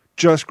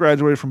just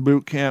graduated from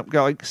boot camp,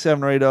 got like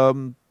 7 or 8 of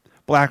them,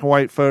 black and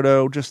white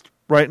photo, just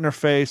right in their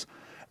face,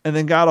 and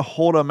then got a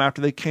hold of them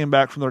after they came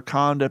back from their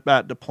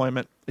combat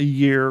deployment a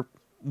year,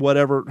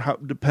 whatever,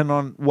 depending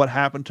on what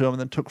happened to them,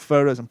 and then took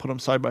photos and put them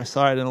side by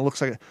side. And it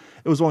looks like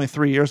it was only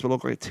 3 years, but it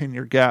looked like a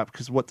 10-year gap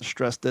because of what the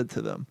stress did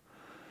to them.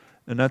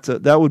 And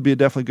that would be a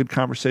definitely good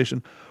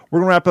conversation. We're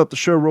going to wrap up the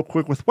show real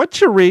quick with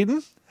what you're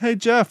reading. Hey,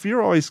 Jeff,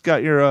 you're always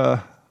got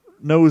your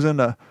nose in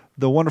the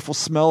wonderful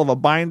smell of a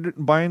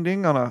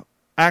binding on a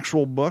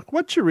actual book.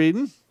 What you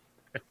reading?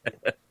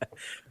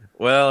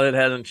 Well, it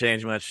hasn't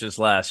changed much since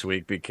last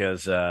week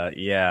because,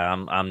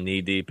 I'm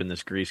knee deep in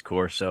this Greece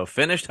course. So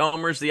finished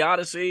Homer's The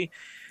Odyssey.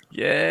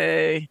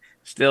 Yay.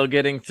 Still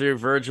getting through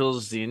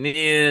Virgil's The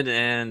Aeneid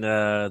and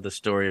the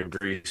story of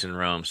Greece and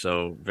Rome.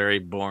 So very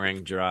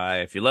boring,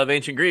 dry. If you love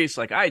ancient Greece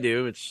like I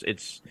do,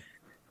 it's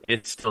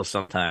still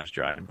sometimes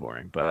dry and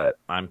boring. But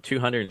I'm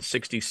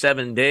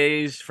 267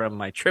 days from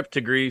my trip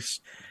to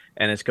Greece,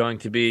 and it's going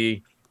to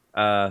be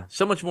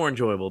so much more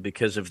enjoyable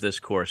because of this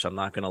course. I'm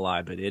not going to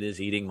lie, but it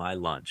is eating my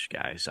lunch,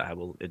 guys. I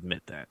will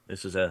admit that.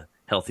 This is a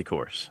healthy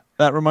course.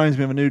 That reminds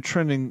me of a new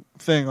trending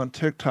thing on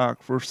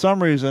TikTok. For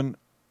some reason,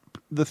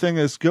 the thing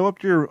is, go up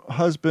to your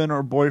husband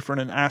or boyfriend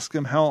and ask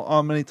them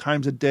how many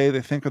times a day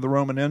they think of the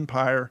Roman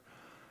Empire,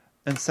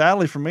 And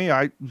sadly for me,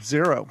 I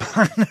zero.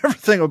 I never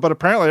think of it, but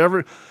apparently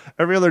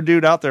every other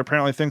dude out there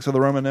apparently thinks of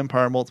the Roman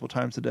Empire multiple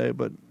times a day,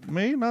 but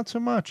me, not so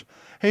much.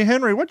 Hey,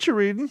 Henry, what you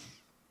reading?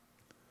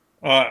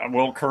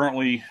 Well,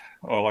 currently,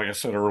 like I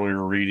said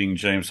earlier, reading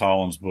James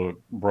Holland's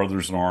book,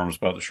 Brothers in Arms,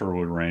 about the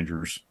Sherwood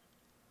Rangers.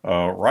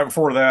 Right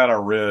before that, I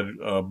read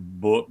a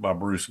book by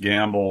Bruce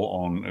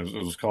Gamble it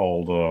was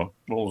called,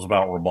 it was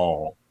about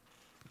Rabaul.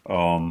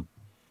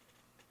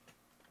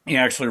 He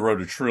actually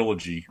wrote a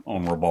trilogy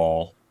on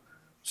Rabaul,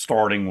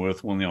 starting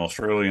with when the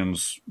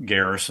Australians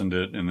garrisoned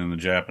it, and then the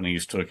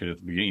Japanese took it at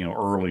the beginning,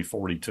 early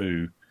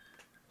 42.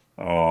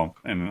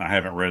 And I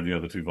haven't read the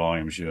other two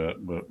volumes yet,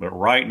 but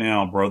right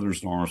now,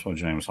 Brothers in Arms by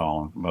James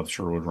Holland, about the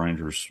Sherwood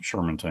Rangers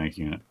Sherman Tank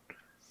Unit.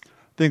 I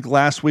think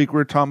last week we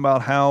were talking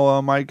about how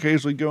I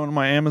occasionally go into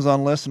my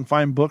Amazon list and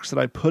find books that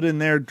I put in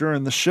there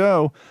during the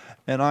show,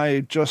 and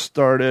I just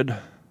started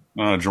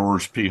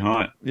George P.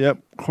 Hunt. Yep,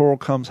 Coral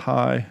Comes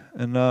High,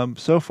 and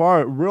so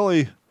far,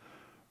 really,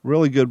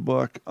 really good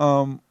book.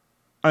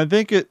 I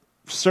think it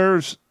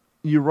serves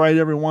you right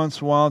every once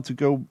in a while to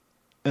go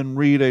and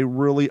read a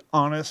really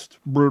honest,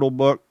 brutal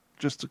book,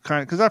 just to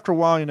because after a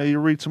while, you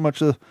read so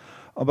much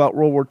about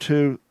World War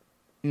II,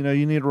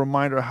 you need a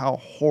reminder of how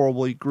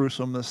horribly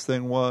gruesome this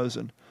thing was,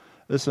 and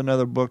this is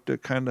another book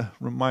that kind of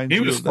reminds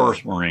you of that. He was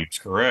 1st Marines,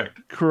 correct?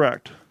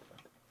 Correct.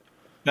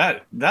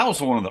 That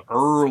was one of the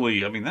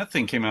early, that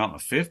thing came out in the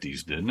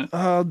 50s, didn't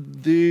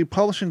it? The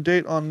publishing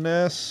date on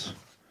this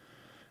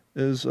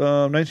is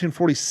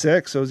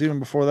 1946, so it was even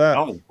before that.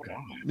 Oh, God.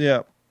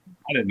 Yeah.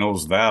 I didn't know it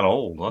was that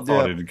old. I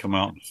thought it had come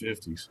out in the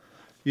 50s.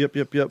 Yep.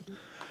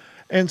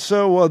 And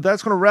so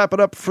that's going to wrap it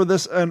up for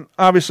this. And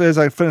obviously, as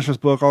I finish this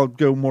book, I'll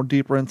go more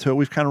deeper into it.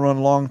 We've kind of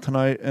run long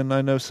tonight, and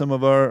I know some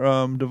of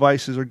our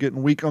devices are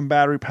getting weak on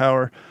battery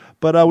power.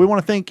 But we want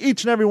to thank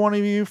each and every one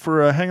of you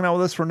for hanging out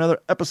with us for another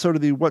episode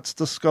of the What's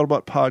the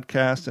Scuttlebutt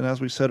podcast. And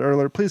as we said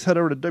earlier, please head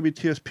over to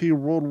WTSP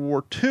World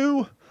War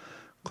II.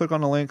 Click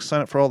on the link,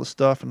 sign up for all the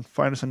stuff, and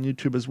find us on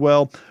YouTube as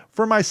well.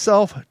 For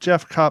myself,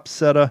 Jeff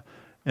Copsetta,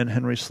 and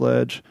Henry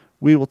Sledge,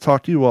 we will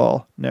talk to you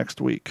all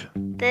next week.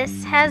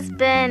 This has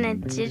been a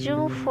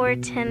Digital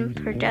 410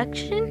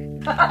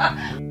 production.